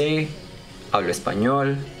français, hablo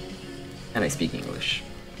español, and I speak English.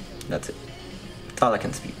 That's it. That's all I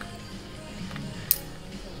can speak.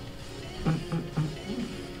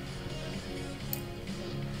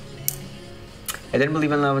 I didn't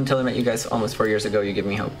believe in love until I met you guys almost 4 years ago. You give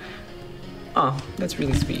me hope. Oh, that's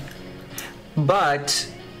really sweet. But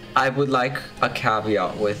I would like a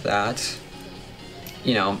caveat with that.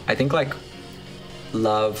 You know, I think like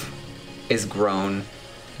love is grown,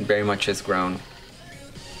 very much is grown.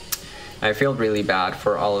 I feel really bad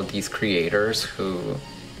for all of these creators who,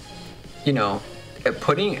 you know,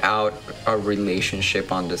 putting out a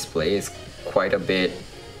relationship on display is quite a bit,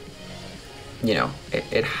 you know,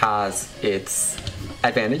 it has its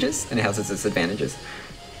advantages and it has its disadvantages.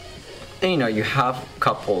 And, you know, you have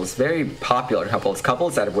couples, very popular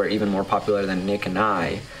couples that were even more popular than Nick and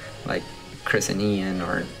I, like Chris and Ian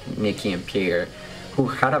or Nikki and Pierre, who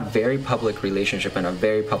had a very public relationship and a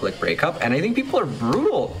very public breakup. And I think people are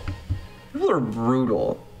brutal. People are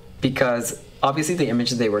brutal because obviously the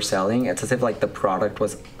images they were selling, it's as if like the product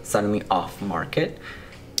was suddenly off market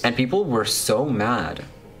and people were so mad.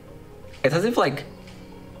 It's as if like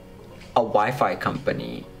a Wi-Fi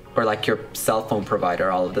company or like your cell phone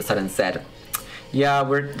provider all of a sudden said, yeah,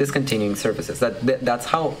 we're discontinuing services. That's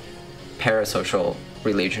how parasocial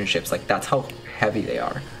relationships, like that's how heavy they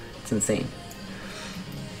are. It's insane.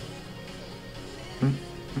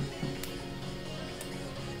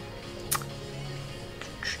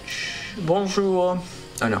 Bonjour.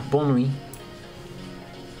 Oh no, bonne nuit.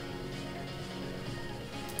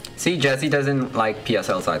 See, Jesse doesn't like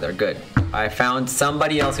PSLs either. Good. I found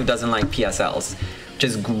somebody else who doesn't like PSLs, which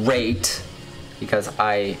is great because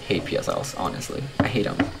I hate PSLs, honestly. I hate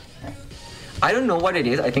them. I don't know what it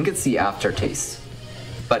is. I think it's the aftertaste.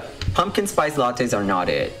 But pumpkin spice lattes are not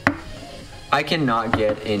it. I cannot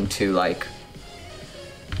get into like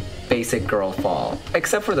basic girl fall,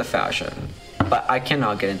 except for the fashion. But I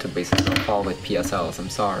cannot get into basic girl fall with PSLs. I'm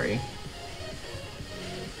sorry.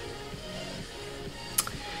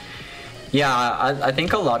 Yeah, I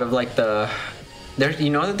think a lot of like you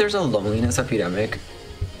know that there's a loneliness epidemic,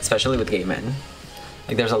 especially with gay men.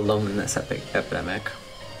 Like there's a loneliness epidemic.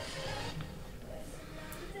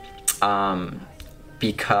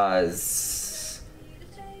 Because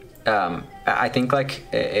I think like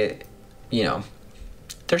it, you know,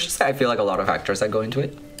 there's just, I feel like a lot of factors that go into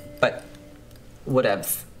it, but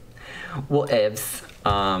whatevs.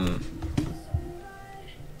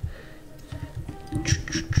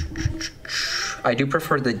 I do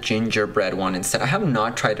prefer the gingerbread one instead. I have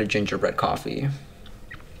not tried a gingerbread coffee.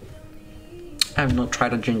 I have not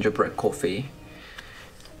tried a gingerbread coffee.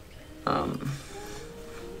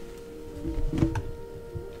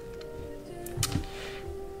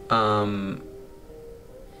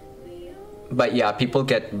 But yeah, people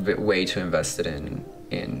get way too invested in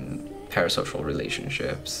parasocial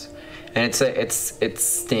relationships, and it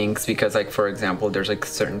stinks because, like, for example, there's like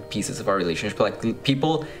certain pieces of our relationship, like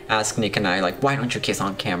people ask Nick and I, like, why don't you kiss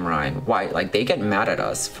on camera, and why, like, they get mad at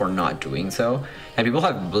us for not doing so, and people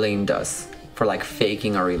have blamed us for like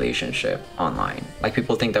faking our relationship online. Like,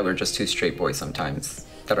 people think that we're just two straight boys sometimes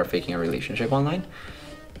that are faking a relationship online,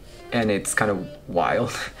 and it's kind of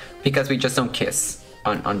wild because we just don't kiss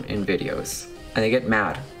in videos, and they get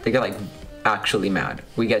mad. They get like actually mad.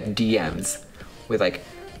 We get DMs with like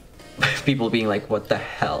people being like, what the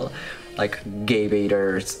hell, like gay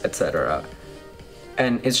baiters, etc.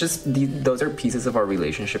 And it's just those are pieces of our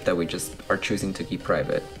relationship that we just are choosing to keep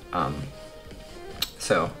private.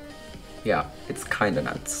 So yeah, it's kind of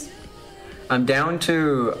nuts. I'm down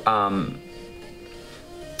to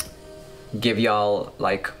give y'all,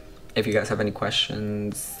 like, if you guys have any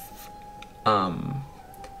questions, but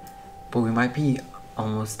we might be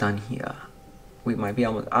almost done here. We might be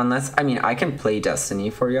almost, unless, I mean, I can play Destiny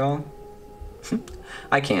for y'all.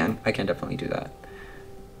 I can definitely do that.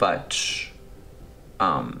 But,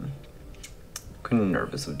 I'm kind of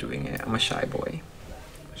nervous of doing it. I'm a shy boy.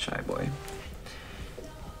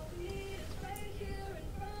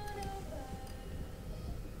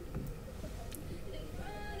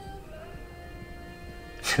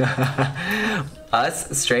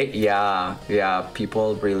 Us straight, yeah.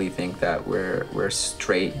 People really think that we're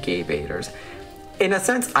straight gay baiters. In a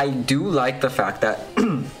sense, I do like the fact that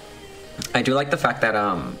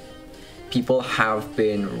people have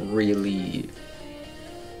been really,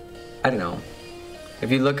 I don't know.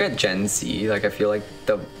 If you look at Gen Z, like, I feel like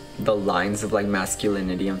the lines of like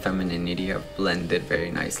masculinity and femininity have blended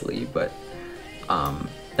very nicely, but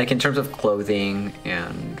like in terms of clothing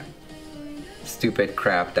and stupid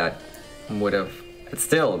crap that would have, it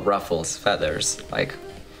still ruffles feathers, like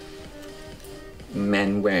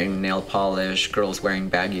men wearing nail polish, girls wearing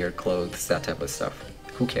baggier clothes, that type of stuff.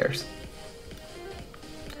 Who cares?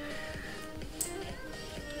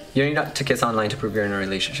 You don't need to kiss online to prove you're in a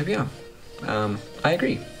relationship. Yeah, I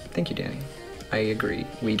agree. Thank you, Danny. I agree.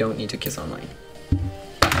 We don't need to kiss online.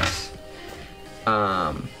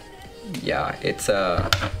 Yeah, it's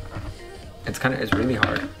really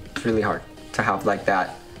hard. It's really hard to have like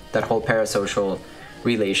that whole parasocial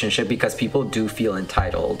relationship because people do feel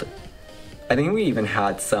entitled. I think we even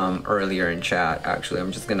had some earlier in chat, actually.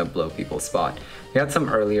 I'm just gonna blow people's spot. We had some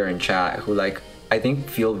earlier in chat who, like, I think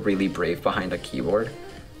feel really brave behind a keyboard,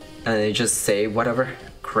 and they just say whatever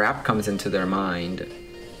crap comes into their mind,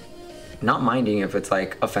 not minding if it's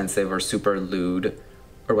like offensive or super lewd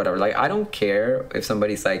or whatever. Like, I don't care if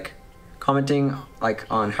somebody's like commenting like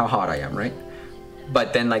on how hot I am, right?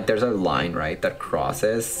 But then, like, there's a line, right, that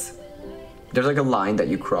crosses. There's like a line that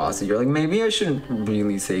you cross and you're like, maybe I shouldn't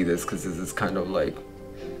really say this because this is kind of like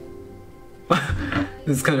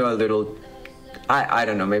this is kind of a little, I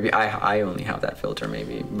don't know, maybe I only have that filter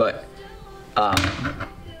maybe, but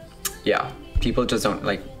yeah, people just don't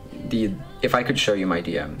like if I could show you my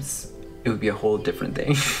DMs, it would be a whole different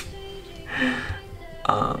thing.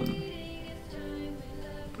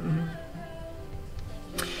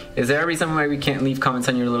 Is there a reason why we can't leave comments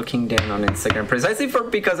on your Little King Dan on Instagram? Precisely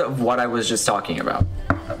because of what I was just talking about.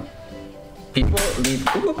 People leave.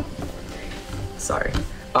 Ooh, sorry.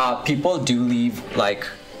 People do leave like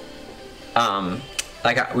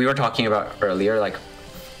we were talking about earlier, like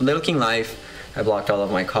Little King Life. I blocked all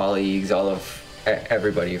of my colleagues, all of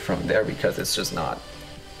everybody from there because it's just not.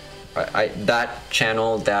 That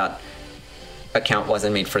channel, that account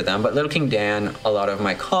wasn't made for them. But Little King Dan, a lot of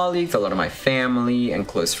my colleagues, a lot of my family and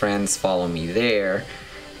close friends follow me there.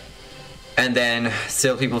 And then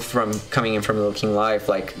still people from coming in from Little King Life,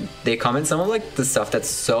 like they comment some of like the stuff that's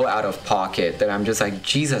so out of pocket that I'm just like,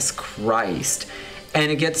 Jesus Christ. And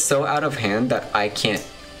it gets so out of hand that I can't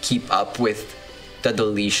keep up with the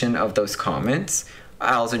deletion of those comments.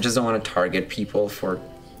 I also just don't want to target people for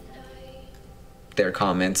their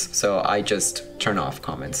comments, so I just turn off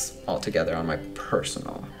comments altogether on my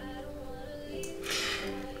personal.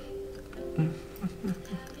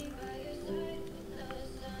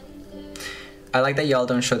 I like that y'all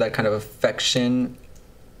don't show that kind of affection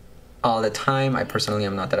all the time. I personally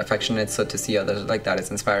am not that affectionate, so to see others like that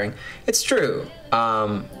is inspiring. It's true.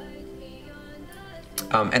 And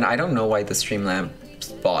I don't know why the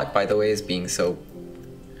Streamlabs bot, by the way, is being so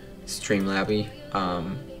Streamlabby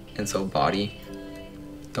and so body.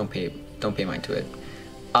 Don't pay mind to it.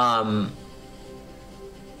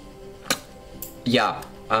 Yeah.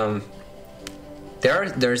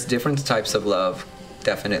 There's different types of love,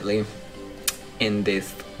 definitely, in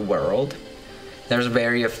this world. There's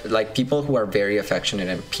like people who are very affectionate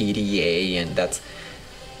and PDA, and that's,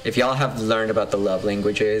 if y'all have learned about the love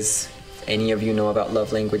languages, any of you know about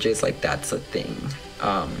love languages, like that's a thing.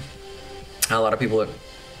 A lot of people,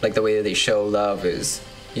 like the way that they show love is,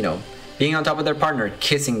 you know, being on top of their partner,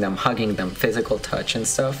 kissing them, hugging them, physical touch and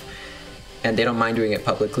stuff, and they don't mind doing it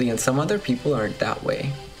publicly. And some other people aren't that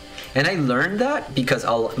way. And I learned that because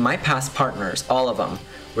my past partners, all of them,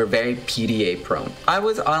 were very PDA prone. I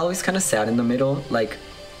was always kind of sat in the middle, like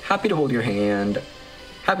happy to hold your hand,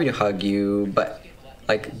 happy to hug you, but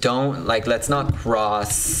like let's not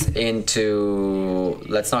cross into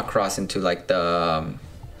like the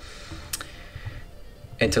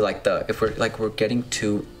if we're getting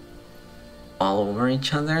too all over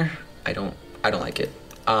each other. I don't like it.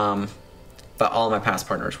 But all my past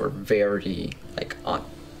partners were very like on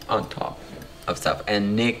top of stuff,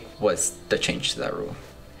 and Nick was the change to that rule.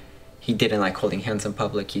 He didn't like holding hands in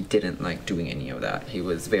public. He didn't like doing any of that. He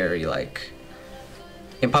was very like,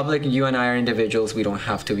 in public, you and I are individuals. We don't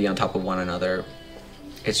have to be on top of one another.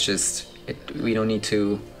 It's just, we don't need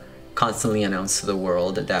to constantly announce to the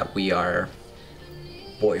world that we are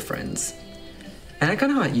boyfriends. And I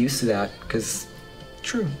kind of got used to that because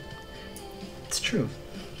it's true.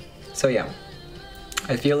 So yeah,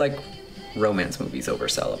 I feel like romance movies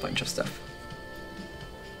oversell a bunch of stuff.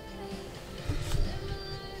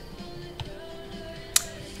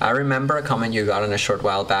 I remember a comment you got on a short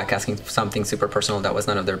while back asking something super personal that was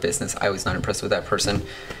none of their business. I was not impressed with that person.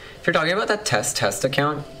 If you're talking about that test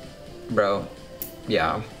account, bro,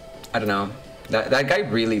 yeah, I don't know. That guy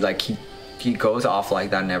really, like, he goes off like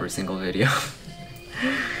that in every single video.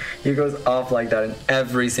 He goes off like that in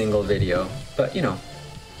every single video. But, you know,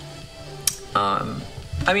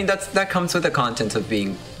 I mean, that comes with the content of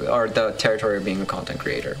being, or the territory of being a content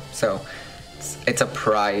creator. So it's a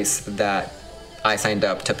price that I signed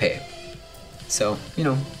up to pay. So, you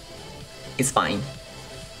know, it's fine.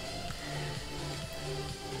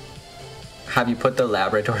 Have you put the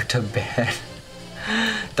Labrador to bed?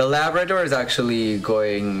 The Labrador is actually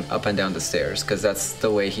going up and down the stairs because that's the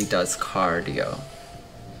way he does cardio.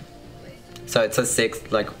 So it's a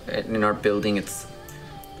 6, like in our building, it's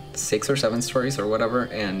 6 or 7 stories or whatever,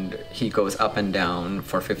 and he goes up and down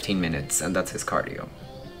for 15 minutes, and that's his cardio.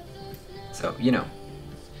 So, you know,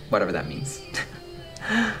 whatever that means.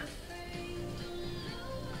 I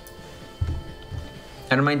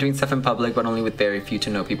don't mind doing stuff in public, but only with very few to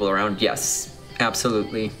no people around. Yes,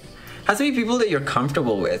 absolutely. Has to be people that you're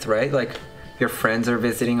comfortable with, right? Like, if your friends are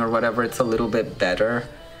visiting or whatever, it's a little bit better.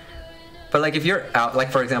 But like if you're out, like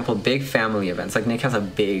for example, big family events, like Nick has a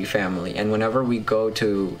big family, and whenever we go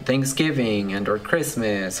to Thanksgiving and or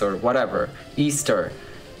Christmas or whatever, Easter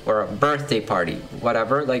or a birthday party,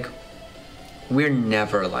 whatever, like we're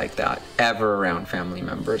never like that ever around family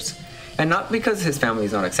members. And not because his family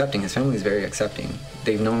is not accepting, his family is very accepting.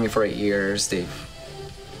 They've known me for 8 years, they've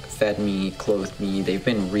fed me, clothed me, they've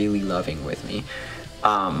been really loving with me.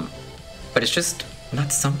 But it's just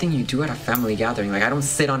not something you do at a family gathering. Like I don't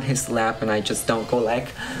sit on his lap and I just don't go like,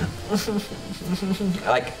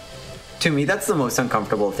 like to me that's the most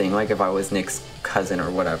uncomfortable thing. Like if I was Nick's cousin or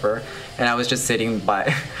whatever, and I was just sitting by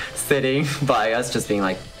us, just being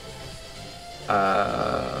like,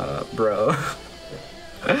 bro,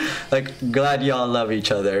 like glad y'all love each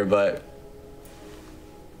other, but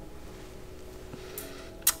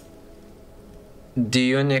do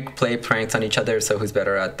you and Nick play pranks on each other? So who's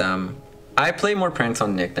better at them? I play more pranks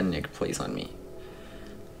on Nick than Nick plays on me.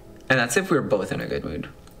 And that's if we're both in a good mood.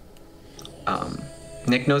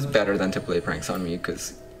 Nick knows better than to play pranks on me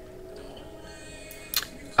because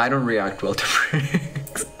I don't react well to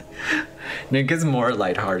pranks. Nick is more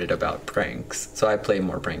lighthearted about pranks, so I play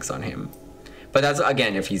more pranks on him. But that's,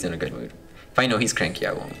 again, if he's in a good mood. If I know he's cranky,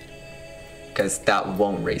 I won't. Because that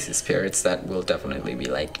won't raise his spirits. That will definitely be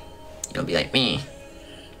like, you'll be like me.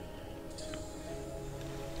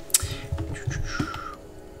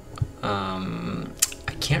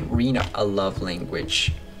 I can't read a love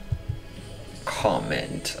language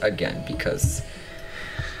comment again because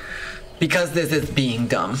this is being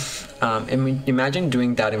dumb. Imagine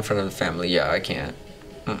doing that in front of the family. Yeah, I can't.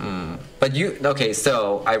 But you, okay,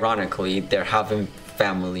 so ironically, there have been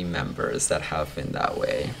family members that have been that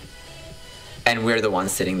way. And we're the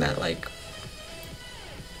ones sitting that like...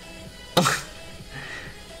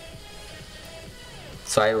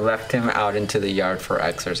 So I left him out into the yard for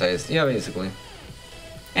exercise. Yeah, basically.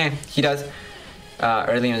 He does.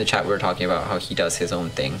 Earlier in the chat we were talking about how he does his own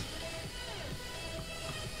thing.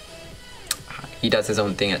 He does his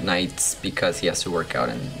own thing at nights because he has to work out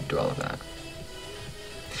and do all of that.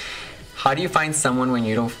 How do you find someone when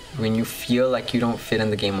you feel like you don't fit in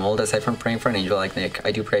the game mold? Aside from praying for an angel like Nick,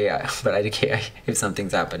 I do pray, but I decay if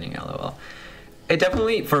something's happening, lol. It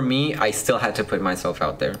definitely, for me, I still had to put myself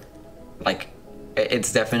out there. Like,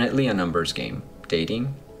 it's definitely a numbers game,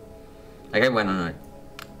 dating. Like, I went on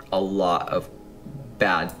a lot of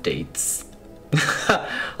bad dates.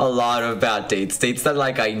 A lot of bad dates. Dates that,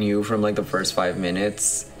 like, I knew from, like, the first 5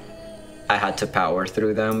 minutes. I had to power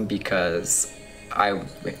through them because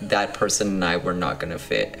that person and I were not gonna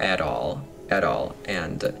fit at all.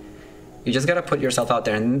 And you just gotta put yourself out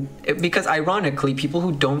there. And because ironically, people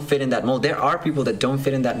who don't fit in that mold, there are people that don't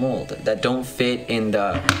fit in that mold, that don't fit in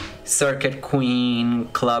the circuit queen,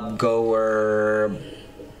 club goer,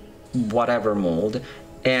 whatever mold.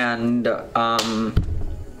 And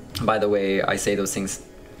by the way, I say those things,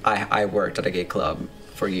 I worked at a gay club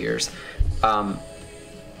for years. And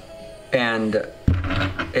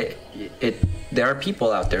there are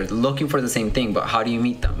people out there looking for the same thing, but how do you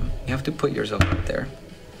meet them? You have to put yourself out there.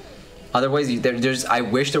 Otherwise, I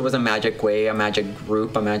wish there was a magic way, a magic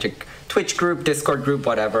group, a magic Twitch group, Discord group,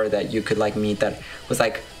 whatever, that you could like meet that was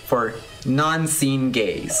like for non-scene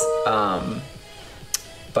gays.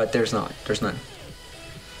 But there's not. There's none.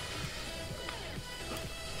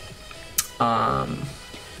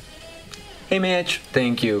 Hey Mitch,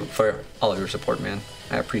 thank you for all of your support, man.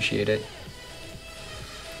 I appreciate it.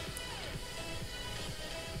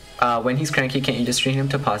 When he's cranky, can't you just treat him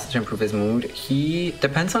to pasta to improve his mood? He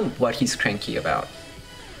depends on what he's cranky about.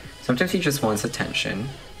 Sometimes he just wants attention.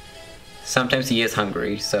 Sometimes he is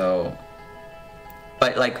hungry, so...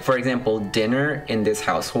 But like, for example, dinner in this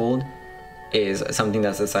household is something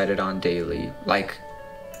that's decided on daily. Like,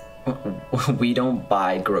 we don't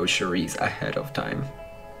buy groceries ahead of time.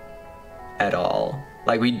 At all.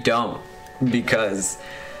 Like, we don't. Because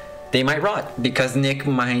they might rot. Because Nick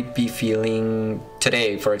might be feeling...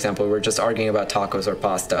 Today, for example, we're just arguing about tacos or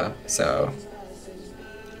pasta. So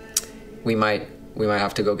we might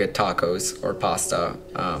have to go get tacos or pasta,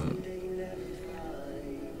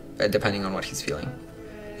 depending on what he's feeling.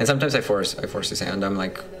 And sometimes I force his hand. I'm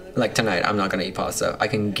like tonight, I'm not gonna eat pasta. I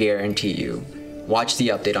can guarantee you. Watch the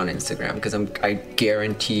update on Instagram, because I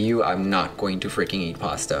guarantee you I'm not going to freaking eat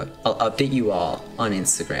pasta. I'll update you all on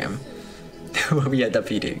Instagram what we end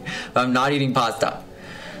up eating. I'm not eating pasta.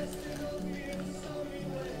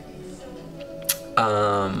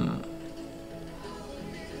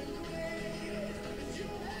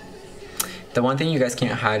 The one thing you guys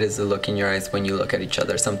can't hide is the look in your eyes when you look at each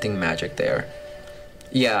other. Something magic there.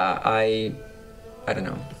 Yeah, I don't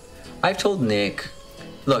know. I've told Nick,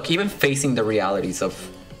 look, even facing the realities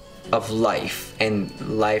of life and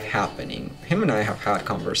life happening, him and I have had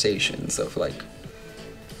conversations of like,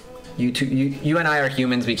 you and I are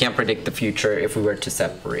humans, we can't predict the future if we were to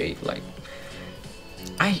separate. Like,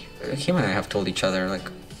 him and I have told each other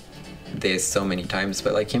like this so many times,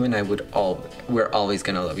 but like him and I we're always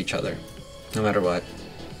gonna love each other, no matter what.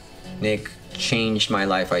 Nick changed my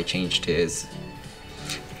life, I changed his.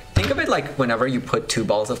 Think of it like whenever you put 2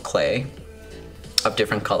 balls of clay of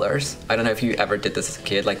different colors. I don't know if you ever did this as a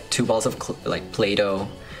kid, like 2 balls of like Play-Doh,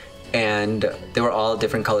 and they were all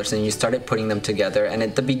different colors, and you started putting them together, and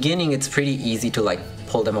at the beginning it's pretty easy to like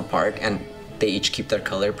pull them apart and they each keep their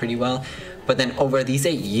color pretty well. But then over these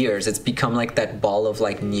 8 years, it's become like that ball of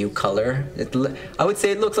like new color. I would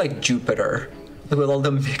say it looks like Jupiter with all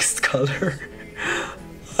the mixed color.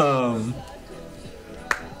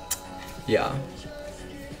 Yeah.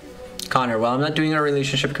 Connor, well, I'm not doing a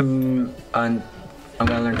relationship. I'm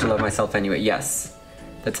gonna learn to love myself anyway. Yes.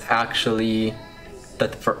 That's actually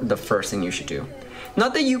the first thing you should do.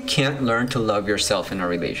 Not that you can't learn to love yourself in a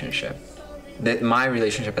relationship. That my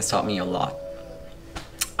relationship has taught me a lot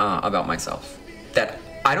about myself that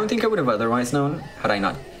I don't think I would have otherwise known had I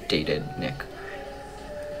not dated Nick.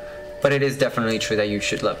 But it is definitely true that you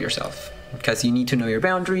should love yourself, because you need to know your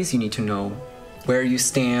boundaries, you need to know where you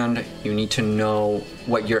stand, you need to know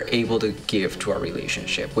what you're able to give to a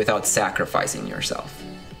relationship without sacrificing yourself.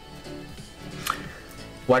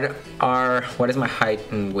 What is my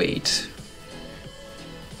height and weight?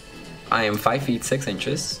 I am 5 feet 6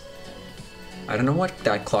 inches. I don't know what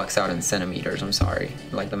that clocks out in centimeters, I'm sorry,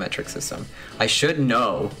 like the metric system. I should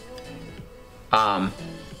know.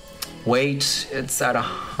 Weight, it's at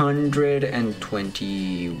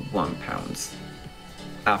 121 pounds.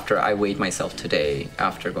 After I weighed myself today,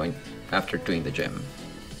 after doing the gym.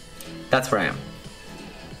 That's where I am.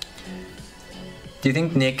 Do you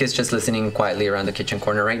think Nick is just listening quietly around the kitchen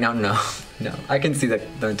corner right now? No. I can see the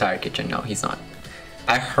entire kitchen. No, he's not.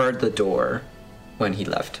 I heard the door when he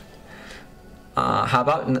left. How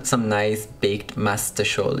about some nice baked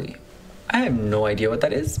mastacholi? I have no idea what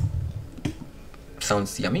that is.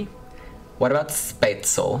 Sounds yummy. What about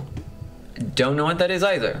spätzle? Don't know what that is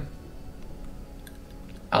either.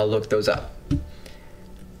 I'll look those up.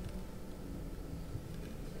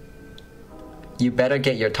 You better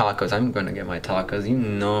get your tacos. I'm gonna get my tacos. You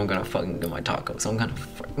know I'm gonna fucking get my tacos. I'm gonna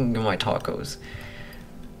fucking get my tacos.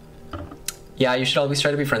 Yeah, you should always try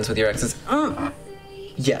to be friends with your exes.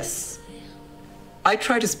 Yes. I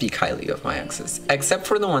try to speak highly of my exes, except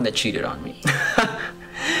for the one that cheated on me.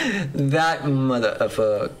 That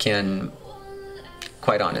motherfucker can,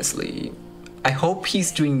 quite honestly, I hope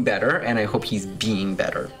he's doing better, and I hope he's being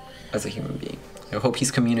better as a human being. I hope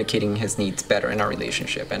he's communicating his needs better in our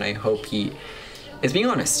relationship, and I hope he is being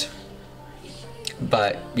honest.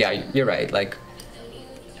 But yeah, you're right, like,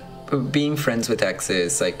 being friends with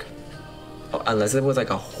exes, like, unless it was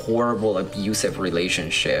like a horrible abusive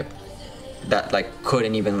relationship that like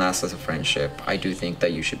couldn't even last as a friendship, I do think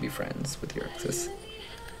that you should be friends with your exes.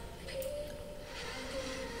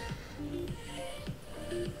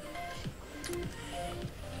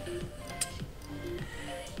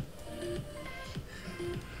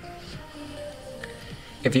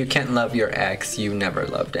 If you can't love your ex, you never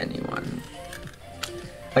loved anyone.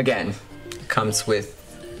 Again, comes with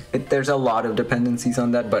there's a lot of dependencies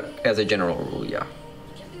on that, but as a general rule, yeah.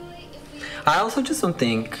 I also just don't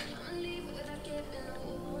think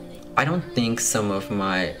some of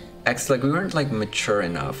my ex, like, we weren't like mature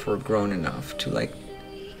enough or grown enough to like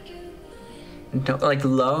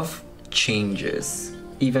love changes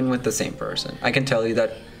even with the same person. I can tell you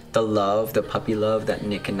that the puppy love that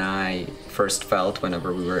Nick and I first felt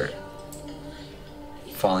whenever we were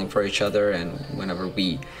falling for each other and whenever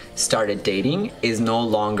we started dating is no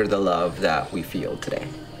longer the love that we feel today.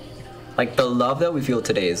 Like, the love that we feel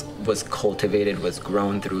today was cultivated, was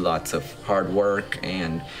grown through lots of hard work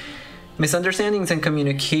and misunderstandings and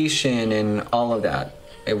communication and all of that.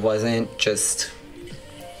 It wasn't just,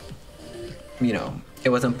 it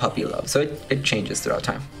wasn't puppy love. So it changes throughout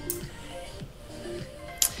time.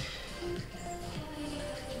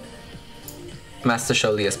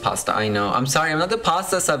 Mastacholi is pasta, I know. I'm sorry, I'm not the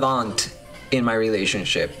pasta savant in my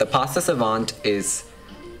relationship. The pasta savant is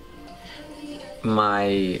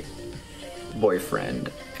my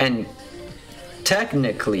boyfriend. And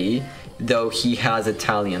technically, though he has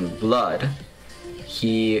Italian blood,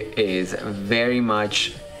 he is very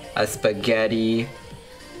much a spaghetti,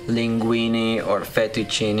 linguine, or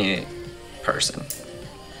fettuccine person.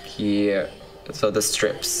 So the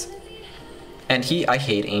strips. And I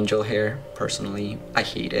hate angel hair, personally. I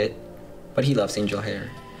hate it. But he loves angel hair.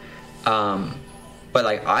 But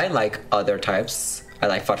like, I like other types. I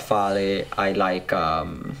like farfalle. I like, I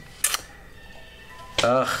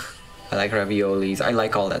like raviolis. I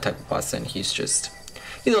like all that type of pasta, and he's a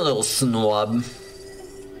little snob.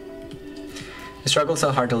 I struggle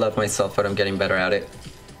so hard to love myself, but I'm getting better at it.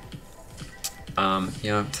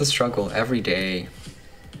 Yeah, it's a struggle every day.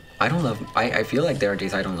 I feel like there are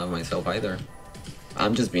days I don't love myself either.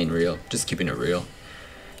 I'm just being real, just keeping it real.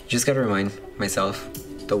 Just gotta remind myself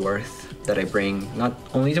the worth that I bring, not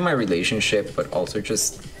only to my relationship, but also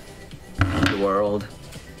just the world,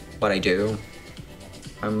 what I do.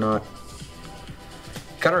 Gotta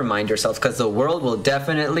remind yourself, because the world will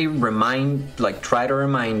definitely try to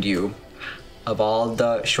remind you of all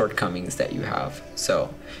the shortcomings that you have.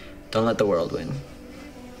 So don't let the world win.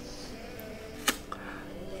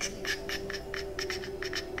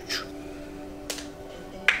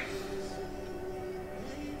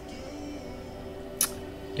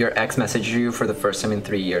 Your ex messaged you for the first time in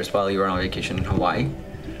 3 years while you were on vacation in Hawaii.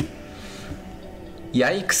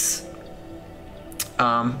 Yikes.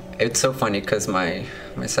 It's so funny because my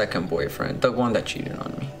second boyfriend, the one that cheated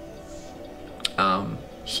on me,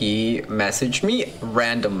 he messaged me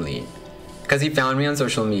randomly because he found me on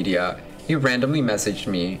social media. He randomly messaged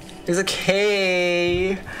me. He's like,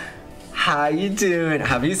 hey, how you doing?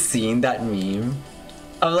 Have you seen that meme?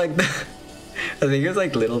 I'm like, I think it's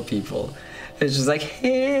like Little People. It's just like,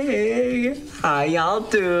 hey, how y'all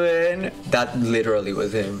doing? That literally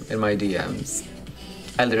was him in my DMs.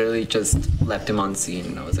 I literally just left him on scene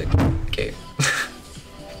and I was like, okay.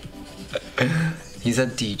 He's a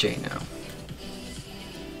DJ now.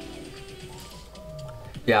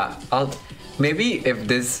 Yeah, maybe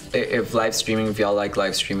if live streaming, if y'all like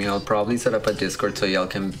live streaming, I'll probably set up a Discord so y'all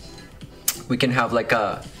we can have like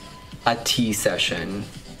a tea session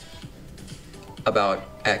about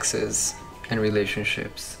exes and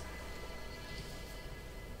relationships.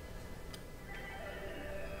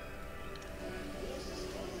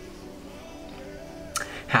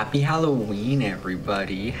 Happy Halloween,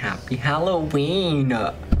 everybody. Happy Halloween.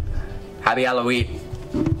 Happy Halloween.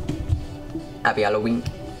 Happy Halloween.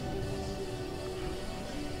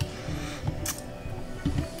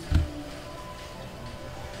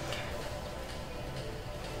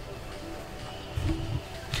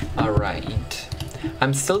 Alright.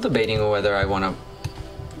 I'm still debating whether I want to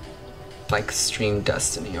like stream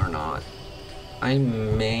Destiny or not. I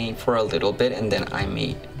may for a little bit and then I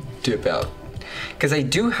may dip out. Because I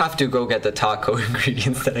do have to go get the taco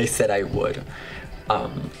ingredients that I said I would.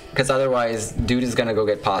 Because otherwise, dude is gonna go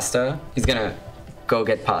get pasta. He's gonna go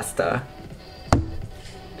get pasta.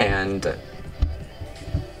 And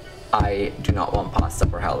I do not want pasta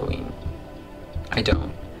for Halloween. I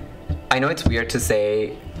don't. I know it's weird to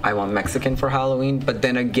say I want Mexican for Halloween, but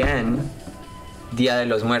then again, Dia de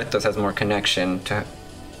los Muertos has more connection to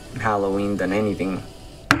Halloween than anything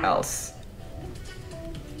else.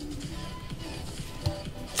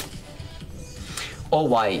 All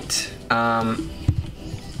white. I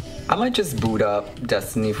might just boot up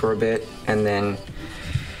Destiny for a bit, and then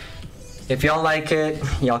if y'all like it,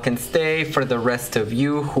 y'all can stay. For the rest of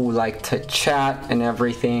you who like to chat and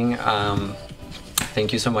everything,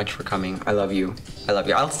 thank you so much for coming. I love you. I love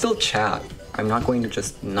you. I'll still chat. I'm not going to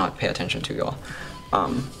just not pay attention to y'all.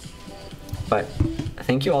 But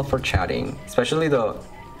thank you all for chatting, especially the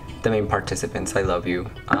main participants. I love you.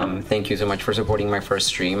 Thank you so much for supporting my first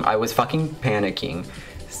stream. I was fucking panicking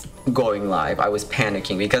going live. I was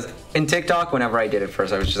panicking because in TikTok, whenever I did it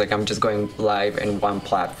first, I was just like, I'm just going live in one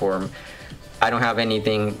platform. I don't have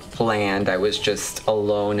anything planned. I was just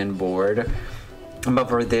alone and bored. But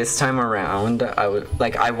for this time around,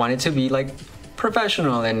 I wanted to be like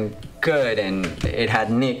professional and good, and it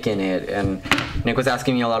had Nick in it, and Nick was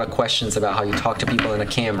asking me a lot of questions about how you talk to people in a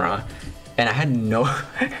camera, and I had no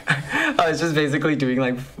I was just basically doing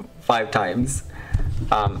like 5 times.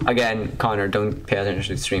 Again, Connor, don't pay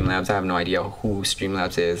attention to Streamlabs. I have no idea who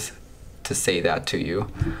Streamlabs is to say that to you.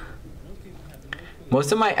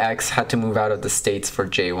 Most of my ex had to move out of the States for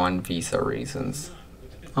J1 visa reasons.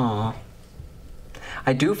 Aww.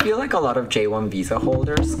 I do feel like a lot of J1 visa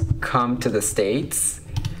holders come to the States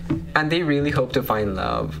and they really hope to find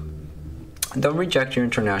love. Don't reject your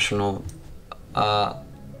international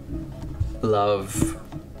love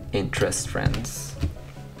interest friends.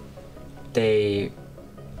 They,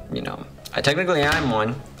 you know, I technically am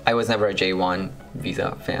one. I was never a J1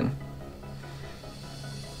 visa fan.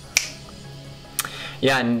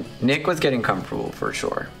 Yeah, and Nick was getting comfortable for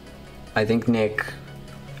sure. I think Nick,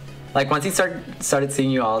 like once he started seeing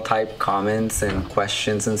you all type comments and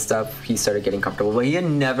questions and stuff, he started getting comfortable. But he had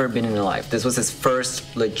never been in a live. This was his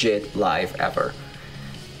first legit live ever.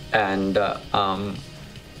 And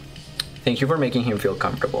thank you for making him feel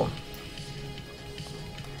comfortable.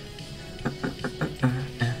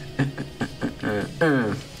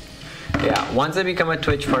 Yeah, once I become a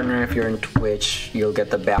Twitch partner, if you're in Twitch, you'll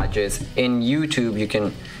get the badges. In YouTube, you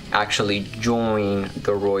can actually join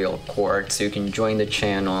the Royal Court, so you can join the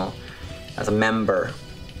channel as a member,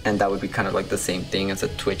 and that would be kind of like the same thing as a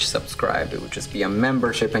Twitch subscribe. It would just be a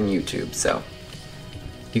membership on YouTube, so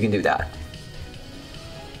you can do that.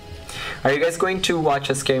 Are you guys going to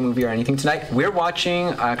watch a scary movie or anything tonight? We're watching,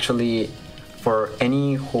 actually, for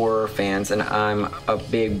any horror fans, and I'm a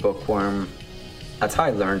big bookworm. That's how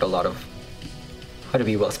I learned a lot of how to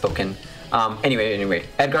be well-spoken. Anyway,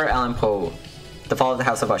 Edgar Allan Poe, The Fall of the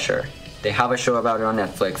House of Usher. They have a show about it on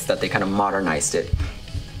Netflix that they kind of modernized it.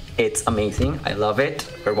 It's amazing. I love it.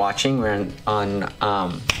 We're watching. We're on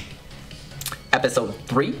episode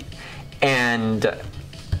 3, and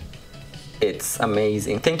it's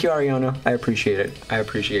amazing. Thank you, Ariana. I appreciate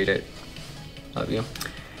it. Love you.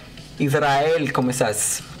 Israel, ¿cómo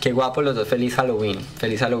estás? Qué guapo los dos. Feliz Halloween.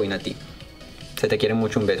 Feliz Halloween a ti. Se te quiere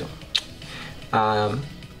mucho, un beso.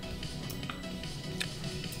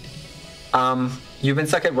 You've been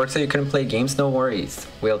stuck at work so you couldn't play games? No worries.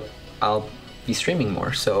 I'll be streaming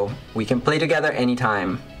more, so we can play together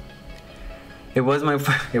anytime. It was my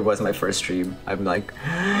first stream. I'm like,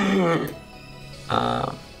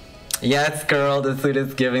 yes, girl, the suit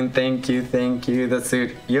is giving. Thank you. The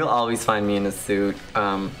suit. You'll always find me in a suit.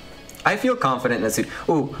 I feel confident in a suit.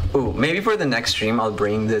 Ooh, maybe for the next stream I'll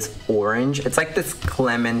bring this orange. It's like this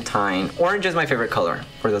clementine. Orange is my favorite color,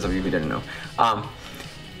 for those of you who didn't know.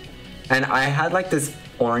 And I had like this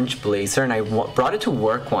orange blazer and I brought it to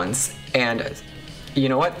work once, and you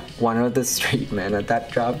know what one of the street men at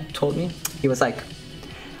that job told me? He was like,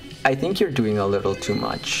 I think you're doing a little too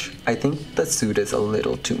much. I think the suit is a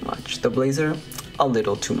little too much. The blazer, a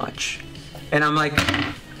little too much. And I'm like,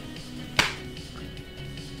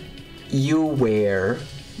 you wear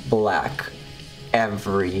black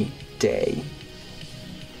every day.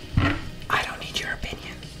 I don't need your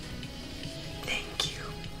opinion. Thank you.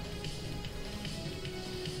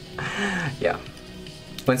 Yeah.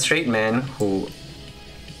 When straight men who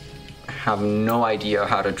have no idea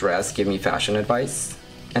how to dress give me fashion advice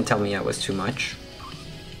and tell me I was too much.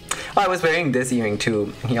 Oh, I was wearing this earring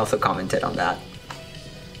too. He also commented on that.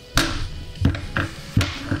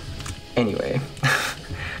 Anyway,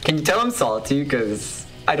 can you tell I'm salty? Because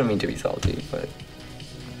I don't mean to be salty, but...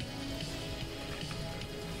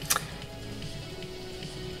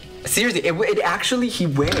 Seriously, it actually, he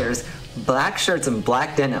wears black shirts and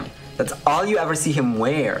black denim. That's all you ever see him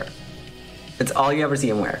wear. That's all you ever see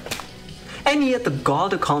him wear. And he had the gall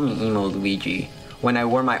to call me Emo Luigi when I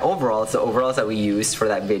wore my overalls, the overalls that we used for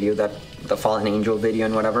that video, the Fallen Angel video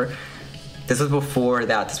and whatever. This was before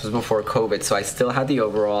that, this was before COVID, so I still had the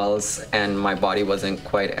overalls and my body wasn't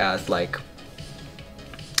quite as like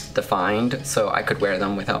defined, so I could wear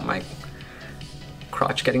them without my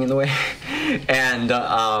crotch getting in the way. And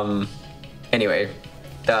anyway,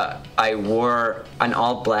 I wore an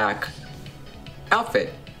all black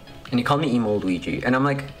outfit and he called me Emo Luigi, and I'm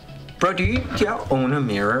like, bro, do you own a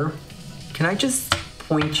mirror? Can I just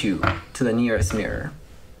point you to the nearest mirror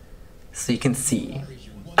so you can see?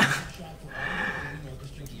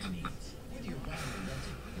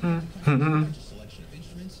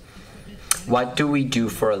 What do we do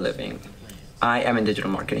for a living? I am in digital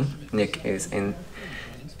marketing. Nick is in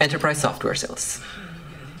enterprise software sales.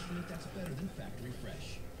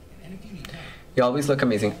 You always look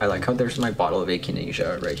amazing. I like how there's my bottle of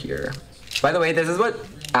Echinacea right here. By the way, this is what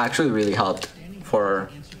actually really helped for,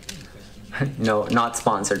 no, not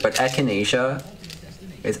sponsored, but Echinacea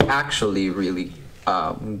is actually really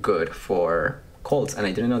good for colds, and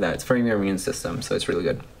I didn't know that. It's for your immune system, so it's really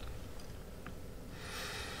good.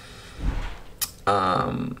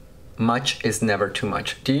 Much is never too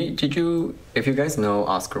much. Did you, if you guys know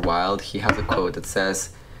Oscar Wilde, he has a quote that says,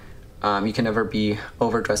 you can never be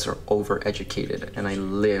overdressed or overeducated, and I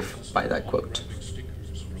live by that quote.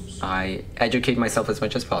 I educate myself as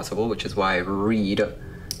much as possible, which is why I read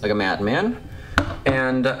like a madman,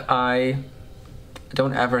 and I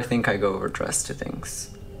don't ever think I go overdressed to things.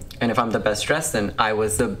 And if I'm the best dressed, then I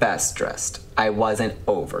was the best dressed. I wasn't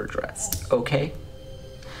overdressed, okay?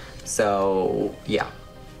 So, yeah.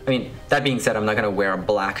 I mean, that being said, I'm not gonna wear a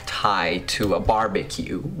black tie to a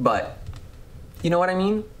barbecue, but you know what I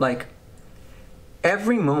mean? Like,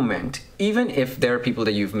 every moment, even if there are people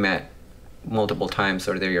that you've met multiple times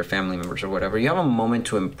or they're your family members or whatever, you have a moment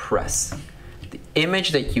to impress. The image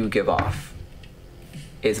that you give off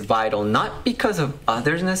is vital, not because of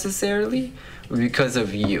others necessarily, but because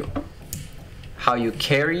of you. How you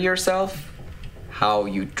carry yourself, how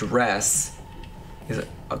you dress is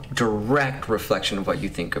a direct reflection of what you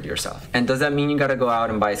think of yourself. And does that mean you gotta go out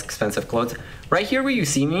and buy expensive clothes? Right here where you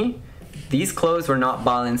see me, these clothes were not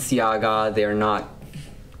Balenciaga, they're not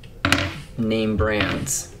name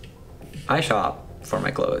brands. I shop for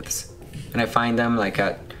my clothes and I find them like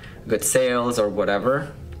at good sales or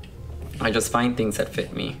whatever. I just find things that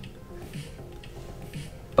fit me.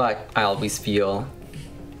 But I always feel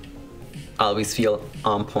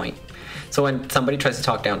on point. So when somebody tries to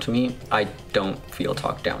talk down to me, I don't feel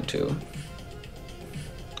talked down to.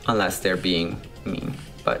 Unless they're being mean.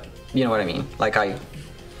 But you know what I mean? Like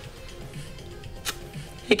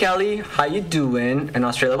Hey Kelly, how you doing in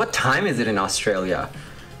Australia? What time is it in Australia?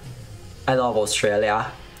 I love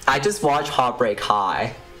Australia. I just watched Heartbreak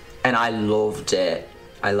High and I loved it.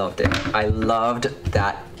 I loved it. I loved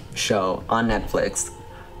that show on Netflix.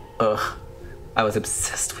 Ugh, I was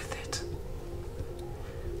obsessed with it.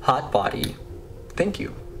 Hot body. Thank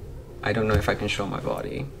you. I don't know if I can show my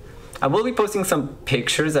body. I will be posting some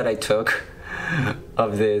pictures that I took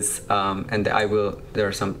of this, and I will. There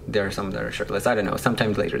are some that are shirtless. I don't know.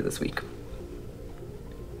 Sometime later this week.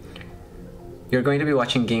 You're going to be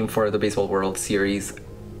watching Game 4 of the Baseball World Series.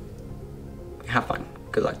 Have fun.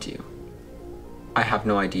 Good luck to you. I have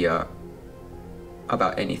no idea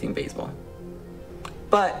about anything baseball.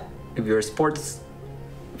 But if you're a sports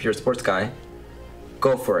guy,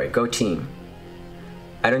 go for it. Go team.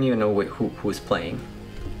 I don't even know who's playing.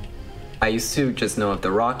 I used to just know of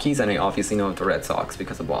the Rockies, and I obviously know of the Red Sox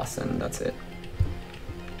because of Boston. That's it.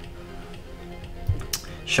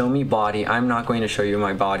 Show me body. I'm not going to show you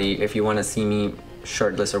my body. If you want to see me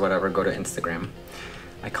shirtless or whatever, go to Instagram.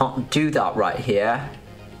 I can't do that right here.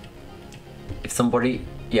 If somebody...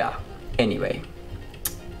 Yeah. Anyway.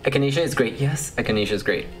 Echinacea is great. Yes, Echinacea is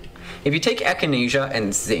great. If you take Echinacea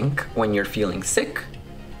and zinc when you're feeling sick,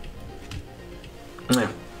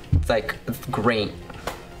 it's like, it's great.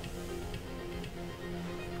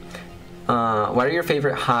 What are your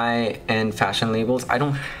favorite high-end fashion labels? I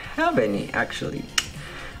don't have any, actually.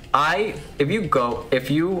 If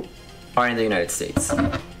you are in the United States,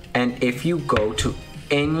 and if you go to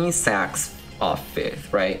any Saks off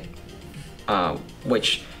Fifth, right?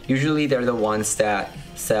 Which usually they're the ones that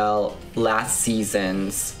sell last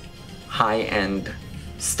season's high-end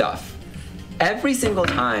stuff. Every single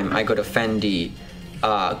time I go to Fendi,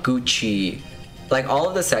 Gucci, like all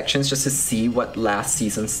of the sections just to see what last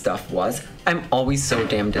season's stuff was, I'm always so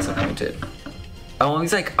damn disappointed. I'm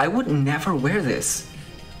always like, I would never wear this.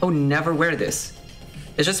 I would never wear this.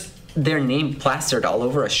 It's just their name plastered all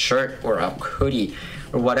over a shirt or a hoodie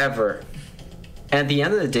or whatever. And at the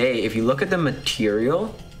end of the day, if you look at the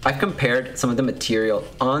material, I've compared some of the material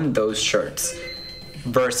on those shirts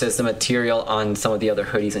versus the material on some of the other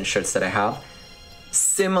hoodies and shirts that I have.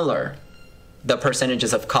 Similar. The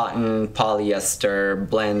percentages of cotton, polyester,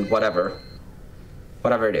 blend, whatever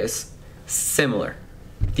it is, similar.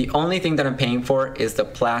 The only thing that I'm paying for is the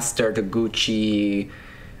plaster, the Gucci,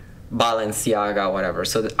 Balenciaga, whatever.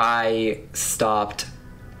 So that I stopped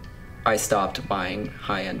buying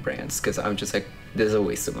high-end brands because I'm just like, this is a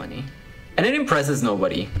waste of money. And it impresses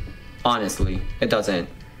nobody, honestly. It doesn't.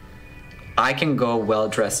 I can go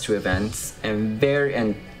well-dressed to events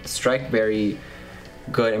and strike very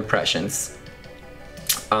good impressions.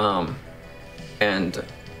 And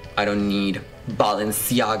I don't need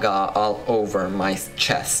Balenciaga all over my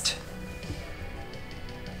chest.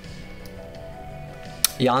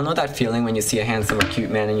 Y'all know that feeling when you see a handsome or cute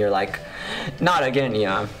man and you're like, not again,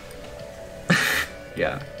 yeah.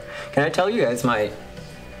 Yeah. Can I tell you guys my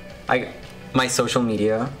social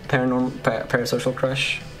media parasocial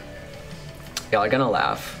crush? Y'all are gonna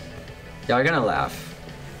laugh.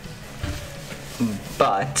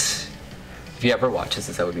 But if he ever watches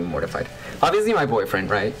this, I would be mortified. Obviously my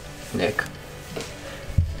boyfriend, right? Nick.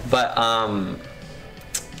 But,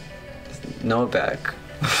 Noah Beck.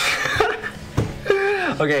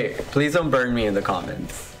 Okay, please don't burn me in the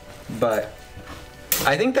comments. But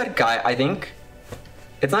I think that guy,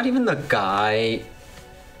 it's not even the guy's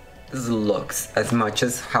looks as much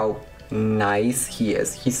as how nice he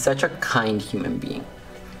is. He's such a kind human being.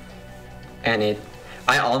 And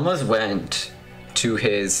I almost went to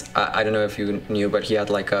his, I don't know if you knew, but he had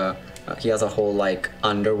he has a whole like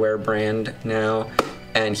underwear brand now,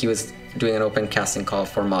 and he was doing an open casting call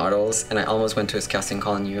for models, and I almost went to his casting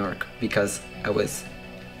call in New York because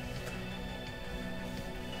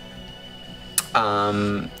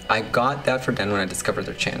I got that for Dan when I discovered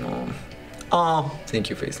their channel. Oh, thank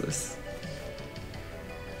you, Faceless.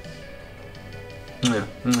 Yeah.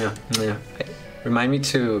 Remind me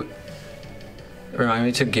to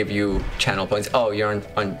give you channel points. Oh, you're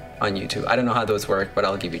on YouTube. I don't know how those work, but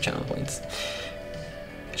I'll give you channel points.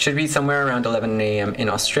 Should be somewhere around 11 a.m. in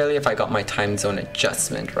Australia if I got my time zone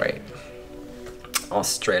adjustment right.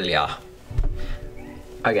 Australia.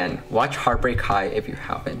 Again, watch Heartbreak High if you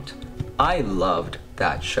haven't. I loved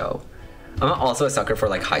that show. I'm also a sucker for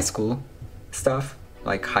like high school stuff,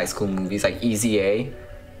 like high school movies, like Easy A.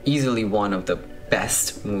 Easily one of the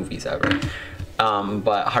best movies ever.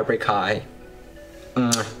 But Heartbreak High,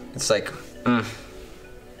 it's like,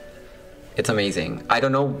 it's amazing. I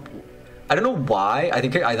don't know why. I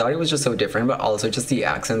thought it was just so different, but also just the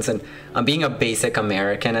accents, and I'm being a basic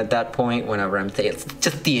American at that point whenever I'm saying it's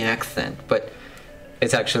just the accent, but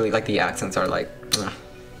it's actually like the accents are like,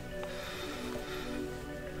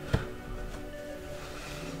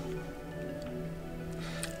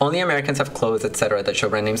 Only Americans have clothes, etc. that show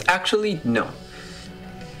brand names. Actually, no.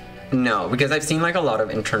 No, because I've seen like a lot of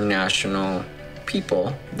international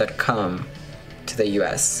people that come to the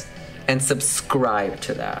US and subscribe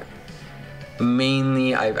to that.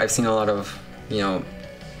 mainly I've seen a lot of, you know,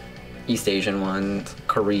 East Asian ones,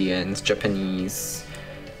 Koreans, Japanese,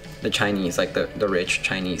 the Chinese, like the rich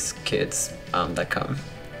Chinese kids that come.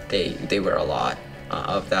 They wear a lot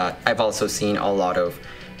of that. I've also seen a lot of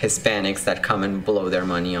Hispanics that come and blow their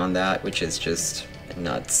money on that, which is just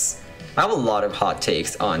nuts. I have a lot of hot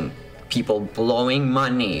takes on people blowing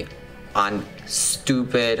money on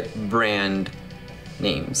stupid brand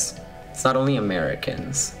names. It's not only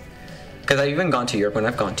Americans. Because I've even gone to Europe. When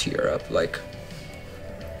I've gone to Europe, like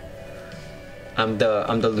I'm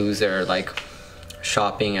the loser, like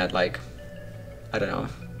shopping at like, I don't know,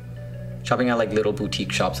 shopping at like little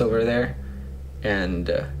boutique shops over there,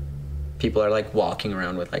 and people are like walking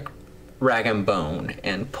around with like Rag and Bone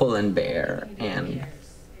and Pull and Bear and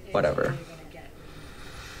whatever.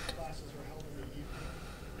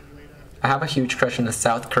 I have a huge crush on a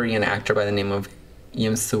South Korean actor by the name of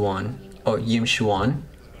Yim Soo-won. Oh, Yim Soo-won.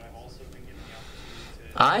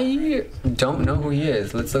 I don't know who he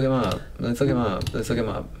is. Let's look him up. Let's look him up. Let's look him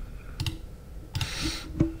up.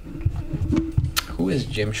 Who is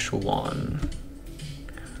Jim Soo-won?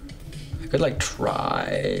 I could like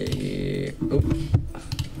try. Oop.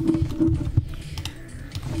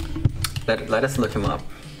 Let us look him up.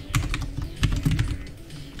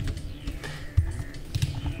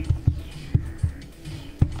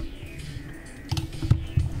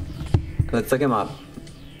 Let's look him up.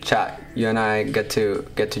 Chat, you and I get to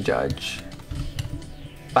judge.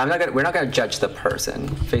 But we're not gonna judge the person.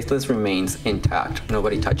 Faceless remains intact.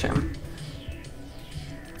 Nobody touch him.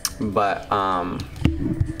 But I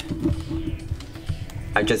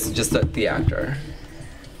just the actor.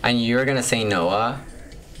 And you're gonna say Noah.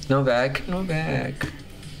 Novak.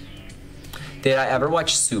 Did I ever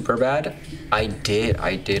watch Superbad? I did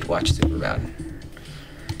watch Superbad.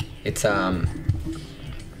 It's let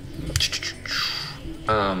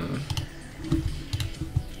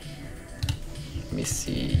me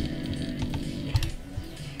see.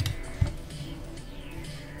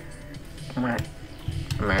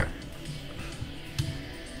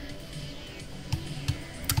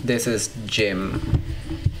 This is Jim.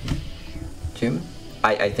 Jim?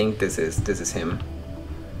 I think this is him.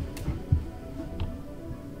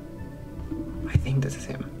 I think this is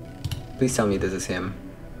him. Please tell me this is him.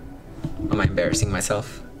 Am I embarrassing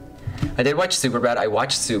myself? I did watch Superbad. I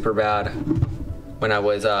watched Superbad when I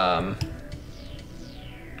was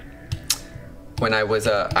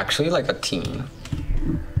actually like a teen.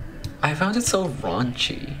 I found it so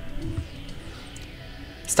raunchy.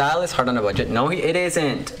 Style is hard on a budget. No, it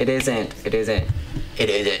isn't. It isn't.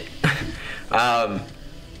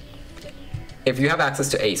 If you have access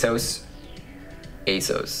to ASOS,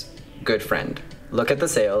 good friend. Look at the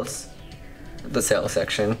sales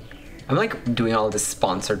section. I'm like doing all this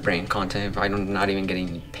sponsored brand content. I'm not even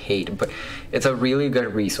getting paid, but it's a really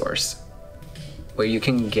good resource where you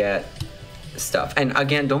can get stuff. And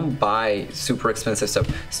again, don't buy super expensive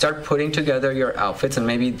stuff. Start putting together your outfits, and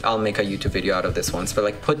maybe I'll make a YouTube video out of this once, but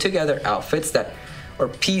like put together outfits that, or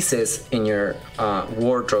pieces in your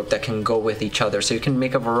wardrobe that can go with each other, so you can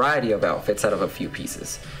make a variety of outfits out of a few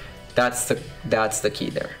pieces. That's the key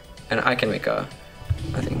there. And I can make I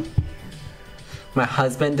think. My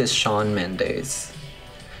husband is Shawn Mendes.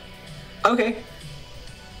 Okay.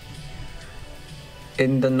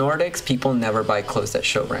 In the Nordics, people never buy clothes at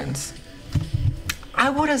show brands. I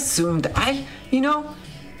would assume that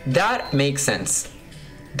that makes sense.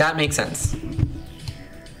 That makes sense.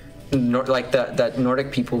 Like that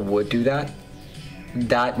Nordic people would do that.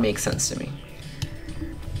 That makes sense to me.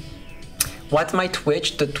 What's my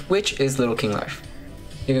Twitch? The Twitch is Little King Life.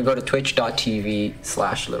 You can go to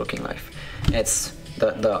twitch.tv/Little King Life. It's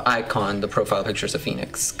the icon, the profile pictures of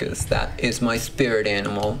Phoenix, because that is my spirit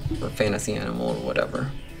animal or fantasy animal or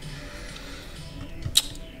whatever.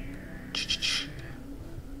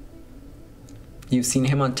 You've seen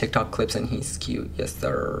him on TikTok clips and he's cute. Yes,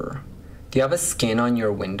 sir. Do you have a skin on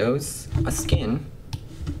your windows? A skin?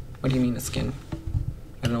 What do you mean a skin?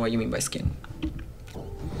 I don't know what you mean by skin.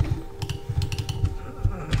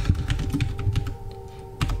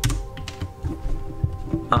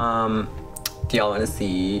 Do y'all want to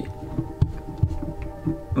see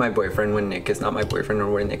my boyfriend when Nick is not my boyfriend, or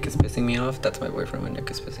when Nick is pissing me off? That's my boyfriend when Nick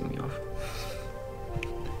is pissing me off.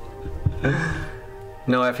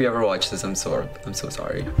 No, if you ever watch this, I'm so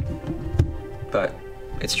sorry. But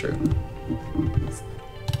it's true.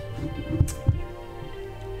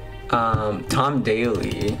 Tom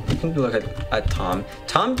Daly. You can look at Tom.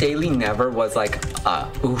 Tom Daly never was like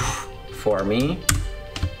oof for me.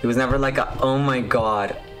 He was never like oh my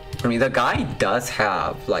god. For me, the guy does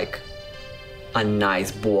have like a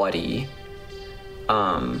nice body.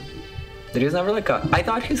 There was never like a... I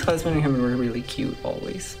thought his husband and him were really cute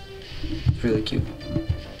always. Really cute.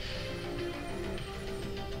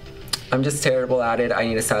 I'm just terrible at it. I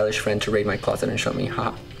need a stylish friend to raid my closet and show me.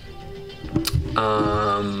 Haha.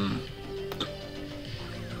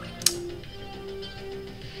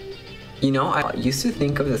 You know, I used to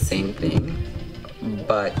think of the same thing,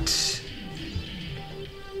 but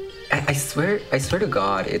I swear to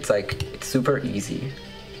God, it's like, it's super easy.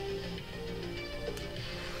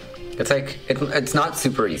 It's like, it's not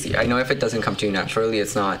super easy. I know if it doesn't come to you naturally,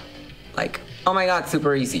 it's not like, oh my God,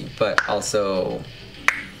 super easy, but also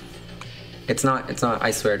it's not,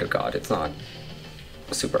 I swear to God, it's not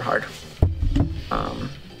super hard.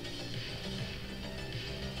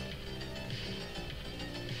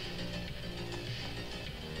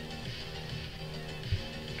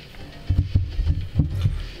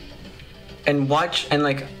 And watch, and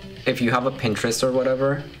like, if you have a Pinterest or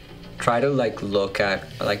whatever, try to like look at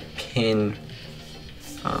like pin,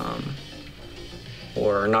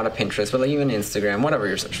 or not a Pinterest, but like even Instagram, whatever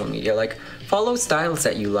your social media, like follow styles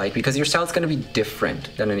that you like, because your style is going to be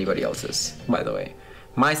different than anybody else's, by the way.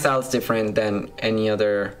 My style is different than any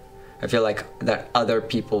other, I feel like, that other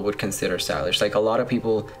people would consider stylish. Like a lot of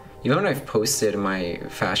people, even when I've posted my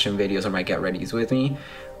fashion videos or my get readies with me,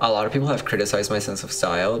 a lot of people have criticized my sense of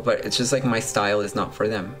style, but it's just like my style is not for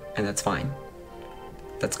them, and that's fine.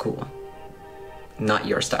 That's cool. Not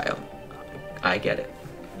your style. I get it.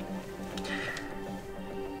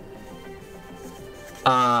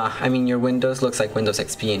 I mean, your Windows looks like Windows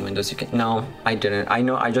XP and Windows. You can. No, I didn't.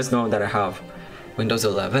 I just know that I have Windows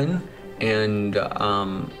 11 and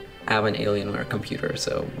I have an Alienware computer,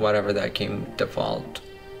 so whatever that came default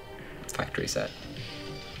factory set.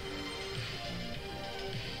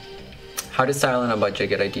 How to style on a budget,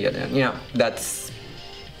 good idea then. Yeah, that's,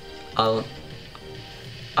 I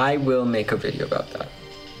will make a video about that.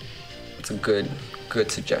 It's a good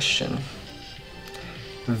suggestion.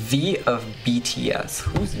 V of BTS,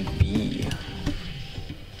 who's V?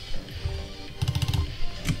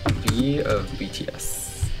 V of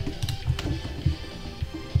BTS.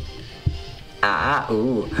 Ah,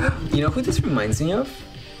 ooh. You know who this reminds me of?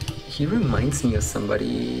 He reminds me of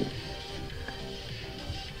somebody.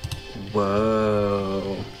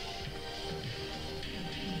 Whoa.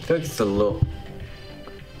 I feel like it's a little...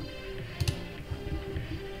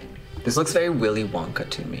 This looks very Willy Wonka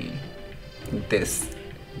to me. This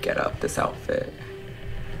getup, this outfit.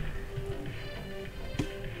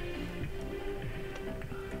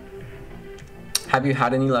 Have you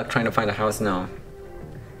had any luck trying to find a house? No.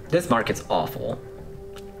 This market's awful.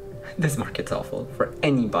 This market's awful. For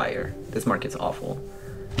any buyer, this market's awful.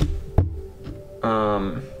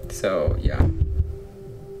 So yeah.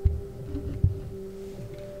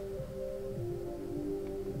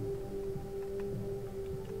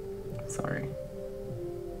 Sorry.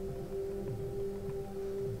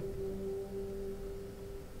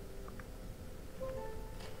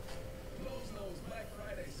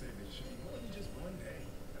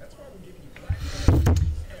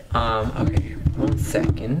 Okay, one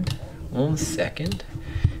second.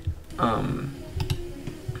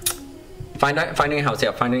 Finding a house,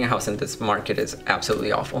 yeah, finding a house in this market is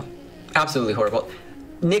absolutely awful. Absolutely horrible.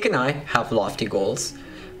 Nick and I have lofty goals,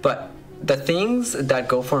 but the things that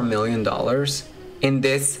go for $1 million in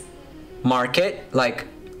this market, like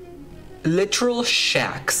literal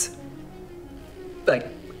shacks, like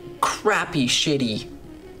crappy, shitty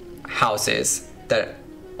houses that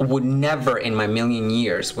would never in my million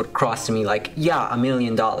years would cross to me like, yeah, $1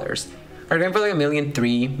 million. Are going for like $1.3 million,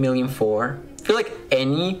 $1.4 million. I feel like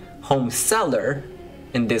any home seller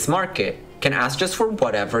in this market can ask just for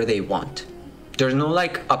whatever they want. There's no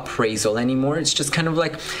like appraisal anymore. It's just kind of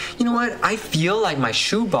like, you know what? I feel like my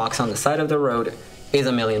shoebox on the side of the road is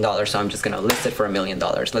 $1 million, so I'm just gonna list it for $1 million.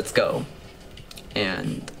 Let's go.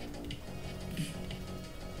 And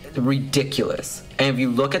ridiculous. And if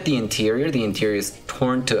you look at the interior is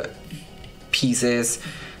torn to pieces,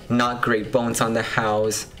 not great bones on the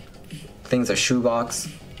house. Things a shoebox.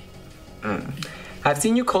 I've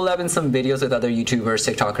seen you collab in some videos with other YouTubers,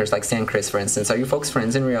 TikTokers like Stan Chris, for instance. Are you folks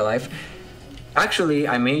friends in real life? Actually,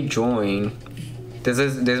 I may join.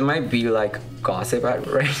 This might be like gossip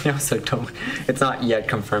right now, so don't. It's not yet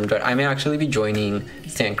confirmed, but I may actually be joining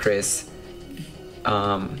Stan Chris.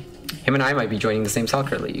 Him and I might be joining the same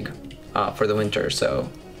soccer league for the winter, so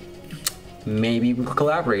maybe we could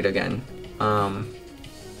collaborate again.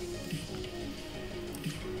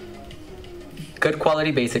 Good quality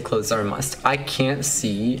basic clothes are a must. I can't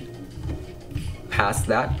see past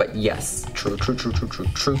that, but yes, true.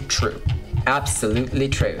 Absolutely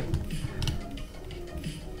true.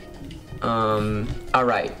 All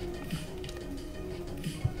right.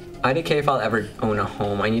 IDK if I'll ever own a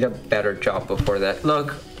home. I need a better job before that.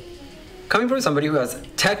 Look, coming from somebody who has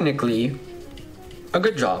technically a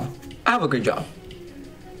good job, I have a good job.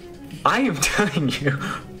 I am telling you,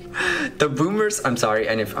 the boomers, I'm sorry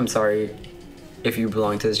if you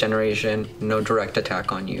belong to this generation, no direct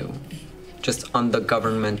attack on you. Just on the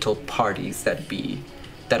governmental parties that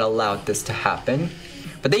allowed this to happen.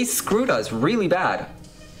 But they screwed us really bad.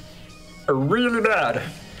 Really bad.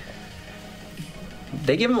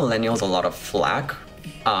 They give millennials a lot of flack.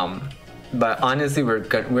 But honestly,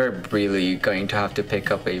 we're really going to have to pick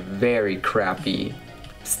up a very crappy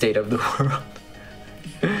state of the world.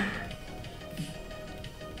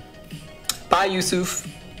 Bye, Yusuf.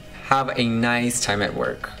 Have a nice time at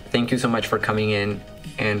work. Thank you so much for coming in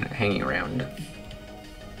and hanging around.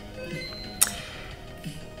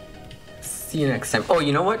 See you next time. Oh,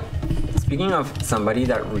 you know what? Speaking of somebody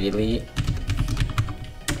that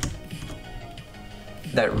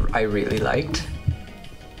I really liked,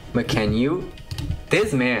 Mackenyu.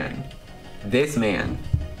 This man,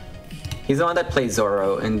 he's the one that plays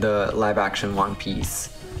Zoro in the live-action One Piece.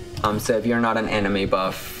 So if you're not an anime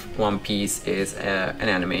buff, One Piece is an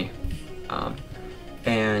anime.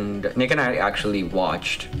 And Nick and I actually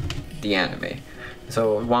watched the anime.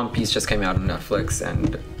 So One Piece just came out on Netflix,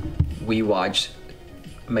 and we watched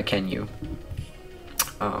Mackenyu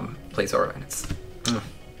play Zoro, and it's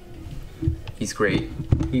he's great.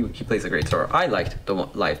 He plays a great Zoro. I liked the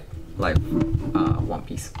live One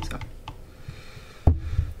Piece. So.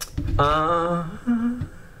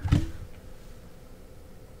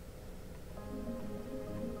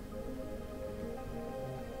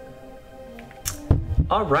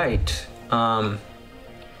 All right.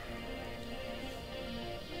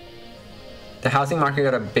 The housing market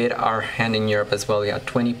got a bit our hand in Europe as well. We had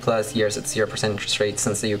 20 plus years at 0% interest rates.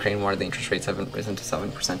 Since the Ukraine war, the interest rates haven't risen to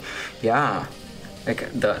 7%. Yeah,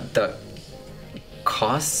 like the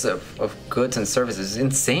costs of goods and services is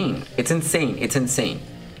insane. It's insane.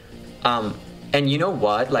 And you know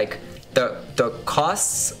what? Like the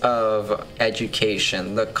costs of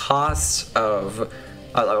education, the costs of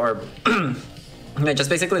just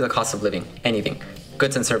basically the cost of living, anything,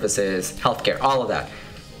 goods and services, healthcare, all of that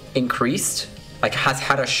increased, like has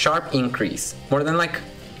had a sharp increase, more than like,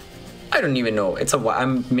 I don't even know,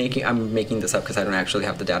 I'm making this up because I don't actually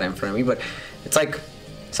have the data in front of me, but it's like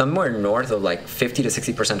somewhere north of like 50 to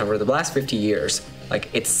 60% over the last 50 years. Like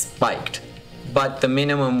it's spiked, but the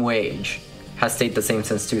minimum wage has stayed the same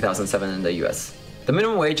since 2007 in the US. The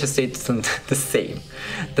minimum wage has stayed the same.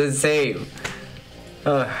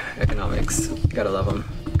 Economics, gotta love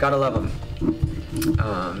them.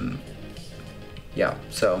 Yeah,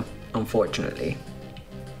 so unfortunately,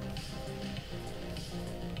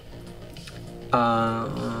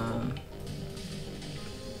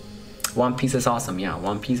 One Piece is awesome. Yeah,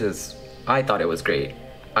 One Piece is, I thought it was great.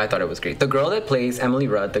 The girl that plays Emily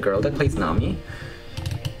Rudd, the girl that plays Nami,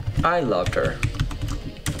 I loved her.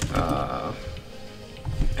 I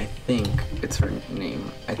think it's her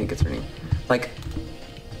name. Like,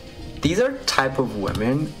 these are type of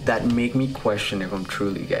women that make me question if I'm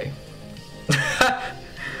truly gay.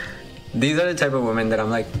 These are the type of women that I'm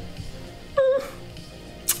like,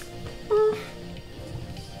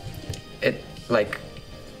 it, like,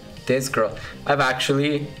 this girl. I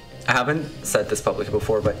haven't said this publicly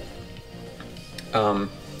before, but I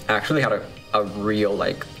actually had a real,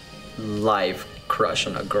 like, live crush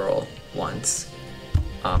on a girl once.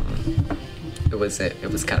 It was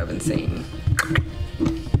kind of insane.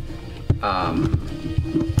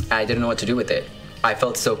 I didn't know what to do with it. I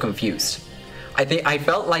felt so confused. I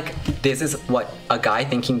felt like this is what a guy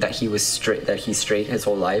thinking that he's straight his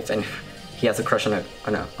whole life and he has a crush on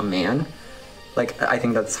a man. Like, I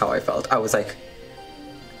think that's how I felt. I was like,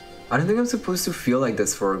 I don't think I'm supposed to feel like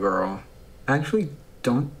this for a girl. I actually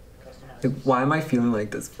don't. Like, why am I feeling like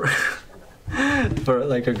this for for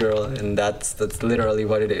like a girl? And that's literally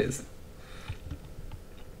what it is.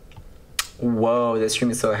 Whoa, this stream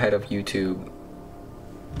is so ahead of YouTube.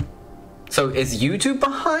 So is YouTube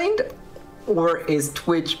behind? Or is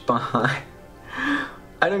Twitch behind?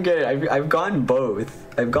 I don't get it. I've gone both.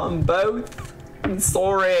 I'm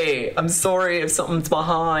sorry if something's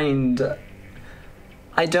behind.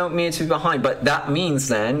 I don't mean to be behind, but that means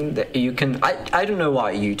then that you can, I don't know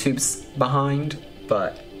why YouTube's behind,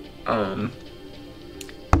 but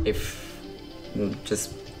if,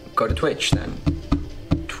 just go to Twitch then.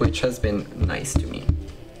 Twitch has been nice to me.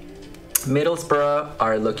 Middlesbrough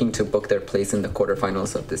are looking to book their place in the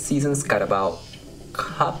quarterfinals of the season's Carabao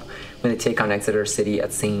Cup when they take on Exeter City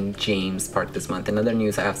at St. James Park this month. In other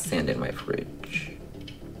news, I have sand in my fridge.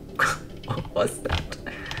 What was that?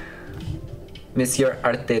 Monsieur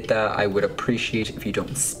Arteta, I would appreciate if you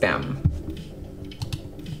don't spam.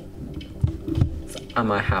 So I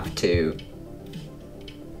might have to.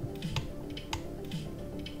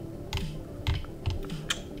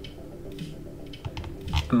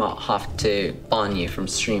 I might have to ban you from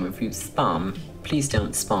stream if you spam. Please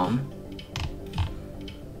don't spam.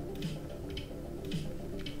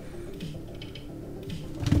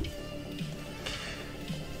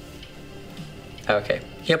 Okay,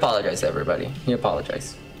 he apologized, everybody. He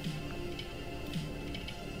apologized.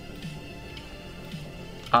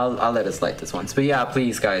 I'll let us like this once. But yeah,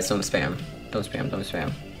 please guys, don't spam. Don't spam, don't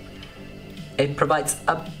spam. It provides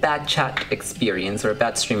a bad chat experience or a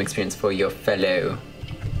bad stream experience for your fellow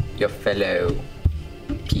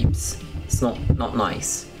peeps. It's not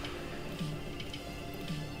nice.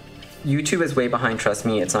 YouTube is way behind, trust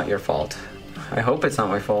me, it's not your fault. I hope it's not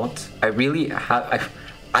my fault. I really have,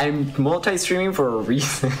 I'm multi-streaming for a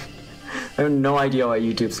reason. I have no idea why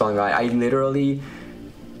YouTube's falling behind. I literally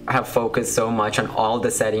have focused so much on all the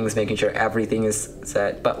settings, making sure everything is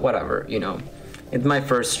set, but whatever, you know. It's my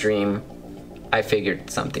first stream. I figured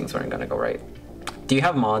some things weren't gonna go right. Do you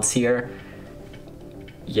have mods here?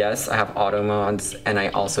 Yes, I have auto mods, and I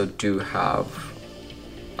also do have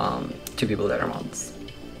 2 people that are mods.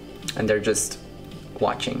 And they're just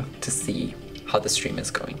watching to see how the stream is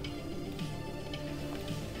going.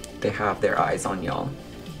 They have their eyes on y'all.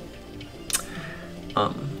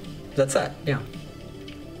 That's that, yeah.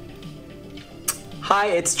 Hi,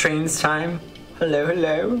 it's Trains time. Hello,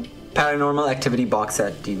 hello. Paranormal Activity box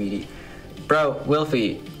set DVD. Bro,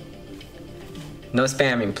 Wilfie, no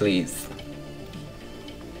spamming, please.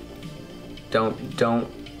 Don't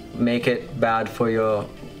make it bad for your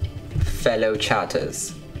fellow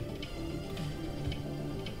chatters.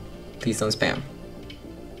 Please don't spam.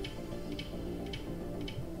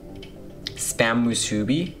 Spam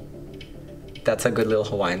musubi? That's a good little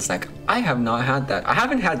Hawaiian snack. I have not had that. I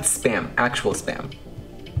haven't had spam, actual spam.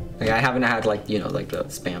 Like I haven't had like, you know, like the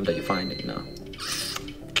spam that you find, you know.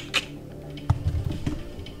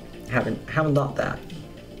 Haven't done that.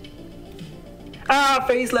 Ah,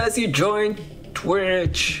 Faceless, you joined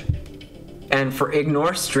Twitch. And for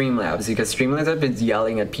ignore Streamlabs, because Streamlabs have been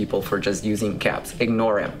yelling at people for just using caps.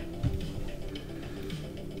 Ignore him.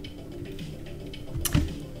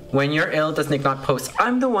 When you're ill, does Nick not post?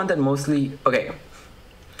 I'm the one that mostly, okay.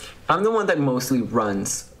 I'm the one that mostly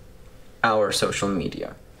runs our social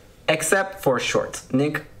media. Except for shorts.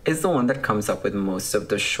 Nick is the one that comes up with most of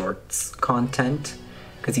the shorts content.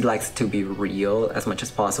 Because he likes to be real as much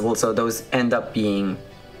as possible. So those end up being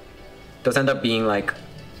like,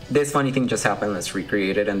 this funny thing just happened, let's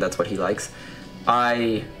recreate it, and that's what he likes.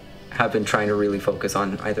 I have been trying to really focus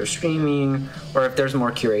on either streaming, or if there's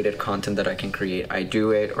more curated content that I can create, I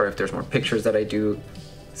do it, or if there's more pictures that I do,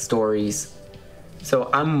 stories.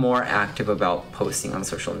 So I'm more active about posting on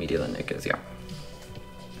social media than Nick is, yeah.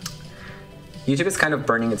 YouTube is kind of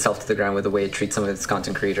burning itself to the ground with the way it treats some of its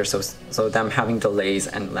content creators, so them having delays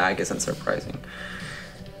and lag isn't surprising.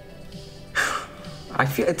 I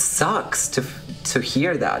feel it sucks to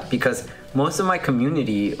hear that, because most of my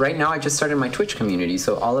community, right now I just started my Twitch community,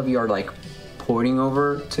 so all of you are like porting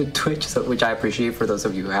over to Twitch, so, which I appreciate for those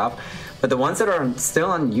of you who have. But the ones that are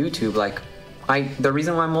still on YouTube, like, the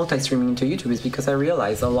reason why I'm multi-streaming to YouTube is because I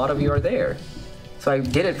realized a lot of you are there. So I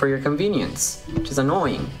did it for your convenience, which is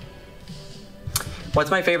annoying. What's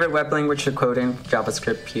my favorite web language to code in?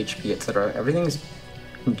 JavaScript, PHP, etc. Everything's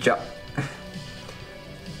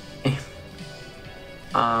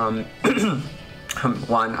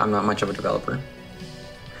one, I'm not much of a developer.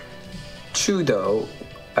 2, though,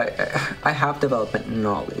 I have development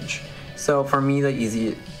knowledge. So for me,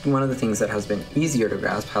 one of the things that has been easier to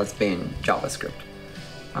grasp has been JavaScript.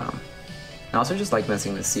 I also just like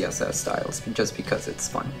messing with CSS styles just because it's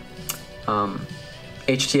fun.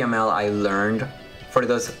 HTML I learned for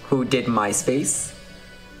those who did MySpace.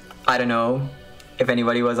 I don't know if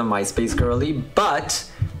anybody was a MySpace girly, but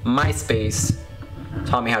MySpace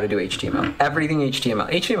taught me how to do HTML. Everything HTML.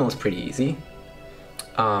 HTML is pretty easy.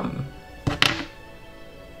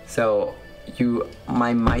 So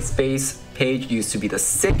my MySpace page used to be the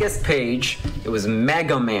sickest page. It was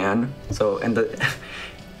Mega Man. So, and the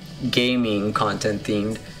gaming content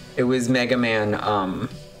themed. It was Mega Man,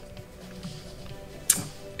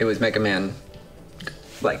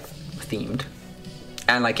 like themed.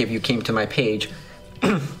 And like if you came to my page,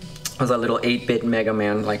 was a little 8-bit Mega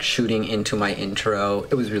Man like shooting into my intro.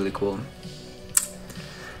 It was really cool.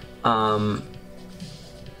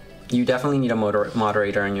 You definitely need a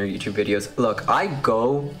moderator on your YouTube videos. Look, I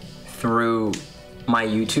go through my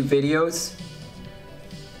YouTube videos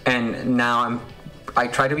and now I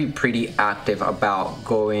try to be pretty active about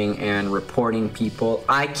going and reporting people.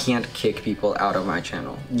 I can't kick people out of my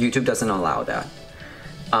channel. YouTube doesn't allow that.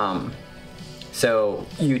 So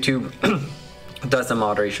YouTube does the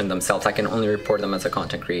moderation themselves. I can only report them as a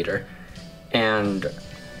content creator, and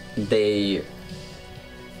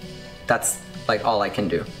that's like all I can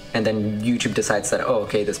do. And then YouTube decides that, oh,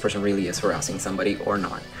 okay, this person really is harassing somebody or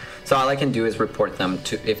not. So all I can do is report them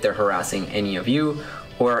to if they're harassing any of you,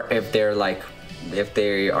 or if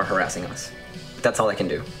they are harassing us. That's all I can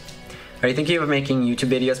do. Are you thinking of making YouTube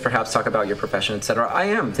videos, perhaps talk about your profession, etc.? I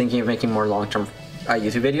am thinking of making more long-term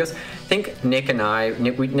YouTube videos. I think Nick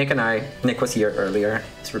was here earlier.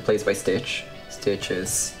 It's replaced by Stitch. Stitch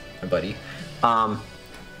is my buddy.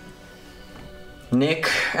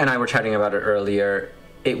 Nick and I were chatting about it earlier.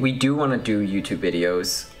 We do want to do YouTube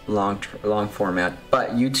videos, long format,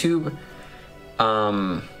 but YouTube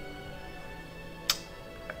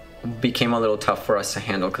became a little tough for us to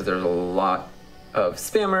handle because there's a lot of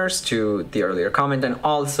spammers to the earlier comment, and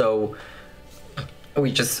also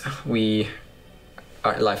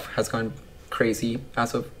our life has gone crazy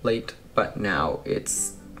as of late, but now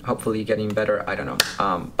it's hopefully getting better. I don't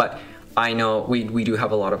know, but I know we do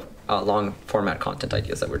have a lot of long format content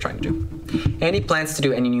ideas that we're trying to do. Any plans to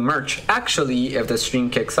do any new merch? Actually, if the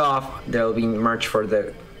stream kicks off, there'll be merch for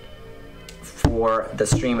the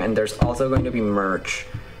stream, and there's also going to be merch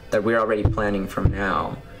that we're already planning from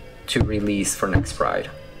now to release for next Pride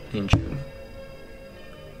in June.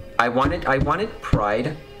 I wanted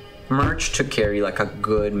Pride merch to carry like a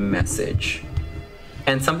good message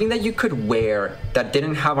and something that you could wear that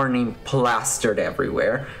didn't have our name plastered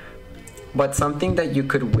everywhere, but something that you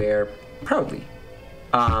could wear proudly.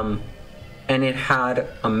 And it had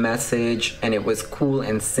a message, and it was cool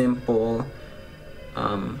and simple.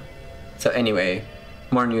 So anyway,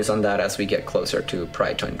 more news on that as we get closer to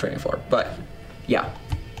Pride 2024. But yeah,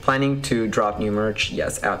 planning to drop new merch.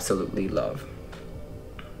 Yes, absolutely love.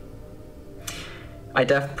 I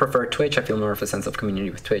prefer Twitch. I feel more of a sense of community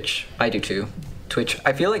with Twitch. I do too. Twitch,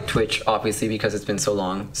 I feel like Twitch, obviously, because it's been so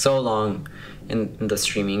long in the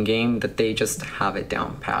streaming game, that they just have it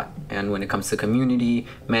down pat. And when it comes to community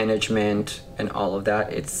management and all of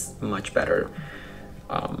that, it's much better.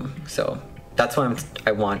 So that's why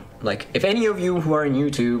I want, like, if any of you who are in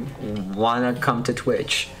YouTube want to come to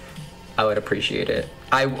Twitch, I would appreciate it.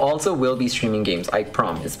 I also will be streaming games, I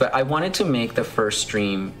promise, but I wanted to make the first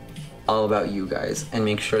stream all about you guys and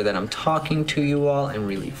make sure that I'm talking to you all and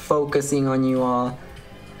really focusing on you all.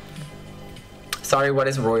 Sorry, what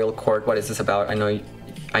is Royal Court? What is this about? I know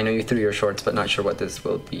you threw your shorts, but not sure what this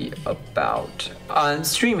will be about.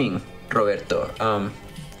 Streaming, Roberto.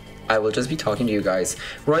 I will just be talking to you guys.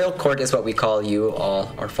 Royal Court is what we call you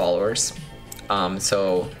all, our followers.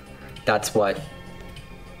 So that's what,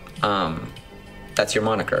 that's your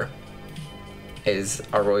moniker, is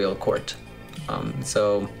our Royal Court.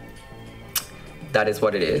 So that is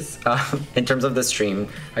what it is. In terms of the stream,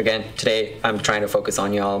 again, today I'm trying to focus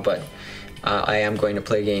on y'all, but I am going to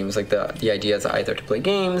play games. Like the idea is either to play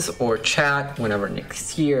games or chat whenever Nick's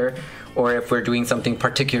here, or if we're doing something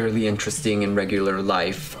particularly interesting in regular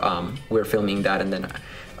life, we're filming that, and then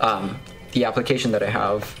the application that I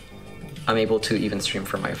have, I'm able to even stream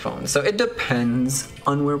from my phone. So it depends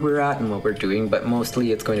on where we're at and what we're doing, but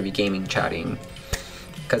mostly it's going to be gaming, chatting,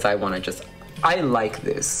 because I want to just, I like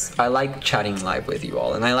this. I like chatting live with you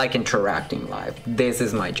all, and I like interacting live. This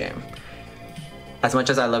is my jam. As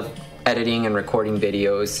much as I love editing and recording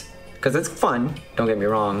videos, because it's fun, don't get me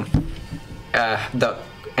wrong, the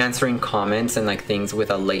answering comments and like things with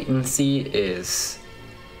a latency is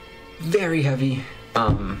very heavy,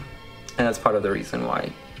 and that's part of the reason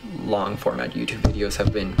why long format YouTube videos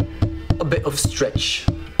have been a bit of stretch.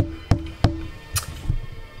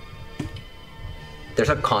 There's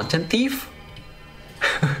a content thief?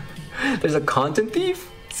 There's a content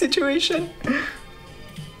thief situation?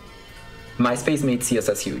 MySpace made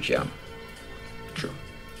CSS huge, yeah. True.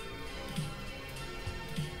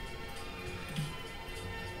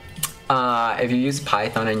 If you use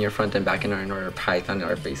Python and your front and back end are in order, Python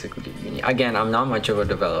are basically unique. Again, I'm not much of a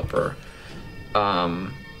developer.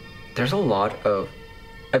 There's a lot of,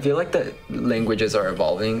 I feel like the languages are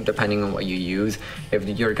evolving depending on what you use. If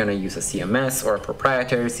you're gonna use a CMS or a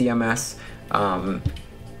proprietary CMS,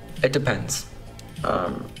 it depends.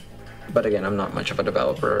 But again, I'm not much of a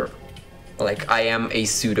developer. Like, I am a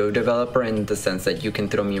pseudo developer in the sense that you can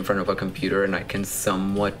throw me in front of a computer and I can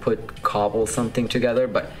somewhat cobble something together,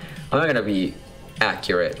 but I'm not gonna be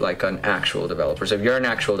accurate like an actual developer. So if you're an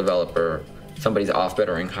actual developer, somebody's off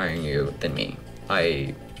better in hiring you than me.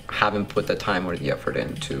 I haven't put the time or the effort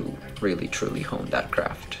in to really truly hone that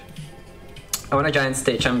craft. I want a giant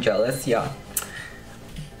Stitch, I'm jealous. Yeah.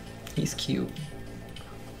 He's cute.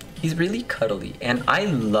 He's really cuddly. And I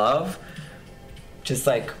love just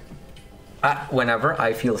like, whenever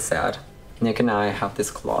I feel sad, Nick and I have this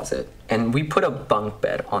closet. And we put a bunk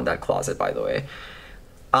bed on that closet, by the way.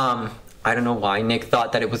 I don't know why Nick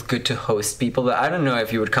thought that it was good to host people, but I don't know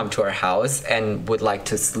if you would come to our house and would like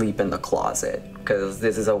to sleep in the closet, because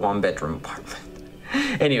this is a 1-bedroom apartment.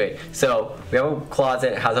 Anyway, so we have a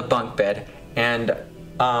closet, it has a bunk bed, and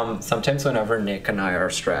sometimes whenever Nick and I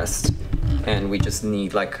are stressed and we just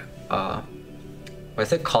need like, what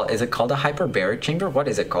is it called? Is it called a hyperbaric chamber? What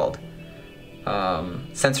is it called?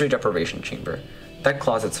 Sensory deprivation chamber. That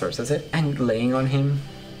closet serves as it, and laying on him,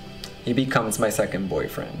 he becomes my second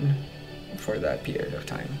boyfriend for that period of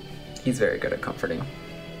time. He's very good at comforting.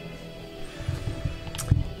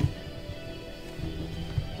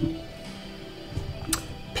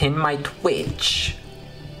 Pin my Twitch.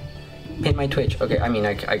 Pin my Twitch. Okay, I mean,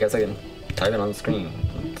 I guess I can type it on the screen.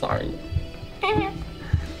 Sorry.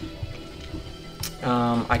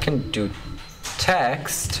 I can do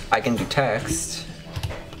text. I can do text.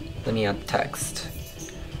 Let me add text.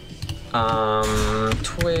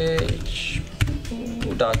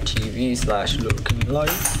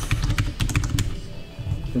 Twitch.tv/lurkinglife.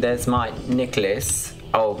 There's my Nicholas.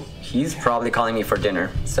 Oh, he's probably calling me for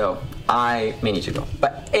dinner, so I may need to go.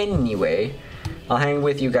 But anyway, I'll hang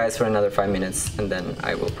with you guys for another 5 minutes, and then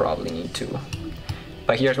I will probably need to.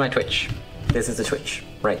 But here's my Twitch. This is the Twitch,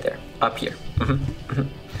 right there, up here.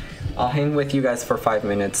 I'll hang with you guys for 5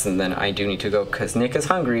 minutes, and then I do need to go because Nick is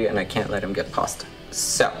hungry and I can't let him get pasta.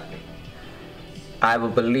 So, I will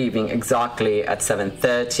be leaving exactly at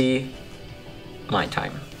 7:30 my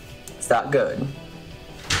time. Is that good?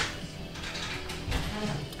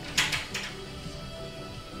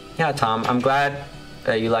 Yeah, Tom, I'm glad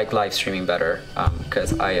you like live streaming better,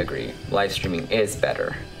 because I agree, live streaming is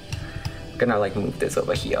better. I'm gonna like move this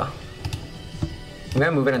over here. I'm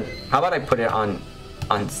gonna move it on, how about I put it on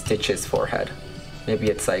Stitch's forehead? Maybe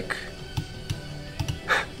it's like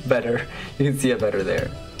better. You can see it better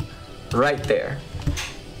there. Right there.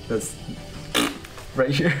 That's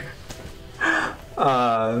right here.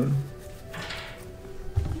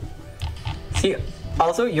 See,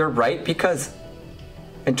 also you're right, because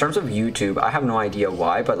in terms of YouTube, I have no idea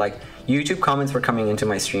why, but like YouTube comments were coming into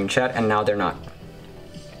my stream chat and now they're not.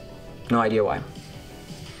 No idea why.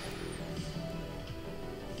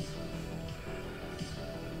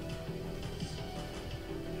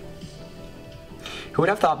 Who would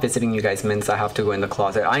have thought visiting you guys means I have to go in the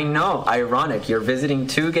closet? I know, ironic. You're visiting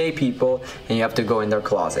 2 gay people and you have to go in their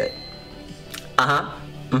closet.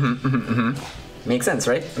 Makes sense,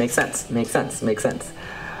 right? Makes sense, makes sense, makes sense.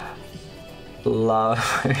 Love.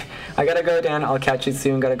 I gotta go, Dan. I'll catch you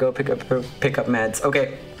soon. Gotta go pick up meds.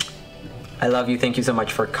 Okay. I love you. Thank you so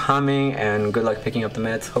much for coming, and good luck picking up the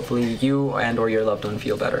meds. Hopefully you and or your loved one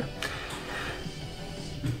feel better.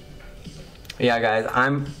 Yeah, guys,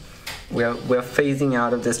 we're phasing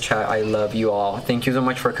out of this chat. I love you all. Thank you so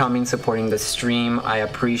much for coming, supporting the stream. I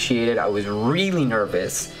appreciate it. I was really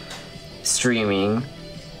nervous streaming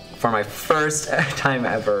for my first time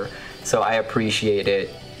ever, so I appreciate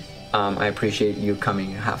it. I appreciate you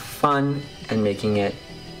coming and have fun and making it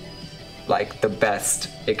like the best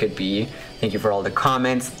it could be. Thank you for all the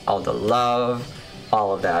comments, all the love,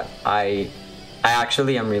 all of that. I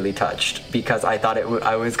actually am really touched, because I thought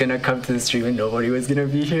I was gonna come to the stream and nobody was gonna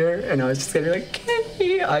be here, and I was just gonna be like,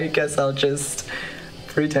 hey, I guess I'll just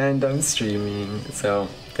pretend I'm streaming. So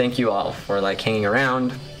thank you all for like hanging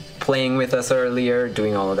around, playing with us earlier,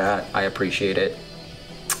 doing all of that. I appreciate it.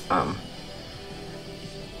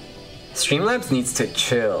 Streamlabs needs to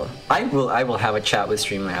chill. I will have a chat with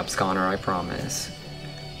Streamlabs, Connor, I promise.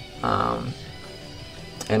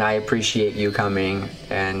 And I appreciate you coming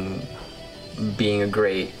and being a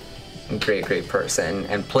great person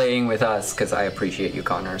and playing with us, because I appreciate you,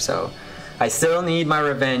 Connor. So I still need my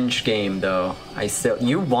revenge game though.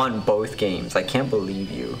 You won both games. I can't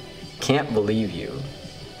believe you. Can't believe you.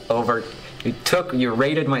 You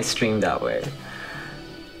rated my stream that way.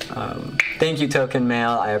 Thank you, Token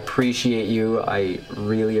Mail. I appreciate you. I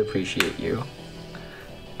really appreciate you.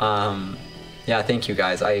 Yeah, thank you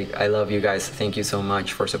guys. I love you guys. Thank you so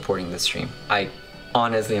much for supporting the stream. I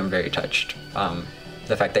honestly am very touched.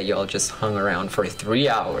 The fact that y'all just hung around for 3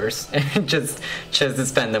 hours and just chose to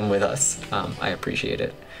spend them with us. I appreciate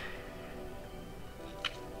it.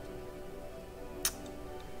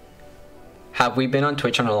 Have we been on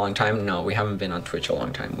Twitch in a long time? No, we haven't been on Twitch a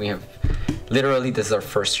long time. We have, literally, this is our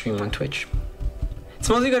first stream on Twitch. It's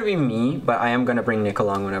mostly gonna be me, but I am gonna bring Nick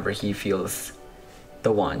along whenever he feels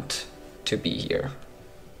the want to be here.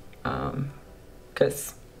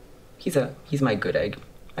 because he's my good egg.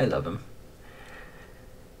 I love him.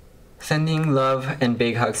 Sending love and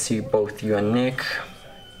big hugs to both you and Nick.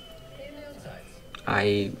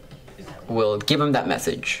 I will give him that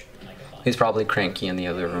message. He's probably cranky in the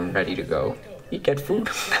other room, ready to go get food.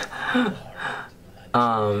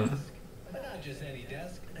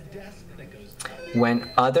 When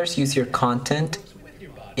others use your content,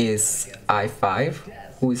 is I5?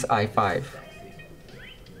 Who is I5?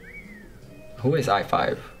 Who is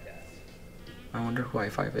I5? I wonder who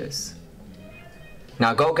I5 is.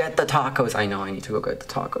 Now go get the tacos. I know I need to go get the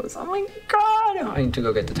tacos. Oh my god, I need to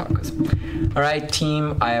go get the tacos. All right,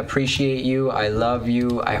 team, I appreciate you. I love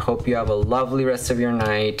you. I hope you have a lovely rest of your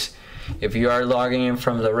night. If you are logging in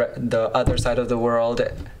from the other side of the world,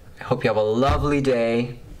 I hope you have a lovely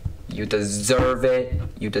day. You deserve it.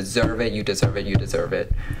 You deserve it. You deserve it. You deserve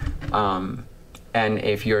it. And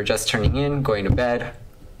if you're just turning in, going to bed,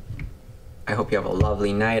 I hope you have a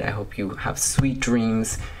lovely night. I hope you have sweet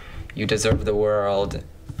dreams. You deserve the world.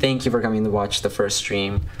 Thank you for coming to watch the first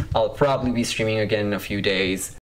stream. I'll probably be streaming again in a few days.